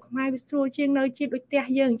នៅស្រុកខ្មែរវាស្រួលជាងនៅជាដូចផ្ទះ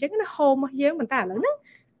យើងអញ្ចឹងណា home របស់យើងប៉ុន្តែឥឡូវហ្នឹង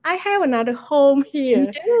I have another home here.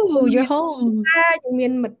 You do, your home. យើងមា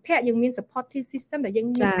នមិត្តភ័ក្តិយើងមាន supportive system ដែលយើង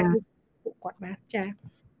មានអាចពួកគាត់បានចា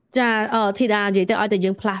ធីតានិយាយទៅឲ្យតែយើ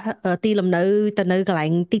ងផ្លាស់ទីលំនៅទៅនៅកន្លែ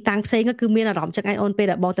ងទីតាំងផ្សេងគឺមានអារម្មណ៍ចឹងឯងអូនពេល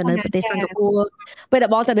ដែលបងទៅនៅប្រទេសសិង្ហបុរីពេលដែ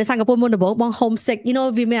លបងទៅនៅសិង្ហបុរីមុនដំបូងបង homesick you know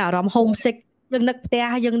វាមានអារម្មណ៍ homesick យើងនឹកផ្ទះ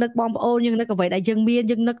យើងនឹកបងប្អូនយើងនឹកអ្វីដែលយើងមាន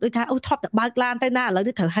យើងនឹកដូចថាអូធ្លាប់តែបើកឡានទៅណាឥឡូវ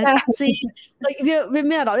នេះត្រូវហៅ taxi ដូចវា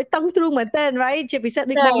មានអារម្មណ៍ដូចតឹងទ្រូងមែនតើ right ជាពិសេស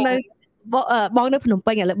ដូចបងនៅភ្នំ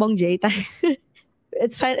ពេញឥឡូវបងនិយាយតែ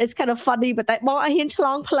it's kind of funny ប៉ុន្តែបងអត់ហ៊ានឆ្ល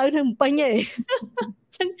ងផ្លូវនៅភ្នំពេញទេ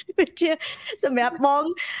ចឹងវាជាសម្រាប់បង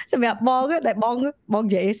ដែលបង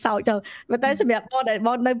និយាយសោចទៅប៉ុន្តែសម្រាប់បងដែលប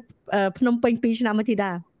ងនៅភ្នំពេញ2ឆ្នាំមកទី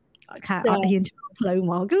ដែរថាអត់ហ៊ានឆ្លងផ្លូវហ្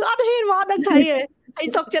មងគឺអត់ហ៊ានមកដឹងថៃទេហើយ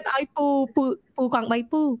សុកចិត្តឲ្យពូកង់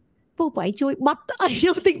3ពូប្រៃជួយបត់ឲ្យខ្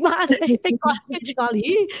ញុំតិចបានតែគាត់ឆ្ងល់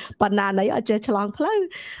បណ្ណាណៃអត់ចេះឆ្លងផ្លូវ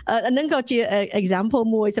អានឹងក៏ជា example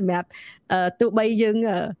មួយសម្រាប់ទោះបីយើង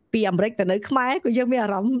ពីអាមេរិកទៅនៅខ្មែរក៏យើងមានអា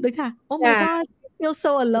រម្មណ៍ដូចថា Oh my god feel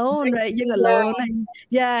so alone យើង alone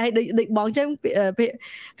ហើយដូចបងចឹង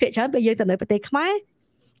ភាគច្រើនពេលយើងទៅនៅប្រទេសខ្មែរ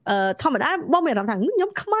ធម្មតាបងមានអារម្មណ៍ថាខ្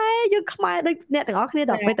ញុំខ្មែរយើងខ្មែរដូចអ្នកទាំងអស់គ្នា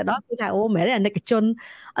ដល់ពេលទៅដល់គឺថាអូមែនទេអានិកជន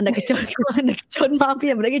មកពី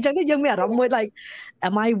អាមេរិកអញ្ចឹងទៅយើងមានអារម្មណ៍មួយ like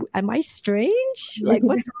am I strange like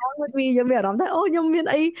what's wrong with me យើងមានអារម្មណ៍ថាអូខ្ញុំមាន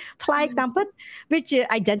អីប្លែកតាមពិតវាជា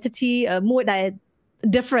identity មួយដែល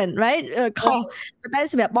different right ខុសតែ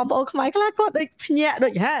សម្រាប់បងប្អូនខ្មែរខ្លះគាត់ដូចភ្ញាក់ដូ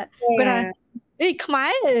ចហ่าគាត់ថាអីខ្មែ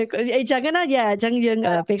រអីចឹងណាយ៉ាអញ្ចឹងយើង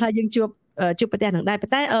ពេលខ្លះយើងជួបប្រទេសនឹងដែរប៉ុ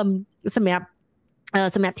ន្តែសម្រាប់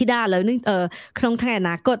ធីតាឥឡូវនេះក្នុងថ្ងៃអ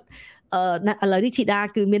នាគតឥឡូវនេះធីតា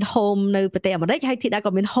គឺមាន home នៅប្រទេសអាមេរិកហើយធីតា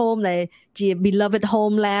ក៏មាន home ដែលជា beloved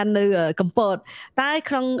homeland នៅកំពតតែ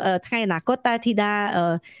ក្នុងថ្ងៃអនាគតតើធីតា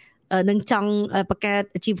នឹងចង់បង្កើត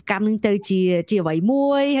អាជីវកម្មនឹងទៅជាអ្វី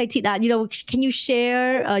មួយហើយធីតា you know can you share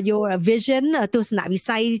your vision ទស្សនវិ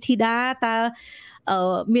ស័យធីតាតើ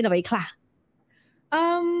មានអ្វីខ្លះ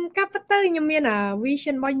ការពិតទៅខ្ញុំមាន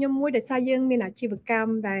vision របស់ខ្ញុំមួយដែលថាយើងមានអាជីវកម្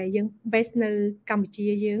មដែលយើង base នៅកម្ពុជា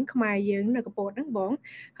យើងខ្មែរយើងនៅកំពតហ្នឹងបង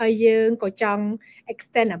ហើយយើងក៏ចង់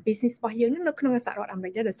extend business របស់យើងនៅក្នុងសហរដ្ឋអាមេរិ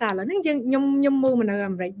កដែរដោយសារឥឡូវហ្នឹងខ្ញុំមូលមកនៅ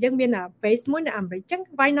អាមេរិកយើងមានbase មួយនៅអាមេរិកចឹង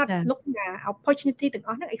why not look at opportunity ទាំងអ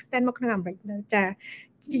ស់ហ្នឹង extend មកក្នុងអាមេរិកទៅចា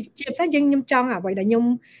ជាពិសេសខ្ញុំចង់អ្វីដែលខ្ញុំ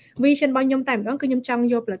vision របស់ខ្ញុំតែម្ដងគឺខ្ញុំចង់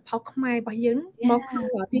យកផលិតផលខ្មែររបស់យើងមកក្នុង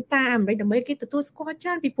ទីផ្សារអាមេរិកដើម្បីគេទទួលស្គាល់ច្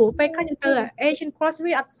រើនពីព្រោះពេលខ្លះខ្ញុំទៅ Asian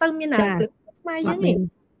grocery អត់សូវមានផលិតផលខ្មែរយើងទេ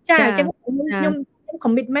ចាអញ្ចឹងខ្ញុំ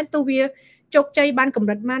commitment ទៅវាជោគជ័យបានកម្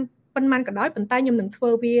រិតបានប៉ុន្មានក៏ដោយប៉ុន្តែខ្ញុំនឹងធ្វើ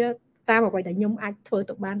វាតាមអ្វីដែលខ្ញុំអាចធ្វើ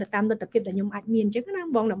ទៅបានទៅតាមលទ្ធភាពដែលខ្ញុំអាចមានអញ្ចឹងណា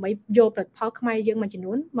បងដើម្បីយកផលិតផលខ្មែរយើងមួយចំ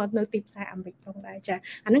នួនមកនៅទីផ្សារអាមេរិកផងដែរចា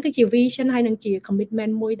អាហ្នឹងគឺជា vision ហើយនឹងជា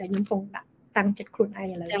commitment មួយដែលខ្ញុំកំពុងដាក់តាំងចិត្តខ្លួនឯ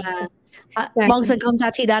ងឥឡូវបងសង្ឃឹមថា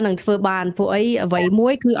ធីតានឹងធ្វើបានពួកអីអ្វីមួ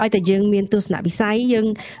យគឺឲ្យតែយើងមានទស្សនវិស័យយើង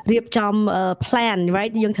រៀបចំ plan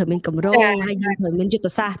right យើងត្រូវមានគម្រោងហើយយើងត្រូវមានយុទ្ធ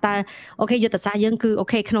សាស្ត្រតើអូខេយុទ្ធសាស្ត្រយើងគឺអូ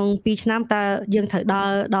ខេក្នុង2ឆ្នាំតើយើងត្រូវ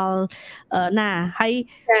ដល់ណាហើយ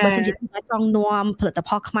បើសិនជាធីតាចង់នាំផលិតផ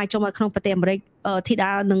លខ្មែរចូលមកក្នុងប្រទេសអាមេរិកធីតា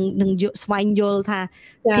នឹងស្វែងយល់ថា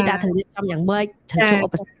ធីតាត្រូវរៀបចំយ៉ាងម៉េចត្រូវជួបឧ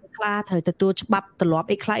បសគ្គខ្លះត្រូវទទួលច្បាប់ទម្លាប់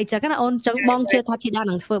អីខ្លះអីចឹងណាអូនចឹងបងជឿថាធីតា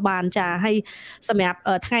នឹងធ្វើបានចាហើយសម្រាប់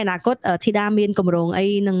ថ្ងៃអនាគតធីតាមានគម្រោងអី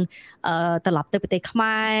នឹងត្រឡប់ទៅប្រទេសខ្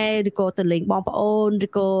មែរឬក៏ទៅលេងបងប្អូនឬ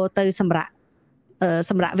ក៏ទៅសម្រា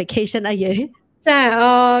ប់ vacation អីទេចា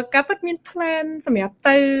ការពិតមាន plan សម្រាប់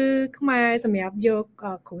ទៅខ្មែរសម្រាប់យក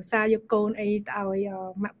គ្រួសារយកកូនអីទៅឲ្យ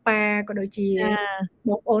ម៉ាក់ប៉ាក៏ដូចជាប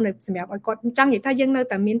ងប្អូនសម្រាប់ឲ្យគាត់ចង់និយាយថាយើងនៅ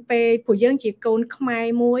តែមានពេលព្រោះយើងជាកូនខ្មែរ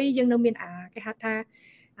មួយយើងនៅមានគេហៅថា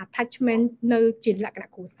attachment នៅជាលក្ខណៈ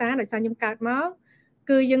គ្រួសារដោយសារខ្ញុំកើតមក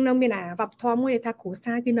គឺយើងនៅមានវប្បធម៌មួយថាគ្រួ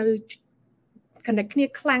សារគឺនៅ connect គ្នា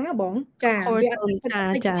ខ្លាំងណាបងចា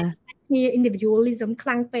ចាគ្នា individualism ខ្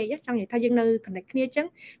លាំងពេកចង់និយាយថាយើងនៅ connect គ្នាអញ្ចឹង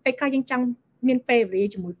ពេលខ្លះយើងចង់មានពេលវេលា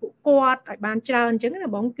ជាមួយពួកគាត់ឲ្យបានច្រើនអញ្ចឹងណា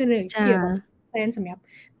បងគឺជាplan សម្រាប់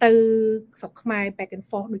ទៅស្រុកខ្មែរ back and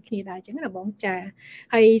forth ដូចគ្នាដែរអញ្ចឹងណាបងចា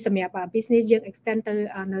ហើយសម្រាប់ business យើង extend ទៅ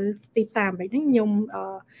នៅទីផ្សារអាមេរិកហ្នឹងខ្ញុំ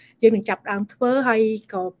យើងនឹងចាប់ដើមធ្វើហើយ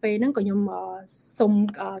ក៏ពេលហ្នឹងក៏ខ្ញុំសុំ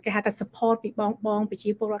គេហៅថា support ពីបងប្រជា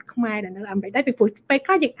ពលរដ្ឋខ្មែរដែលនៅអាមេរិកដែរពីព្រោះពេលខ្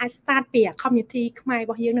លះយើងអាច start ពី community ខ្មែររ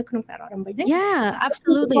បស់យើងនៅក្នុងសហរដ្ឋអាមេរិកហ្នឹង Yeah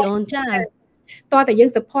absolutely អូនចាតើតែយើង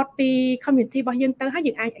support ពី community របស់យើងទៅហើយ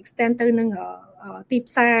យើងអាច extend ទៅនឹងទី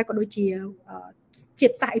ផ្សារក៏ដូចជាជា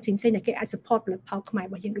តិសាសន៍ផ្សេងៗដែលគេអាច support ផលិតផលខ្មែររ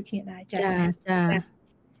បស់យើងដូចគ្នាដែរ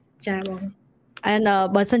ចាបង and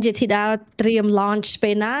បើសិនជាធីតាត្រៀម launch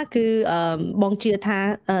ពេលណាគឺបងជឿថា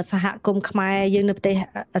សហគមន៍ខ្មែរយើងនៅប្រទេស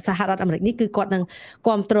សហរដ្ឋអាមេរិកនេះគឺគាត់នឹងគ្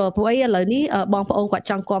រប់គ្រងព្រោះអីឥឡូវនេះបងប្អូនគាត់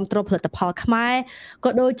ចង់គ្រប់គ្រងផលិតផលខ្មែរក៏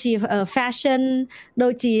ដូចជា fashion ដូ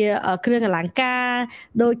ចជាគ្រឿងអលង្ការ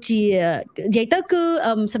ដូចជានិយាយទៅគឺ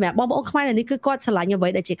សម្រាប់បងប្អូនខ្មែរនេះគឺគាត់ស្រឡាញ់អ្វី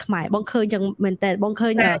ដែលជាខ្មែរបងឃើញចឹងមែនតើបងឃើ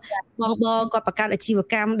ញបងគាត់បង្កើតអាជីវ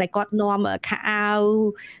កម្មដែលគាត់នាំខោអាវ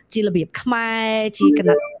ជារបៀបខ្មែរជាក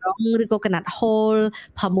ណាត់រងឬក៏កណាត់ហូល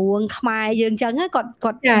ផាមួងខ្មែរយើងចឹងគាត់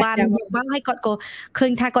បានយកមកហើយគាត់ក៏ឃើ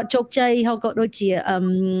ញថាគាត់ជោគជ័យហើយក៏ដូច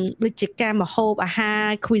ជាការម្ហូបអាហារ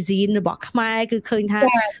cuisine របស់ខ្មែរគឺឃើញថា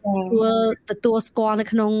ទទួលស្គាល់នៅ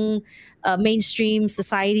ក្នុង mainstream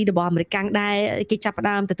society របស់អាមេរិកដែរគេចាប់ផ្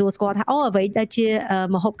ដើមទទួលស្គាល់ថាអ្វីដែលជា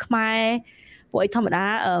ម្ហូបខ្មែរពួកឯងធម្មតា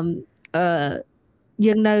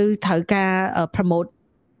យើងនៅត្រូវការ promote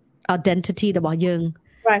identity របស់យើង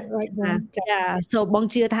right ចា so បង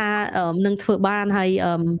ជឿថានឹងធ្វើបានហើយ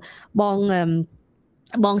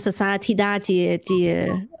បងសរសើរធីតា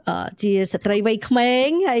ជាស្ត្រីវ័យក្មេង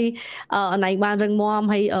ហើយអនឡាញបានរឹងមាំ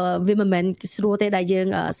ហើយវាមិនមែនស្រួលទេដែលយើង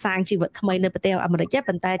សាងជីវិតថ្មីនៅប្រទេសអាមេរិកទេ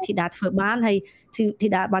ប៉ុន្តែធីតាធ្វើបានហើយធី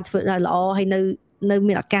តាបានធ្វើដល់ល្អហើយនៅ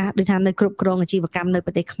មានឱកាសដូចថានៅគ្រប់គ្រងអាជីវកម្មនៅ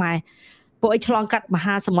ប្រទេសខ្មែរពួកឯងឆ្លងកាត់ម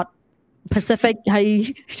ហាសមុទ្រ Pacific ហើយ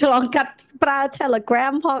ឆ្លងកាត់ប្រើ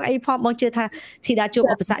Telegram ផងអីផងបងជឿថាធីតាជួប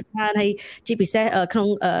ឧបសគ្គច្រើនហើយជាពិសេសក្នុង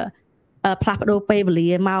ផ្លាស់ប្ដូរពេលវេលា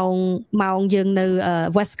ម៉ោងយើងនៅ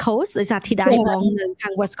West Coast ដោយសារធីតាបងនៅខា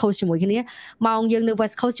ង West Coast ជាមួយគ្នាម៉ោងយើងនៅ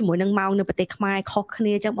West Coast ជាមួយនឹងម៉ោងនៅប្រទេសខ្មែរខុសគ្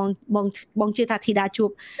នាអញ្ចឹងបងជឿថាធីតាជួប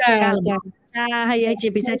ការលំបាកចាហើយជា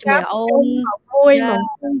ពិសេសជាមួយអូនមួយមក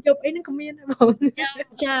ជប់អីហ្នឹងក៏មានដែរបង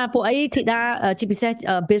ចាពួកអីធីតាជាពិសេស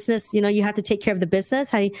business you know you have to take care of the business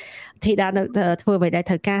ហើយធីតាធ្វើអ្វីដែល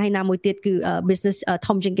ត្រូវការហើយណាមួយទៀតគឺ business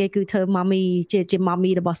ធំជាងគេគឺធ្វើ mommy ជា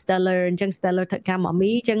mommy របស់ Stellar អញ្ចឹង Stellar ត្រូវការ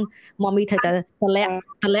mommy អញ្ចឹង mommy ត្រូវតែតម្លាក់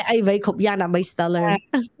អីអ្វីគ្រប់យ៉ាងដើម្បី Stellar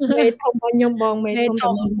មេធំរបស់ខ្ញុំបងមេ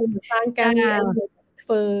ធំសាងការងារ ធ្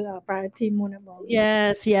វើ priority មុនណាបង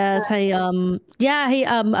Yes ហើយហើយ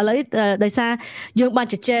ឥឡូវដោយសារយើងបាន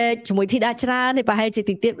ជជែកជាមួយធីតាច្រើនហើយប្រហែលជា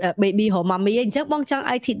តិចទៀត baby រក mommy អញ្ចឹងបងចង់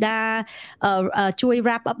ឲ្យធីតាជួយ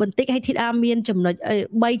wrap up បន្តិចឲ្យធីតាមានចំណុច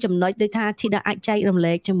3ចំណុចដូចថាធីតាអាចចែករំ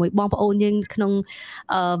លែកជាមួយបងប្អូនយើងក្នុង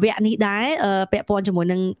វគ្គនេះដែរពាក់ព័ន្ធជាមួយ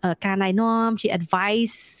នឹងការណែនាំជា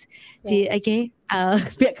advice ជាអីគេ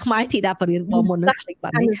ពាក្យខ្មែរធីតាបរៀនបងមុននឹង click បា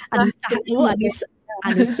ត់នេះអ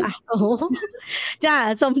នុសាសន៍ចា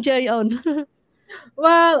សូមអញ្ជើញអូន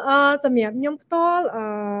Well សម្រាប់ខ្ញុំផ្ទាល់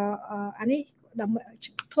អានេះ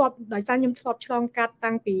ធ្លាប់ដោយសារខ្ញុំធ្លាប់ឆ្លងកាត់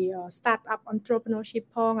តាំងពី start up entrepreneurship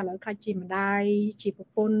ផងឥឡូវខ្លះជាម្ដាយជាប្រ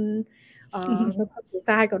ពន្ធនៅក្នុងភា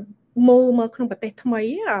សាក៏move មកក្នុងប្រទេសថ្មី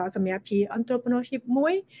សម្រាប់ជា entrepreneurship មួ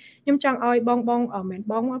យខ្ញុំចង់ឲ្យបងមិន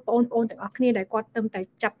បងប្អូនទាំងអស់គ្នាដែលគាត់ទៅតែ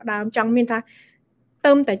ចាប់ផ្ដើមចង់មានថា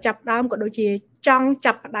ទៅតែចាប់ផ្ដើមក៏ដូចជាចង់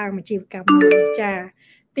ចាប់ផ្ដើមអាជីវកម្មមួយចា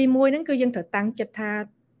ទី1ហ្នឹងគឺយើងត្រូវតាំងចិត្តថា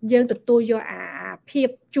យើងទទួលយកអាភាព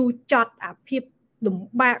ជូរចត់អាភាពលំ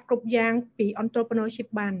បាកគ្រប់យ៉ាងពី entrepreneurship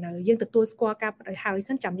បាននៅយើងទទួលស្គាល់ការប្រដៅហើយ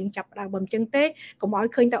សិនចាំយើងចាប់ផ្ដើមបើមិនចឹងទេកុំឲ្យ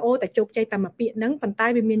ឃើញតែតែជោគជ័យតែមួយពាក្យហ្នឹងប៉ុន្តែ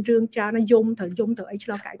វាមានរឿងច្រើនណាយំទៅអីឆ្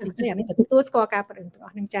លងកាត់ទីអានេះទទួលស្គាល់ការប្រដៅទាំងអ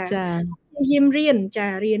ស់ហ្នឹងចាយាមរៀន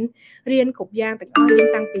គ្រប់យ៉ាងទាំងអស់រៀន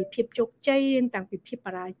តាំងពីភាពជោគជ័យរៀនតាំងពីភាពប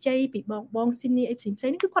រាជ័យពីបង senior អីផ្សេ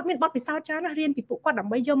ងនេះគឺគាត់មានបទពិសោធន៍ច្រើនណាស់រៀនពីពួកគាត់ដើ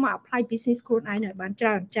ម្បីយកមក apply business ខ្លួនឯងឲ្យបានច្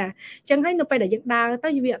រើនចាអញ្ចឹងហើយនៅពេលដែលយើងដើរទៅ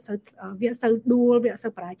វាអត់សូវដួលវាអត់សូ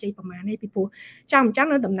វបរាជ័យប្រហែលទេពីព្រោះចាំអញ្ចឹង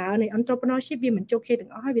នៅដំណើរនៃ entrepreneurship វាមិនជោគជ័យទាំ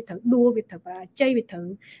ងអស់ហើយវាត្រូវដួលវាត្រូវបរាជ័យវាត្រូវ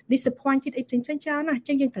disappointed អីផ្សេងច្រើនណាស់អញ្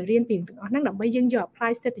ចឹងយើងត្រូវរៀនពីទាំងអស់ហ្នឹងដើម្បីយើងយក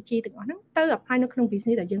apply strategy ទាំងអស់ហ្នឹងទៅ apply នៅក្នុង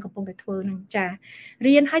business ដែលយើងកំពុងតែធ្វើហ្នឹងចា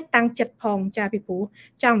រៀនឲ្យតាំងចិត្តផងចាពីព្រោះ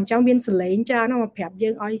ចាំមានសលេងច្រើនណាស់មកប្រាប់យើ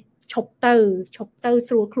ងឲ្យឈប់ទៅ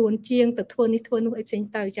ស្រួលខ្លួនជាងទៅធ្វើនេះធ្វើនោះអីផ្សេង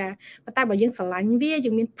ទៅចាប៉ុន្តែបើយើងស្រឡាញ់វាយើ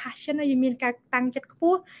ងមាន passion ហើយយើងមានការតាំងចិត្តខ្ព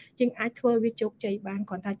ស់យើងអាចធ្វើវាជោគជ័យបាន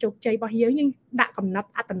គ្រាន់ថាជោគជ័យរបស់យើងដាក់កំណត់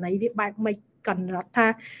អត្ថន័យវាបែបម៉េចកំណត់ថា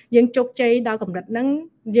យើងជោគជ័យដល់កម្រិតហ្នឹង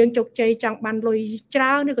យើងជោគជ័យចង់បានលុយច្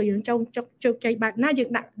រើនឬក៏យើងជោគជ័យបែបណាយើង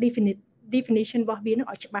ដាក់ definition របស់វានឹង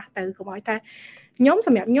ឲ្យច្បាស់ទៅកុំឲ្យថាស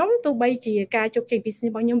ម្រាប់ខ្ញុំទោះបីជាការជោគជ័យ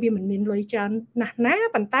business របស់ខ្ញុំវាមិនមានលុយច្រើនណាស់ណា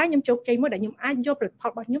ប៉ុន្តែខ្ញុំជោគជ័យមួយដែលខ្ញុំអាចយកផលិតផល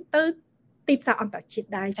របស់ខ្ញុំទៅទីផ្សារអន្តរជាតិ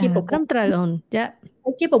ដែរជាប្រវត្តិត្រូវអូន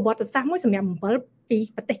ជាប្រវត្តិសាស្ត្រមួយសម្រាប់អំបិលពី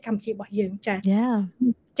ប្រទេសកម្ពុជារបស់យើងចា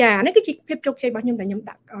នេះគឺជាភាពជោគជ័យរបស់ខ្ញុំដែលខ្ញុំ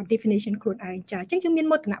ដាក់ definition ខ្លួនឯងចាអញ្ចឹងយើងមាន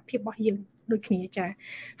មោទនភាពរបស់យើងដូចគ្នាចា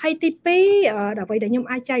ហើយទី2អ្វីដែលខ្ញុំ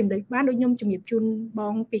អាចចែករំលែកបានដូចខ្ញុំជំរាបជូនប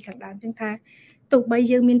ងពីខាងដើមចឹងថាទោះបី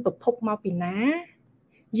យើងមានប្រភពមកពីណា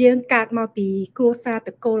យើងកើតមកពីគ្រួសារត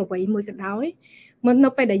កូលអ្វីមួយក៏ដោយមិននៅ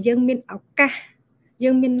ពេលដែលយើងមានឱកាសយើ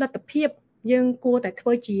ងមានលទ្ធភាពយើងគួរតែធ្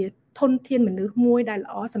វើជាធនធានមនុស្សមួយដែល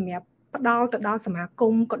ល្អសម្រាប់ផ្ដល់ទៅដល់សមាគ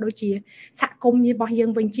មក៏ដូចជាសហគមន៍របស់យើង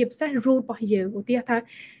វិញជាពិសេស root របស់យើងឧទាហរណ៍ថា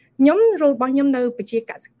ខ្ញុំ root របស់ខ្ញុំនៅប្រជា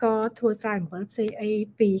កសិករធ្វើស្រែអំបិលផ្សេងអី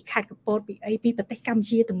ពីខេត្តកំពតពីប្រទេសកម្ពុ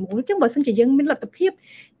ជាទាំងមូលអញ្ចឹងបើសិនជាយើងមានលទ្ធភាព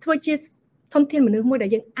ធ្វើជាធនធានមនុស្សមួយដែល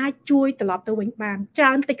យើងអាចជួយត្រឡប់ទៅវិញបានច្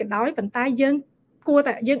រើនតិចក៏ដោយប៉ុន្តែយើងគួរ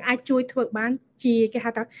តែយើងអាចជួយធ្វើបានជាគេហៅ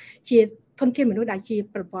ថាជាធនធានមនុស្សដែលជា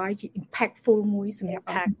provide ជា impactful មួយសម្រាប់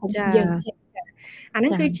សង្គមយើងអាហ្នឹ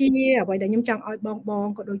ងគឺជាអ្វីដែលខ្ញុំចង់ឲ្យបង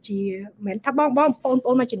ក៏ដូចជាមិនថាបងប្អូ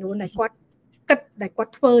នមួយចំនួនដែលគាត់គិតដែលគា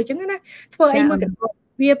ត់ធ្វើអញ្ចឹងណាធ្វើអីមួយក៏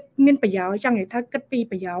វាមានប្រយោជន៍ចង់និយាយថាគិតពី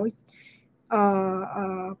ប្រយោជន៍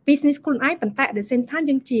business ខ្លួនឯងប៉ុន្តែ at the same time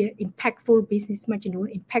យើងជា impactful business មួយចំនួន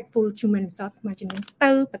impactful human resource មួយចំនួន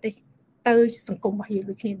ទៅប្រទេសទៅសង្គមរបស់យើង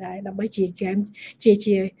ដូចគ្នាដែរដើម្បីជា game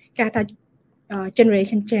ជាការថា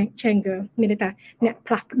generation changer មានន័យថាអ្នក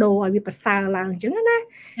ផ្លាស់ប្ដូរឲ្យវាប្រសើរឡើងអញ្ចឹងណា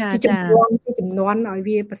ជាចំនួនឲ្យ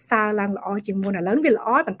វាប្រសើរឡើងល្អជាងមុនឥឡូវវាល្អ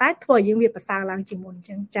ប៉ុន្តែធ្វើឲ្យយើងវាប្រសើរឡើងជាងមុនអញ្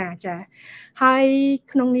ចឹងចាហើយ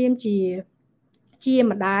ក្នុងនាមជា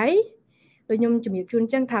ម្ដាយដូចខ្ញុំជំរាបជូនអ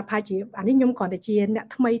ញ្ចឹងថាប្រហែលជាអានេះខ្ញុំគ្រាន់តែជាអ្នក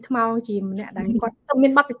ថ្មីថ្មោងជាម្នាក់ដែលគាត់មា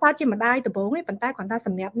នបទពិសោធន៍ជាម្ដាយដំបូងទេប៉ុន្តែគ្រាន់តែស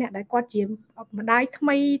ម្រាប់អ្នកដែលគាត់ជាម្ដាយថ្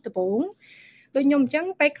មីដំបូងដូចខ្ញុំអញ្ចឹង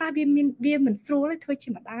ពេលខ្លះវាមិនស្រួលទេធ្វើជា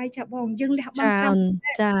ម្ដាយចាបងយើងលះបង់ច្រើន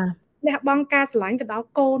លះបង់ការស្រឡាញ់ទៅដល់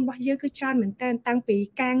កូនរបស់យើងគឺច្រើនមែនតើតាំងពី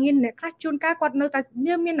ការងារអ្នកខ្លះជួនកាលគាត់នៅតែ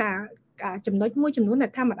មានចំណុចមួយចំនួនដែ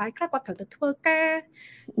លថាម្ដាយខ្លះគាត់ត្រូវទៅធ្វើការ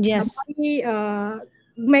ដើម្បី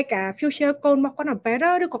make a future កូនរបស់គាត់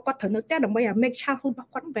better ឬក៏គាត់ត្រូវនៅផ្ទះដើម្បី make childhood របស់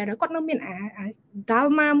គាត់ better គាត់នៅមាន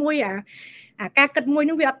drama មួយការគិតមួយ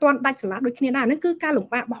នោះវាអត់ទាន់ដាច់ស្រឡះដូចគ្នាដែរហ្នឹងគឺការលំ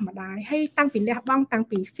បាករបស់ម្ដាយហើយតាំងពីលះបង់តាំង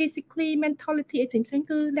ពី physically mentality អីផ្សេងៗ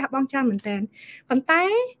គឺលះបង់ច្រើនមែនតើប៉ុន្តែ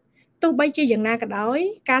ទោះបីជាយ៉ាងណាក៏ដោយ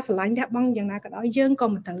ការស្រឡាញ់ថាបងយ៉ាងណាក៏ដោយយើងក៏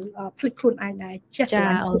មិនត្រូវភ្លេចខ្លួនឯងដែរចេះស្រ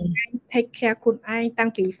ឡាញ់ខ្លួនឯង take care ខ្លួនឯងតាំង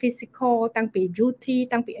ពី physical តាំងពី beauty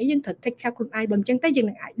តាំងពីអីយើងត្រូវ take care ខ្លួនឯងបើមិនចឹងទៅយើង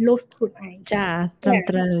នឹងអាច lose ខ្លួនឯងចាត្រឹម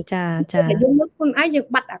ត្រូវចាតែយើង lose ខ្លួនឯងយើង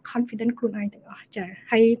បាត់ confidence ខ្លួនឯងទាំងអស់ចា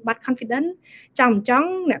ហើយបាត់ confidence ចង់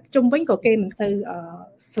អ្នកជុំវិញក៏គេមិនសូវ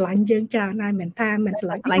ស្រឡាញ់យើងច្រើនដែរមិនថាមិនស្រ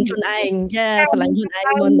ឡាញ់ខ្លួនឯងចាស្រឡាញ់ខ្លួនឯង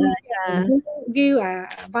មុនចា give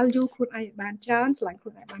value ខ្លួនឯងបានច្រើនស្រឡាញ់ខ្លួ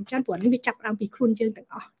នឯងបានច្រើនព្រោះនេះវាចាប់ផ្ដើមពីខ្លួនយើងទាំង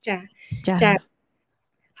អស់ចា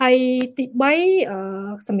ហើយទី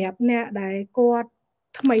3សម្រាប់អ្នកដែលគាត់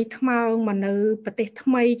ថ្មីថ្មោងមកនៅប្រទេសថ្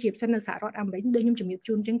មីជាពិសេសនៅសហរដ្ឋអាមេរិកដូចខ្ញុំជំរាប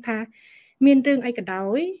ជូនអញ្ចឹងថាមានរឿងអីក៏ដោ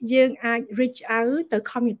យយើងអាច reach out ទៅ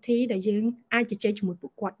community ដែលយើងអាចជជែកជាមួយពួ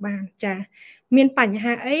កគាត់បានចាមានបញ្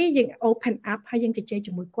ហាអីយើង open up ហើយយើងជជែក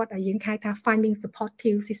ជាមួយគាត់ហើយយើងហៅថា finding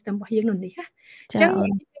supportive system របស់យើងនៅនេះណាអញ្ចឹង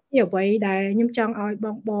ជាអ្វីដែលខ្ញុំចង់ឲ្យ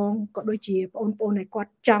បងក៏ដូចជាបងប្អូនដែលគា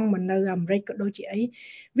ត់ចង់មកនៅអាមេរិកក៏ដូចជាអី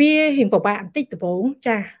វារៀងពិបាកបន្តិចដំបូង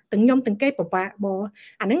ចាទាំងខ្ញុំទាំងគេពិបាកបង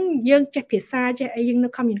អាហ្នឹងយើងចេះភាសាចេះអីយើងនៅ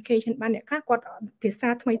communication បានអ្នកខ្លះគាត់ភាសា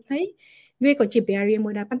ថ្មីវាក៏ជា barrier មួ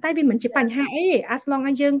យដែរប៉ុន្តែវាមិនជាបញ្ហាអី as long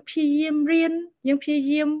as យើងព្យាយាមរៀនយើងព្យា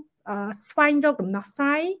យាមស្វែងរកដំណោះស្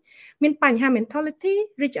រាយមានបញ្ហា mentality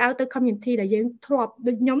reach out ទៅ community ដែលយើងធ្លាប់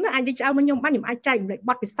ដូចខ្ញុំណាអាច reach out មកខ្ញុំបានខ្ញុំអាចចែករំលែក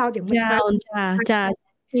បទពិសោធន៍យ៉ាងម៉េចចា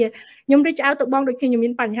ខ្ញុំ reach out ទៅបងដូចខ្ញុំមា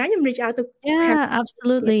នបញ្ហាខ្ញុំ reach out ទៅ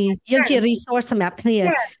absolutely យើងជា resource សម្រាប់គ្នា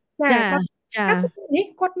ចានេះ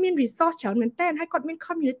គាត់មាន resource ច្រើនមែនតើហើយគាត់មាន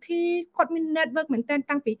community គាត់មាន network មែនតើ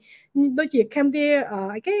តាំងពីដូចជា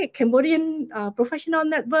Cambodian professional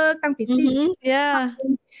network តាំងពី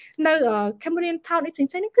នៅ Cambodian town ផ្សេងៗ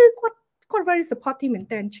ហ្នឹងគឺគាត់ very supportive មែន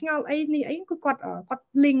តើឆ្ងល់អីនេះអីគឺគាត់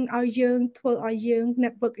link ឲ្យយើងធ្វើឲ្យយើង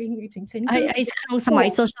networking ផ្សេងៗហ្នឹងអីក្នុងសម័យ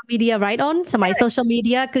social media right on សម័យ social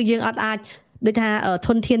media គឺយើងអត់អាចដូចថាធ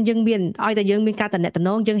នធានយើងមានឲ្យតែយើងមានការតំណែ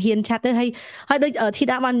ងយើងហ៊ានឆាត់ទៅហើយដូចធី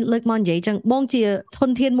តាបានលើកមកនិយាយចឹងបងជាធន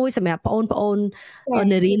ធានមួយសម្រាប់បងប្អូន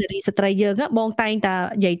នារីស្ត្រីយើងបងតែងតែ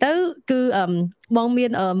និយាយទៅគឺបងមាន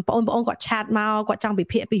បងប្អូនគាត់ឆាតមកគាត់ចង់ពិ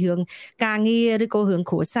ភាក្សាពីរឿងការងារឬក៏រឿង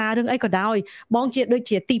គ្រួសាររឿងអីក៏ដោយបងជាដូច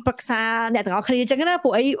ជាទីប្រឹក្សាអ្នកទាំងអស់គ្នាចឹងណាពួ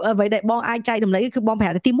កអីអ្វីដែលបងអាចចែករំលែកគឺបងប្រា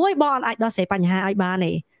ប់ទី1បងអាចដោះស្រាយបញ្ហាឲ្យបាន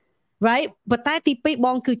ទេ right ប៉ុន្តែទី2ប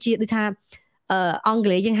ងគឺជាដូចថាអង់គ្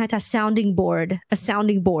លេសយើងហៅថា sounding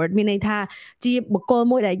board មានន័យថាជាបុគ្គល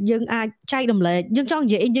មួយដែលយើងអាចចែករំលែកយើងចង់និ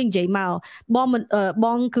យាយយើងនិយាយមកប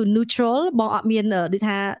ងគឺ neutral បងអត់មានដូច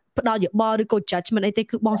ថាផ្ដល់យោបល់ឬក៏ judgment អីទេ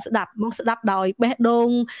គឺបងស្ដាប់ដោយបេះដូង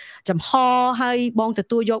ចំហហើយបងទ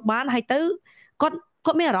ទួលយកបានហើយទៅគា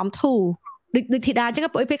ត់មានអារម្មណ៍ធូរដូចធីតាអញ្ចឹង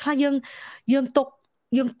ពេលខ្លះយើង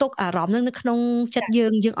ទុកអារម្មណ៍នឹងនៅក្នុងចិត្តយើ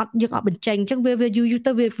ងអត់បញ្ចេញអញ្ចឹងវាយូរ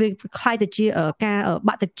ទៅវាคล้ายទៅជាការ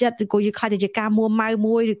បាក់ទឹកចិត្តឬក៏យើងคล้ายទៅជាការមួម៉ៅ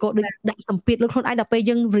មួយឬក៏ដូចដាក់សម្ពាធលើខ្លួនឯងដល់ពេល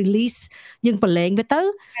យើង release យើងប្រឡែងវាទៅ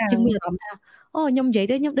យើងមានអារម្មណ៍ថាអូខ្ញុំនិយាយ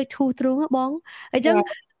ទៅខ្ញុំដូចធូរទ្រូងបងអញ្ចឹង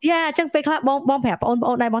អញ្ចឹងពេលខ្លះបងប្រាប់បងប្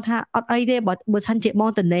អូនដែរបងថាអត់អីទេបើសិនជាបង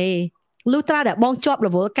តនេលុះត្រាតែបងជាប់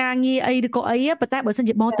level ការងារអីឬក៏អីប៉ុន្តែបើសិន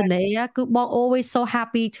ជាបងតនេគឺបង always so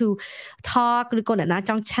happy to talk ឬក៏អ្នកណា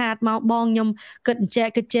ចង់ឆាតមកបងខ្ញុំគិតចែ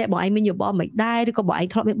កបងឯងមានយោបល់មិនដែរឬក៏បងឯង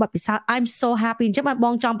ធ្លាប់មានបទពិសោធន៍ I'm so happy អញ្ចឹងប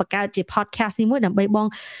ងចង់បង្កើតជា podcast នេះមួយដើម្បីបង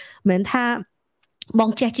មិនថាបង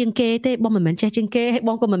ចេះជាងគេទេបងមិនមែនចេះជាងគេហើយប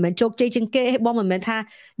ងក៏មិនមែនជោគជ័យជាងគេហើយបងមិនមែនថា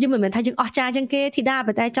យើងអស់ចាជាងគេធីតា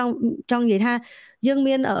ប៉ុន្តែចង់និយាយថាយើង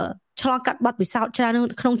មានឆ្លងកាត់បទពិសោធន៍ច្រើន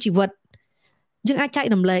ក្នុងជីវិតយើងអាចចែក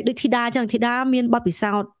រំលែកដូចធីតាចឹងធីតាមានបទពិ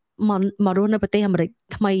សោធន៍មករស់នៅប្រទេសអាមេរិក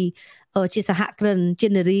ថ្មីជាសហគ្រិនជា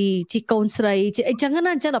នារីជាកូនស្រីជាអីចឹង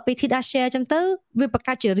ណាអញ្ចឹងដល់ពេលធីតា share ចឹងទៅវាបង្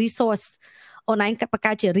កើតជា resource អូនឯងបង្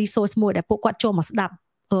កើតជា resource មួយដែលពួកគាត់ចូលមកស្ដាប់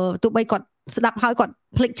ទោះបីគាត់ស្ដាប់ហើយគាត់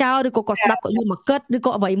ភ្លេចចោលឬក៏គាត់ស្ដាប់គាត់យកមកគិតឬ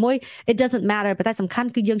ក៏អ្វីមួយ it doesn't matter ប៉ុន្តែសំខាន់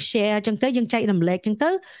គឺយើង share ចឹងទៅយើងចែករំលែកចឹង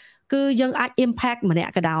ទៅគឺយើងអាច impact ម្នា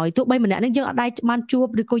ក់ក៏ដោយទោះបីម្នាក់នឹងយើងអត់បានជួប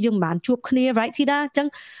ឬក៏យើងមិនបានជួបគ្នា right ធីតាអញ្ចឹង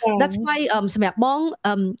that's why សម្រាប់បង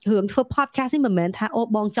រឿងធ្វើ podcast នេះមិនមែនថាអូ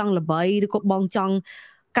បងចង់ល្បីឬក៏បងចង់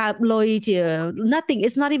កើបលុយជា nothing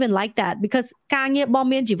it's not even like that because ការងារបង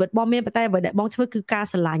មានជីវិតបងមានប៉ុន្តែអ្វីដែលបងធ្វើគឺការ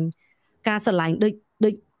ស្រឡាញ់ដូ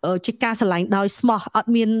ចជាការស្រឡាញ់ដោយស្មោះអត់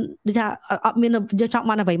មានដូចថាអត់មានយកចង់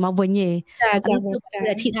បានអ្វីមកវិញទេ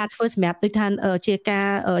តែធីតាធ្វើសម្រាប់ដូចថាជាការ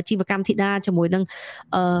ជីវកម្មធីតាជាមួយនឹង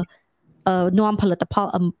នាំផលិតផល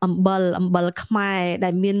អំបិលខ្មែរដែ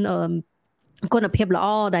លមានគុណភាពល្អ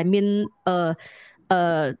ដែលមាន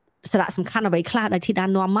សារៈសំខាន់អ្វីខ្លះដែលធីតា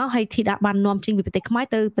នាំមកហើយធីតាបាននាំចេញពីប្រទេសខ្មែរ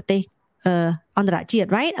ទៅប្រទេសអន្តរជាតិ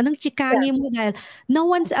right អានឹងជាការងារមួយដែល no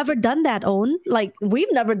one's ever done that own like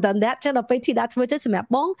we've never done that ចឹងដល់ពេលធីតាធ្វើទៅសម្រាប់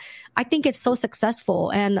បង I think it's so successful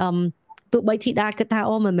and ទោះបីធីតាគិតថា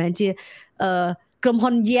អូមិនមែនជា ក្រុម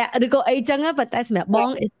ហ៊ុនយៈឬក៏អីចឹងប៉ុន្តែសម្រាប់បង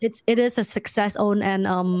it is a success own and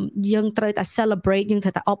យើងត្រូវតែ celebrate យើងត្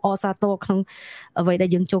រូវតែអបអរសាទរក្នុងអ្វីដែល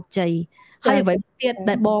យើងជោគជ័យហើយអ្វីទៀត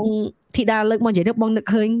ដែលបងធីតាលើកមកនិយាយទៅបងនឹក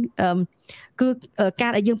ឃើញគឺកា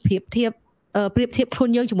រដែលយើងប្រៀបធៀបខ្លួន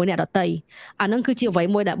យើងជាមួយអ្នកដទៃអាហ្នឹងគឺជាអ្វី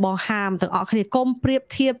មួយដែលបងហាមទាំងអស់គ្នាកុំប្រៀប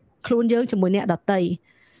ធៀបខ្លួនយើងជាមួយអ្នកដទៃ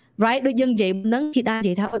right ដូចយើងនិយាយហ្នឹងធីតានិ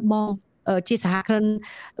យាយថាអើយបងជាសហគ្រិន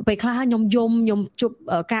ពេលខ្លះខ្ញុំជួប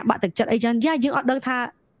ការបាក់ទឹកចិត្តអីចឹងយើងអត់ដឹងថា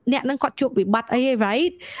អ្នកហ្នឹងគាត់ជួបវិបត្តិអី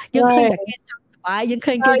right យើងឃើញតែគេសប្បាយយើង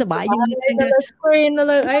ឃើញគេសប្បាយយើងឃើញតែ screen នៅ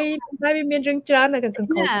លើអីតែវាមានរឿងច្រើននៅក្នុងក្រុ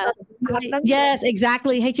ម Yes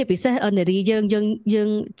exactly ហើយជាពិសេសនារីយើង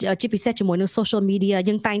ជាពិសេសជាមួយនឹង social media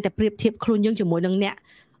យើងតែងតែប្រៀបធៀបខ្លួនយើងជាមួយនឹងអ្នក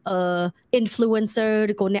influencer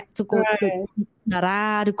ឬក៏អ្នកតារា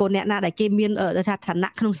ឬក៏អ្នកណាដែលគេមានថាឋា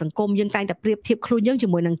នៈក្នុងសង្គមយើងតែងតែប្រៀបធៀបខ្លួនយើងជា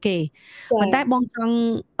មួយនឹងគេប៉ុន្តែបងចង់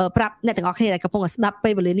ប្រាប់អ្នកទាំងអស់គ្នាដែលកំពុងស្ដាប់ពេ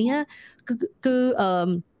លវេលានេះគឺ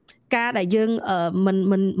ការដែលយើង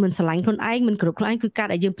មិនស្រឡាញ់ខ្លួនឯងមិនគ្រប់ខ្លួនឯងគឺការ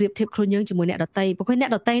ដែលយើងប្រៀបធៀបខ្លួនយើងជាមួយអ្នកដទៃព្រោះអ្នក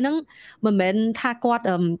ដទៃហ្នឹងមិនមែនថាគាត់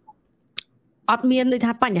អត់មានដូច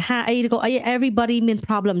ថាបញ្ហាអីឬក៏អី everybody មាន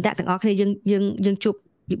problem តែទាំងអស់គ្នាយើងជួប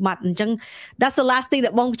វិបត្តិអញ្ចឹង that's the last thing ដែ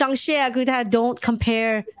លបងចង់ share គឺថា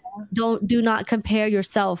do not compare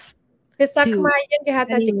yourself ភាសាខ្មែរយើងគេហៅ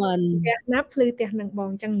ថាជាផ្ទះណាភ្លឺផ្ទះនឹងបង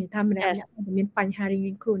អញ្ចឹងនិយាយថាម្នាក់មានបញ្ហារៀ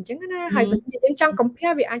ងៗខ្លួនអញ្ចឹងណាហើយបើយើងចង់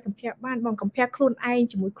compare វាអាច compare បានបង compare ខ្លួនឯង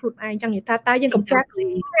ជាមួយខ្លួនឯងអញ្ចឹងនិយាយថាតើយើង compare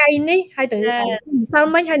ថ្ងៃនេះហើយទៅម្សិល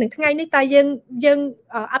មិញហើយនឹងថ្ងៃនេះតើយើង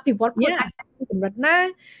អភិវឌ្ឍខ្លួនឯងកម្រិតណា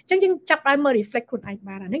អញ្ចឹងយើងចាប់ដើមមើល reflect ខ្លួនឯង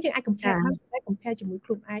បានអានេះយើងអាច compare បានតែ compare ជាមួយខ្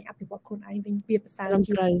លួនឯងអភិវឌ្ឍខ្លួនឯងវិញវាប្រសើរ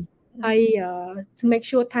ជាងហើយ to make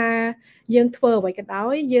sure ថាយើងធ្វើអ្វីក៏ដោ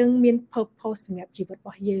យយើងមាន purpose សម្រាប់ជីវិតរប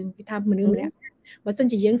ស់យើងគឺថាមនុស្សម្នាក់បើមិន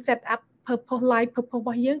ជាយើង set up purpose life purpose រប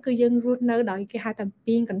ស់យើងគឺយើងរស់នៅដោយគេហៅថា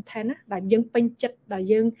being content ណាដែលយើងពេញចិត្តដែល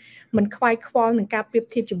យើងមិនខ្វាយខ្វល់នឹងការប្រៀប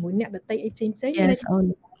ធៀបជាមួយអ្នកដទៃអីផ្សេងៗ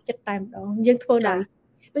ចិត្តតែម្ដងយើងធ្វើដោយ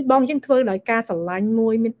ដូចបងយើងធ្វើដោយការស្រឡាញ់មួ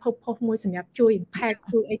យមាន purpose មួយសម្រាប់ជួយ impact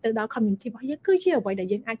ជួយអីទៅដល់ community របស់យើងគឺជាអ្វីដែល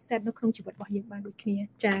យើងអាច set នៅក្នុងជីវិតរបស់យើងបានដូចគ្នា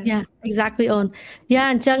ចា Yeah exactly on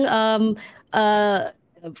អញ្ចឹង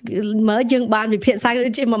មើលយើងបានវិភាគសាស្ត្រ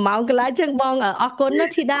ជា1ម៉ោងកន្លះអញ្ចឹងបងអរគុណណា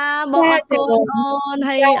ធីតាបងអរគុណអូន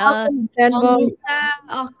ហើយបង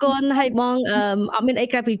អរគុណហើយបងអត់មានអី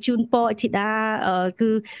ក្រៅពីជូនពរធីតាគឺ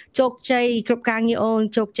ជោគជ័យគ្រប់ការងារអូន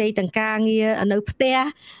ជោគជ័យទាំងការងារនៅផ្ទះ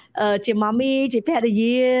ជា mommy ជាភរិ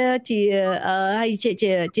យាជាហើយ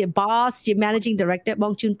ជា boss ជា managing director ប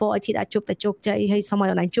ងជូនពរឲ្យធីតាជួបតែជោគជ័យហើយសូមឲ្យ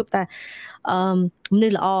អូនឯងជួបតែមនុ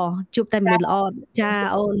ស្សល្អជួបតែមនុស្សល្អចា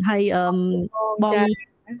អូនហើយបង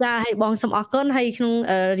ចាហើយបងសូមអរគុណហើយក្នុង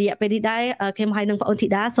រយៈពេលនេះដែរខ្ញុំហើយនឹងបងអូនធី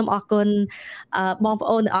តាសូមអរគុណបងប្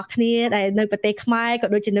អូនទាំងអស់គ្នាដែលនៅប្រទេសខ្មែរក៏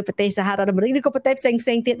ដូចជានៅប្រទេសសហរដ្ឋអាមេរិកឬក៏ប្រទេសផ្សេង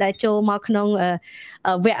ៗទៀតដែលចូលមកក្នុង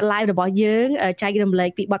វគ្គ live របស់យើងចែករំលែក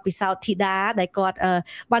ពីបទពិសោធន៍ធីតាដែលគាត់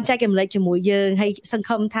បានចែករំលែកជាមួយយើងហើយសង្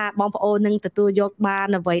ឃឹមថាបងប្អូននឹងទទួលយកបាន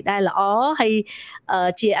អ្វីដែលល្អហើយ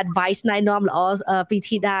ជា advice ណែនាំល្អពី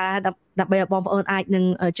ធីតាដើម្បីឲ្យបងប្អូនអាចនឹង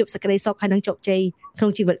ជួបសេចក្តីសុខហើយនឹងជោគជ័យក្នុ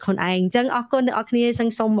ងជីវិតខ្លួនឯងអញ្ចឹងអរគុណទាំងអស់គ្នា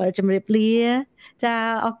សូមជម្រាបលាចា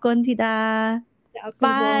អរគុណធីតា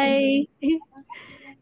Bye